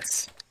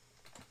Blitz.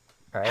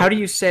 right. How do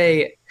you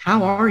say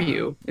 "how are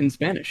you" in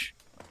Spanish?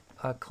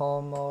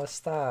 ¿Cómo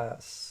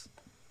estás?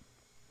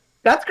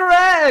 That's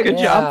correct. Good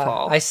job,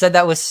 Paul. I said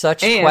that with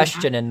such And-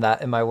 question in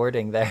my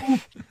wording there.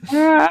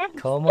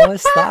 ¿Cómo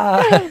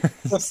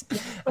estás?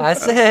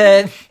 That's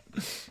it.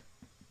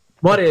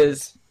 What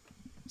is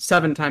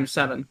 7 times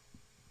 7?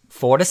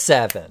 4 to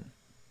 7.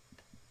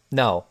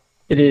 No.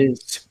 It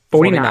is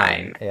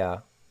 49. Yeah.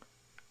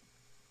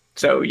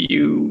 So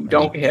you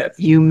don't hit.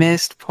 You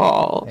missed,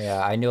 Paul.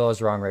 Yeah. I knew I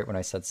was wrong right when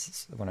I said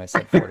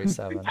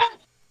 47.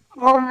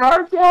 Oh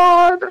my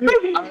god.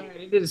 Alright,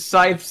 it is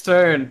Scythe's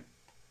turn.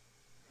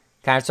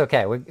 Okay, it's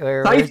okay.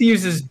 We're Scythe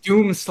uses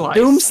Doom Slice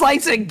Doom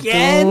slice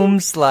again. Boom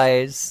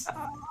slice.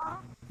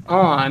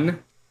 on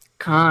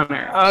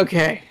Connor.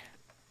 Okay.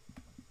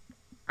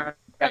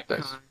 Got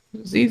this.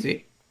 It's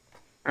easy.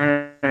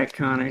 Alright,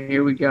 Connor,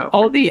 here we go.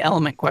 All the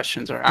element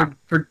questions are out.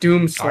 For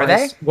Doom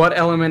Slice, they? what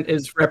element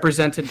is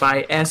represented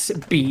by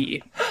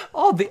SB?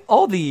 All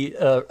the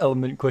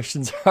element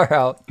questions are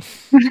out.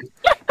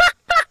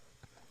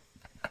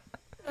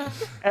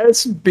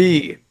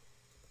 SB.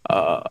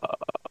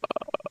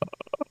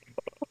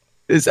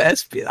 Is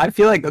SB? I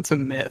feel like that's a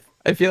myth.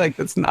 I feel like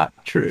that's not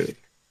true.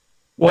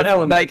 What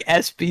element? Like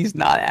SB's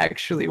not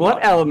actually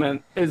What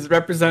element is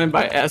represented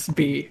by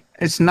SB?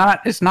 It's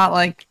not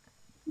like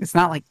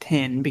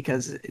tin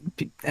because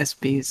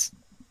SB's.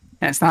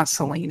 And it's not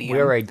selenium. We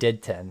already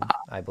did 10,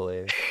 I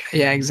believe.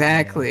 Yeah,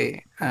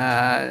 exactly.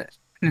 And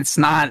it's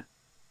not.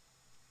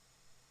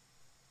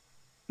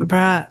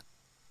 Bruh,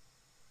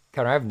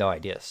 Connor, I have no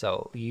idea.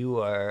 So you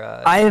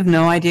are. I have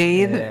no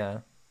idea either. Yeah.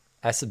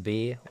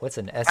 SB. What's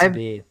an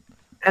SB?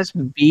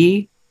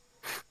 SB.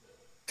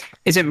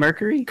 Is it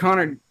Mercury?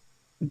 Connor,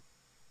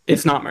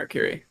 it's not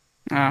Mercury.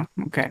 Oh,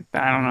 okay.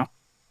 I don't know.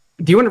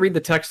 Do you want to read the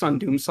text on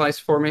Doom Slice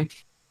for me?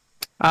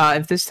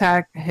 If this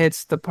attack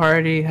hits, the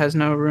party has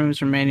no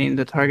rooms remaining.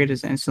 The target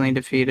is instantly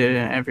defeated,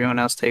 and everyone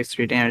else takes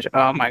 3 damage.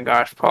 Oh my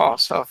gosh, Paul!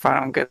 So if I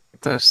don't get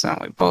this, then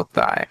we both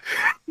die.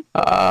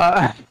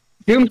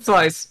 Doom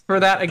Slice for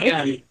that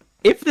again.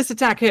 if this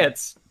attack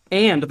hits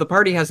and the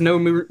party has no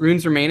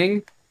runes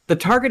remaining, the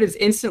target is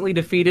instantly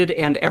defeated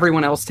and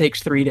everyone else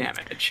takes 3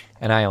 damage.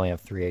 And I only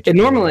have 3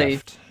 HP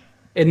left.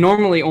 It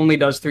normally only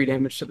does 3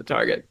 damage to the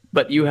target,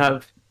 but you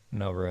have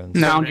No runes.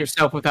 found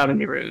yourself without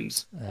any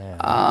runes.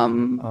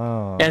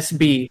 Oh.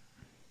 SB.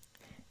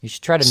 You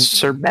should try to.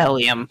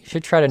 Cerbelium. You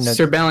should try to.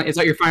 Cerbelium. Is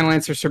that your final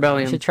answer, You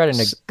Cerbelium? should try to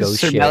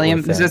negotiate. Cerbelium.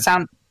 with Does it. that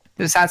sound?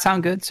 Does that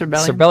sound good?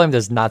 Cerbelium. Cerbelium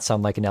does not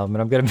sound like an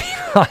element. I'm gonna be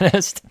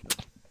honest.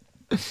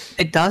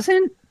 It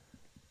doesn't.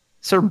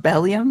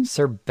 Cerbelium.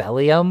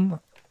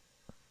 Cerbelium?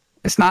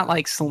 It's not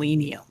like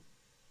selenium.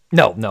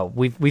 No.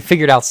 We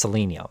figured out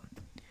selenium.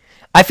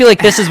 I feel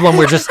like this is when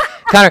we're just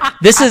kind of.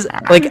 This is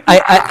like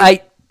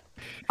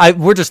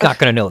we're just not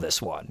gonna know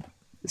this one.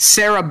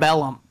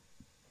 Cerebellum.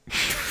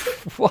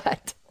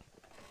 What?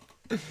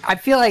 I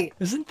feel like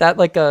Isn't that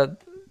like a?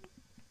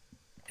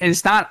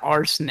 it's not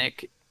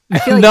arsenic. I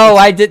feel like No, it's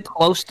I did.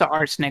 close to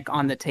arsenic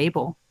on the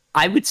table.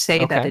 I would say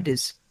that Okay. it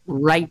is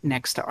right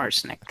next to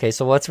arsenic. Okay,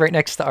 so what's right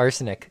next to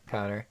arsenic,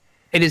 Connor?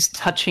 It is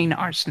touching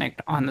arsenic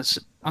on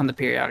the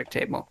periodic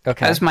table.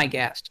 Okay. That's my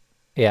guess.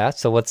 Yeah.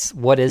 So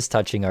what is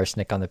touching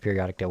arsenic on the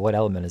periodic table? What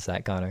element is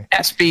that, Connor?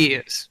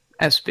 SB is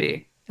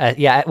SB.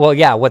 Yeah. Well,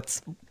 yeah.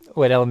 What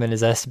element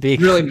is SB?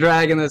 Really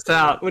dragging this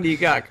out. What do you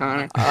got,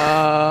 Connor?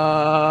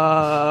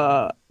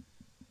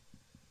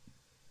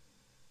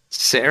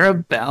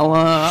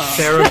 Cerebellum.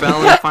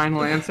 Cerebellum,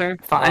 final answer.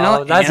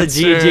 Final Oh, that's a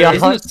answer. GG.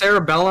 Isn't a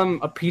cerebellum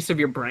a piece of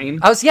your brain?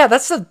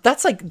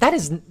 That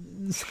is.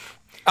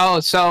 Oh,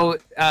 so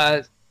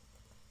That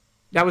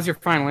was your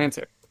final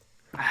answer.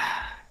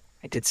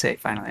 I did say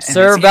final answer.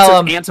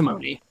 Cerebellum.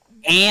 Antimony.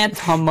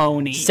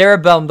 Antimony.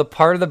 Cerebellum, the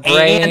part of the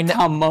brain,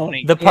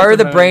 Antimony. the part of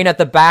the Antimony. brain at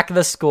the back of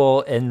the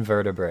skull in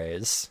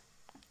vertebraes.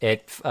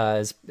 It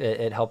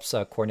helps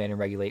coordinate and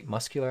regulate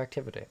muscular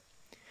activity.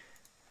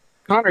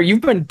 Connor,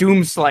 you've been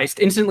doom sliced,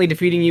 instantly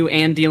defeating you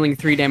and dealing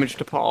 3 damage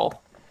to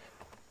Paul.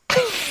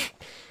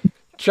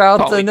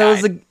 Charlton, it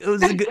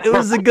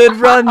was a good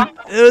run.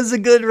 It was a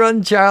good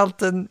run,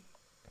 Charlton.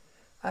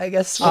 I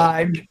guess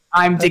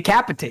I'm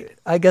decapitated.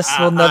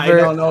 we'll never.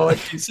 I don't know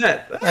what you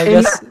said. I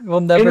guess we'll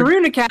In never.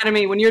 Rune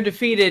Academy, when you're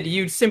defeated,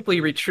 you simply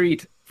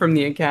retreat from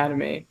the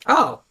academy.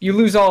 Oh, you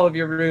lose all of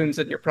your runes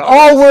and your progress.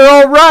 Oh, we're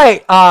all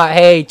right.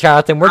 Hey,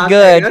 Charlton, we're Okay,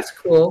 good. That's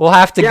cool. We'll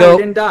have to yeah, go.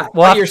 We didn't die.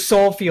 We'll But have- your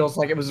soul feels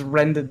like it was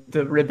rended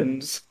to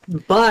ribbons.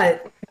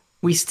 But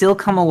we still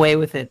come away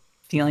with it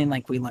feeling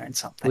like we learned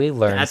something. We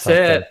learned That's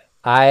something.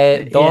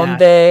 it.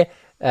 Donde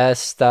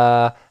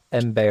está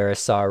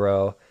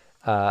embarazaro?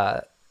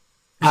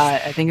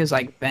 I think it was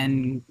like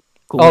Ben.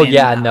 Oh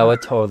yeah, Gwyn. no,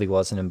 it totally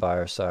wasn't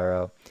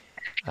embarazaro.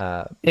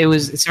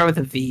 It started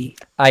with a V.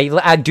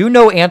 I do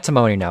know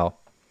antimony now.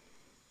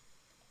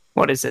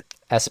 What is it?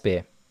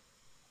 SB.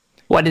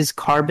 What is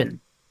carbon?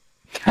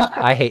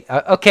 I hate.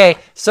 Okay,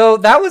 so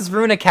that was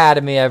Rune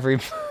Academy,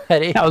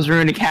 everybody. That was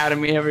Rune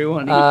Academy,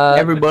 everyone.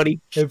 Everybody.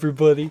 It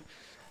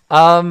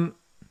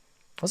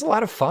was a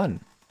lot of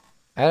fun.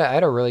 I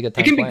had a really good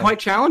time. It can be playing. quite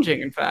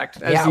challenging, in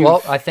fact. As Yeah, you've-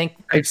 well, I think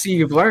I see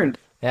you've learned.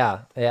 yeah,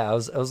 it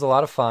was a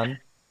lot of fun,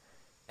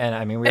 and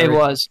I mean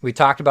we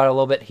talked about it a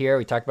little bit here.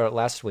 We talked about it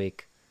last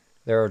week.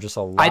 There are just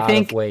a lot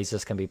of ways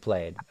this can be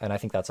played, and I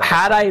think that's awesome.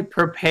 Had I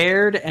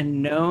prepared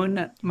and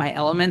known my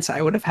elements,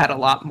 I would have had a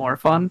lot more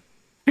fun.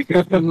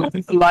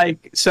 I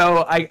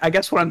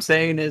guess what I'm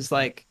saying is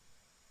like,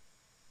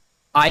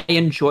 I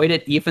enjoyed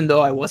it even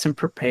though I wasn't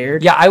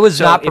prepared. Yeah, I was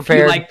So not if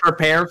prepared. you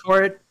prepare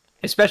for it,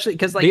 especially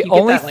because The you get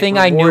only that, thing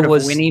I reward knew of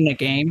was- winning a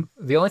game.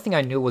 The only thing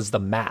I knew was the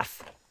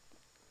math.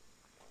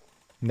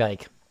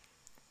 Like,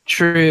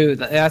 True,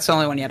 that's the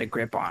only one you had a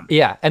grip on.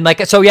 yeah, and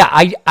like so, yeah,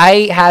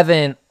 I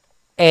haven't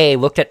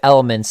looked at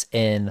elements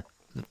in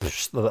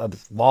a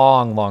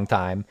long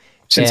time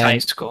Since and- high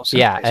school.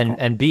 yeah,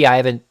 and B, I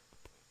haven't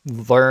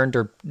learned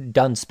or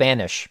done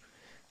Spanish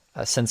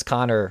since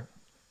Connor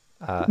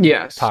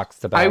Yes.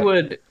 talked about. I it.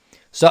 would.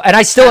 So, and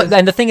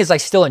and the thing is, I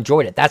still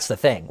enjoyed it. That's the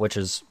thing, which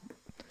is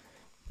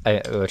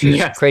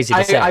Yes. crazy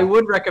to say. I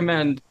would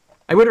recommend.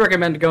 I would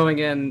recommend going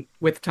in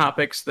with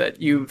topics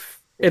that you've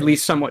at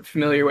least somewhat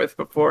familiar with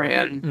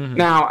beforehand.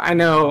 Now I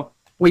know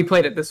we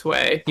played it this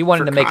way. You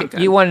wanted for to make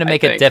content, it. You wanted to I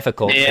make it think.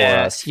 difficult for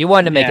Yeah. us. You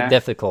wanted to make Yeah. it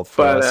difficult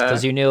for But, us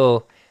because you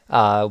knew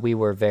we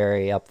were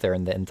very up there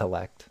in the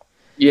intellect.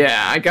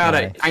 Yeah, I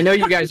gotta. Yeah. I know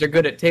you guys are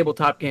good at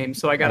tabletop games,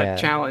 so I gotta Yeah.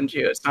 challenge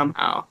you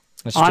somehow.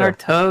 That's On true. our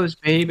toes,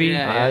 baby.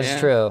 Yeah. That's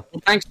true.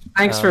 Well,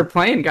 thanks for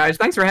playing, guys.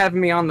 Thanks for having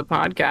me on the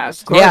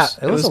podcast. Yeah, course.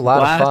 it was a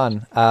lot of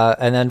fun.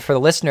 And then for the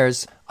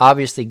listeners,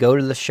 obviously go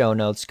to the show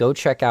notes. Go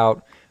check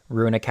out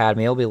Rune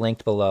Academy. It'll be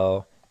linked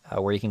below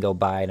where you can go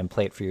buy it and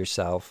play it for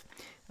yourself.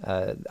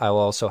 I will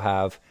also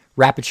have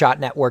Rapid Shot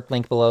Network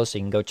link below, so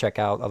you can go check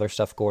out other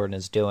stuff Gordon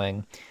is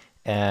doing.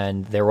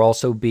 And there will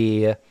also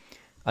be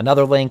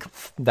another link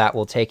that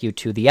will take you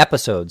to the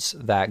episodes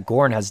that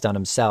Gorn has done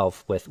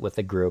himself with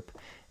the group.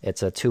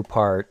 It's a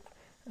 2-part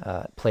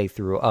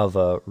playthrough of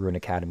a Rune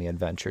Academy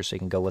adventure, so you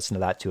can go listen to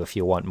that too if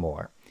you want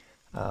more.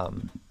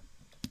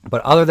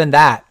 But other than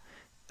that,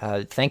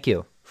 thank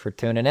you for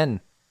tuning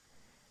in.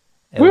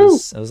 It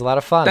was a lot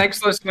of fun.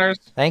 Thanks, listeners.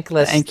 Thank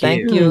Thank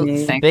you.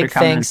 you. Thanks Big for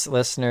coming. thanks,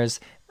 listeners.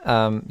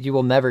 You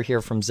will never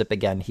hear from Zip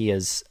again. He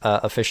is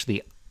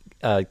officially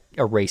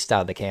erased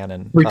out of the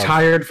canon.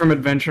 Retired from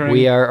adventuring.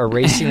 We are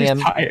erasing him.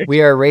 Retired.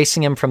 We are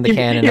erasing him from the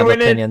canon he of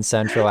went in- Opinion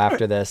Central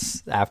after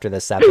this He went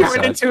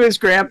episode. into his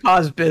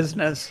grandpa's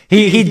business.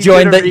 He did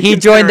joined a the he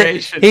joined the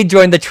reconsideration. he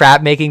joined the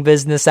trap making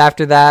business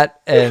after that,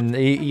 and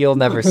you'll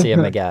never see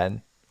him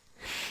again.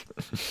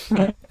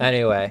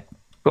 Anyway,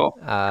 Cool.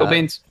 Cool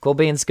beans. Cool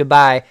beans.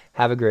 Goodbye.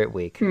 Have a great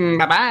week.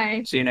 Bye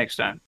bye. See you next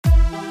time.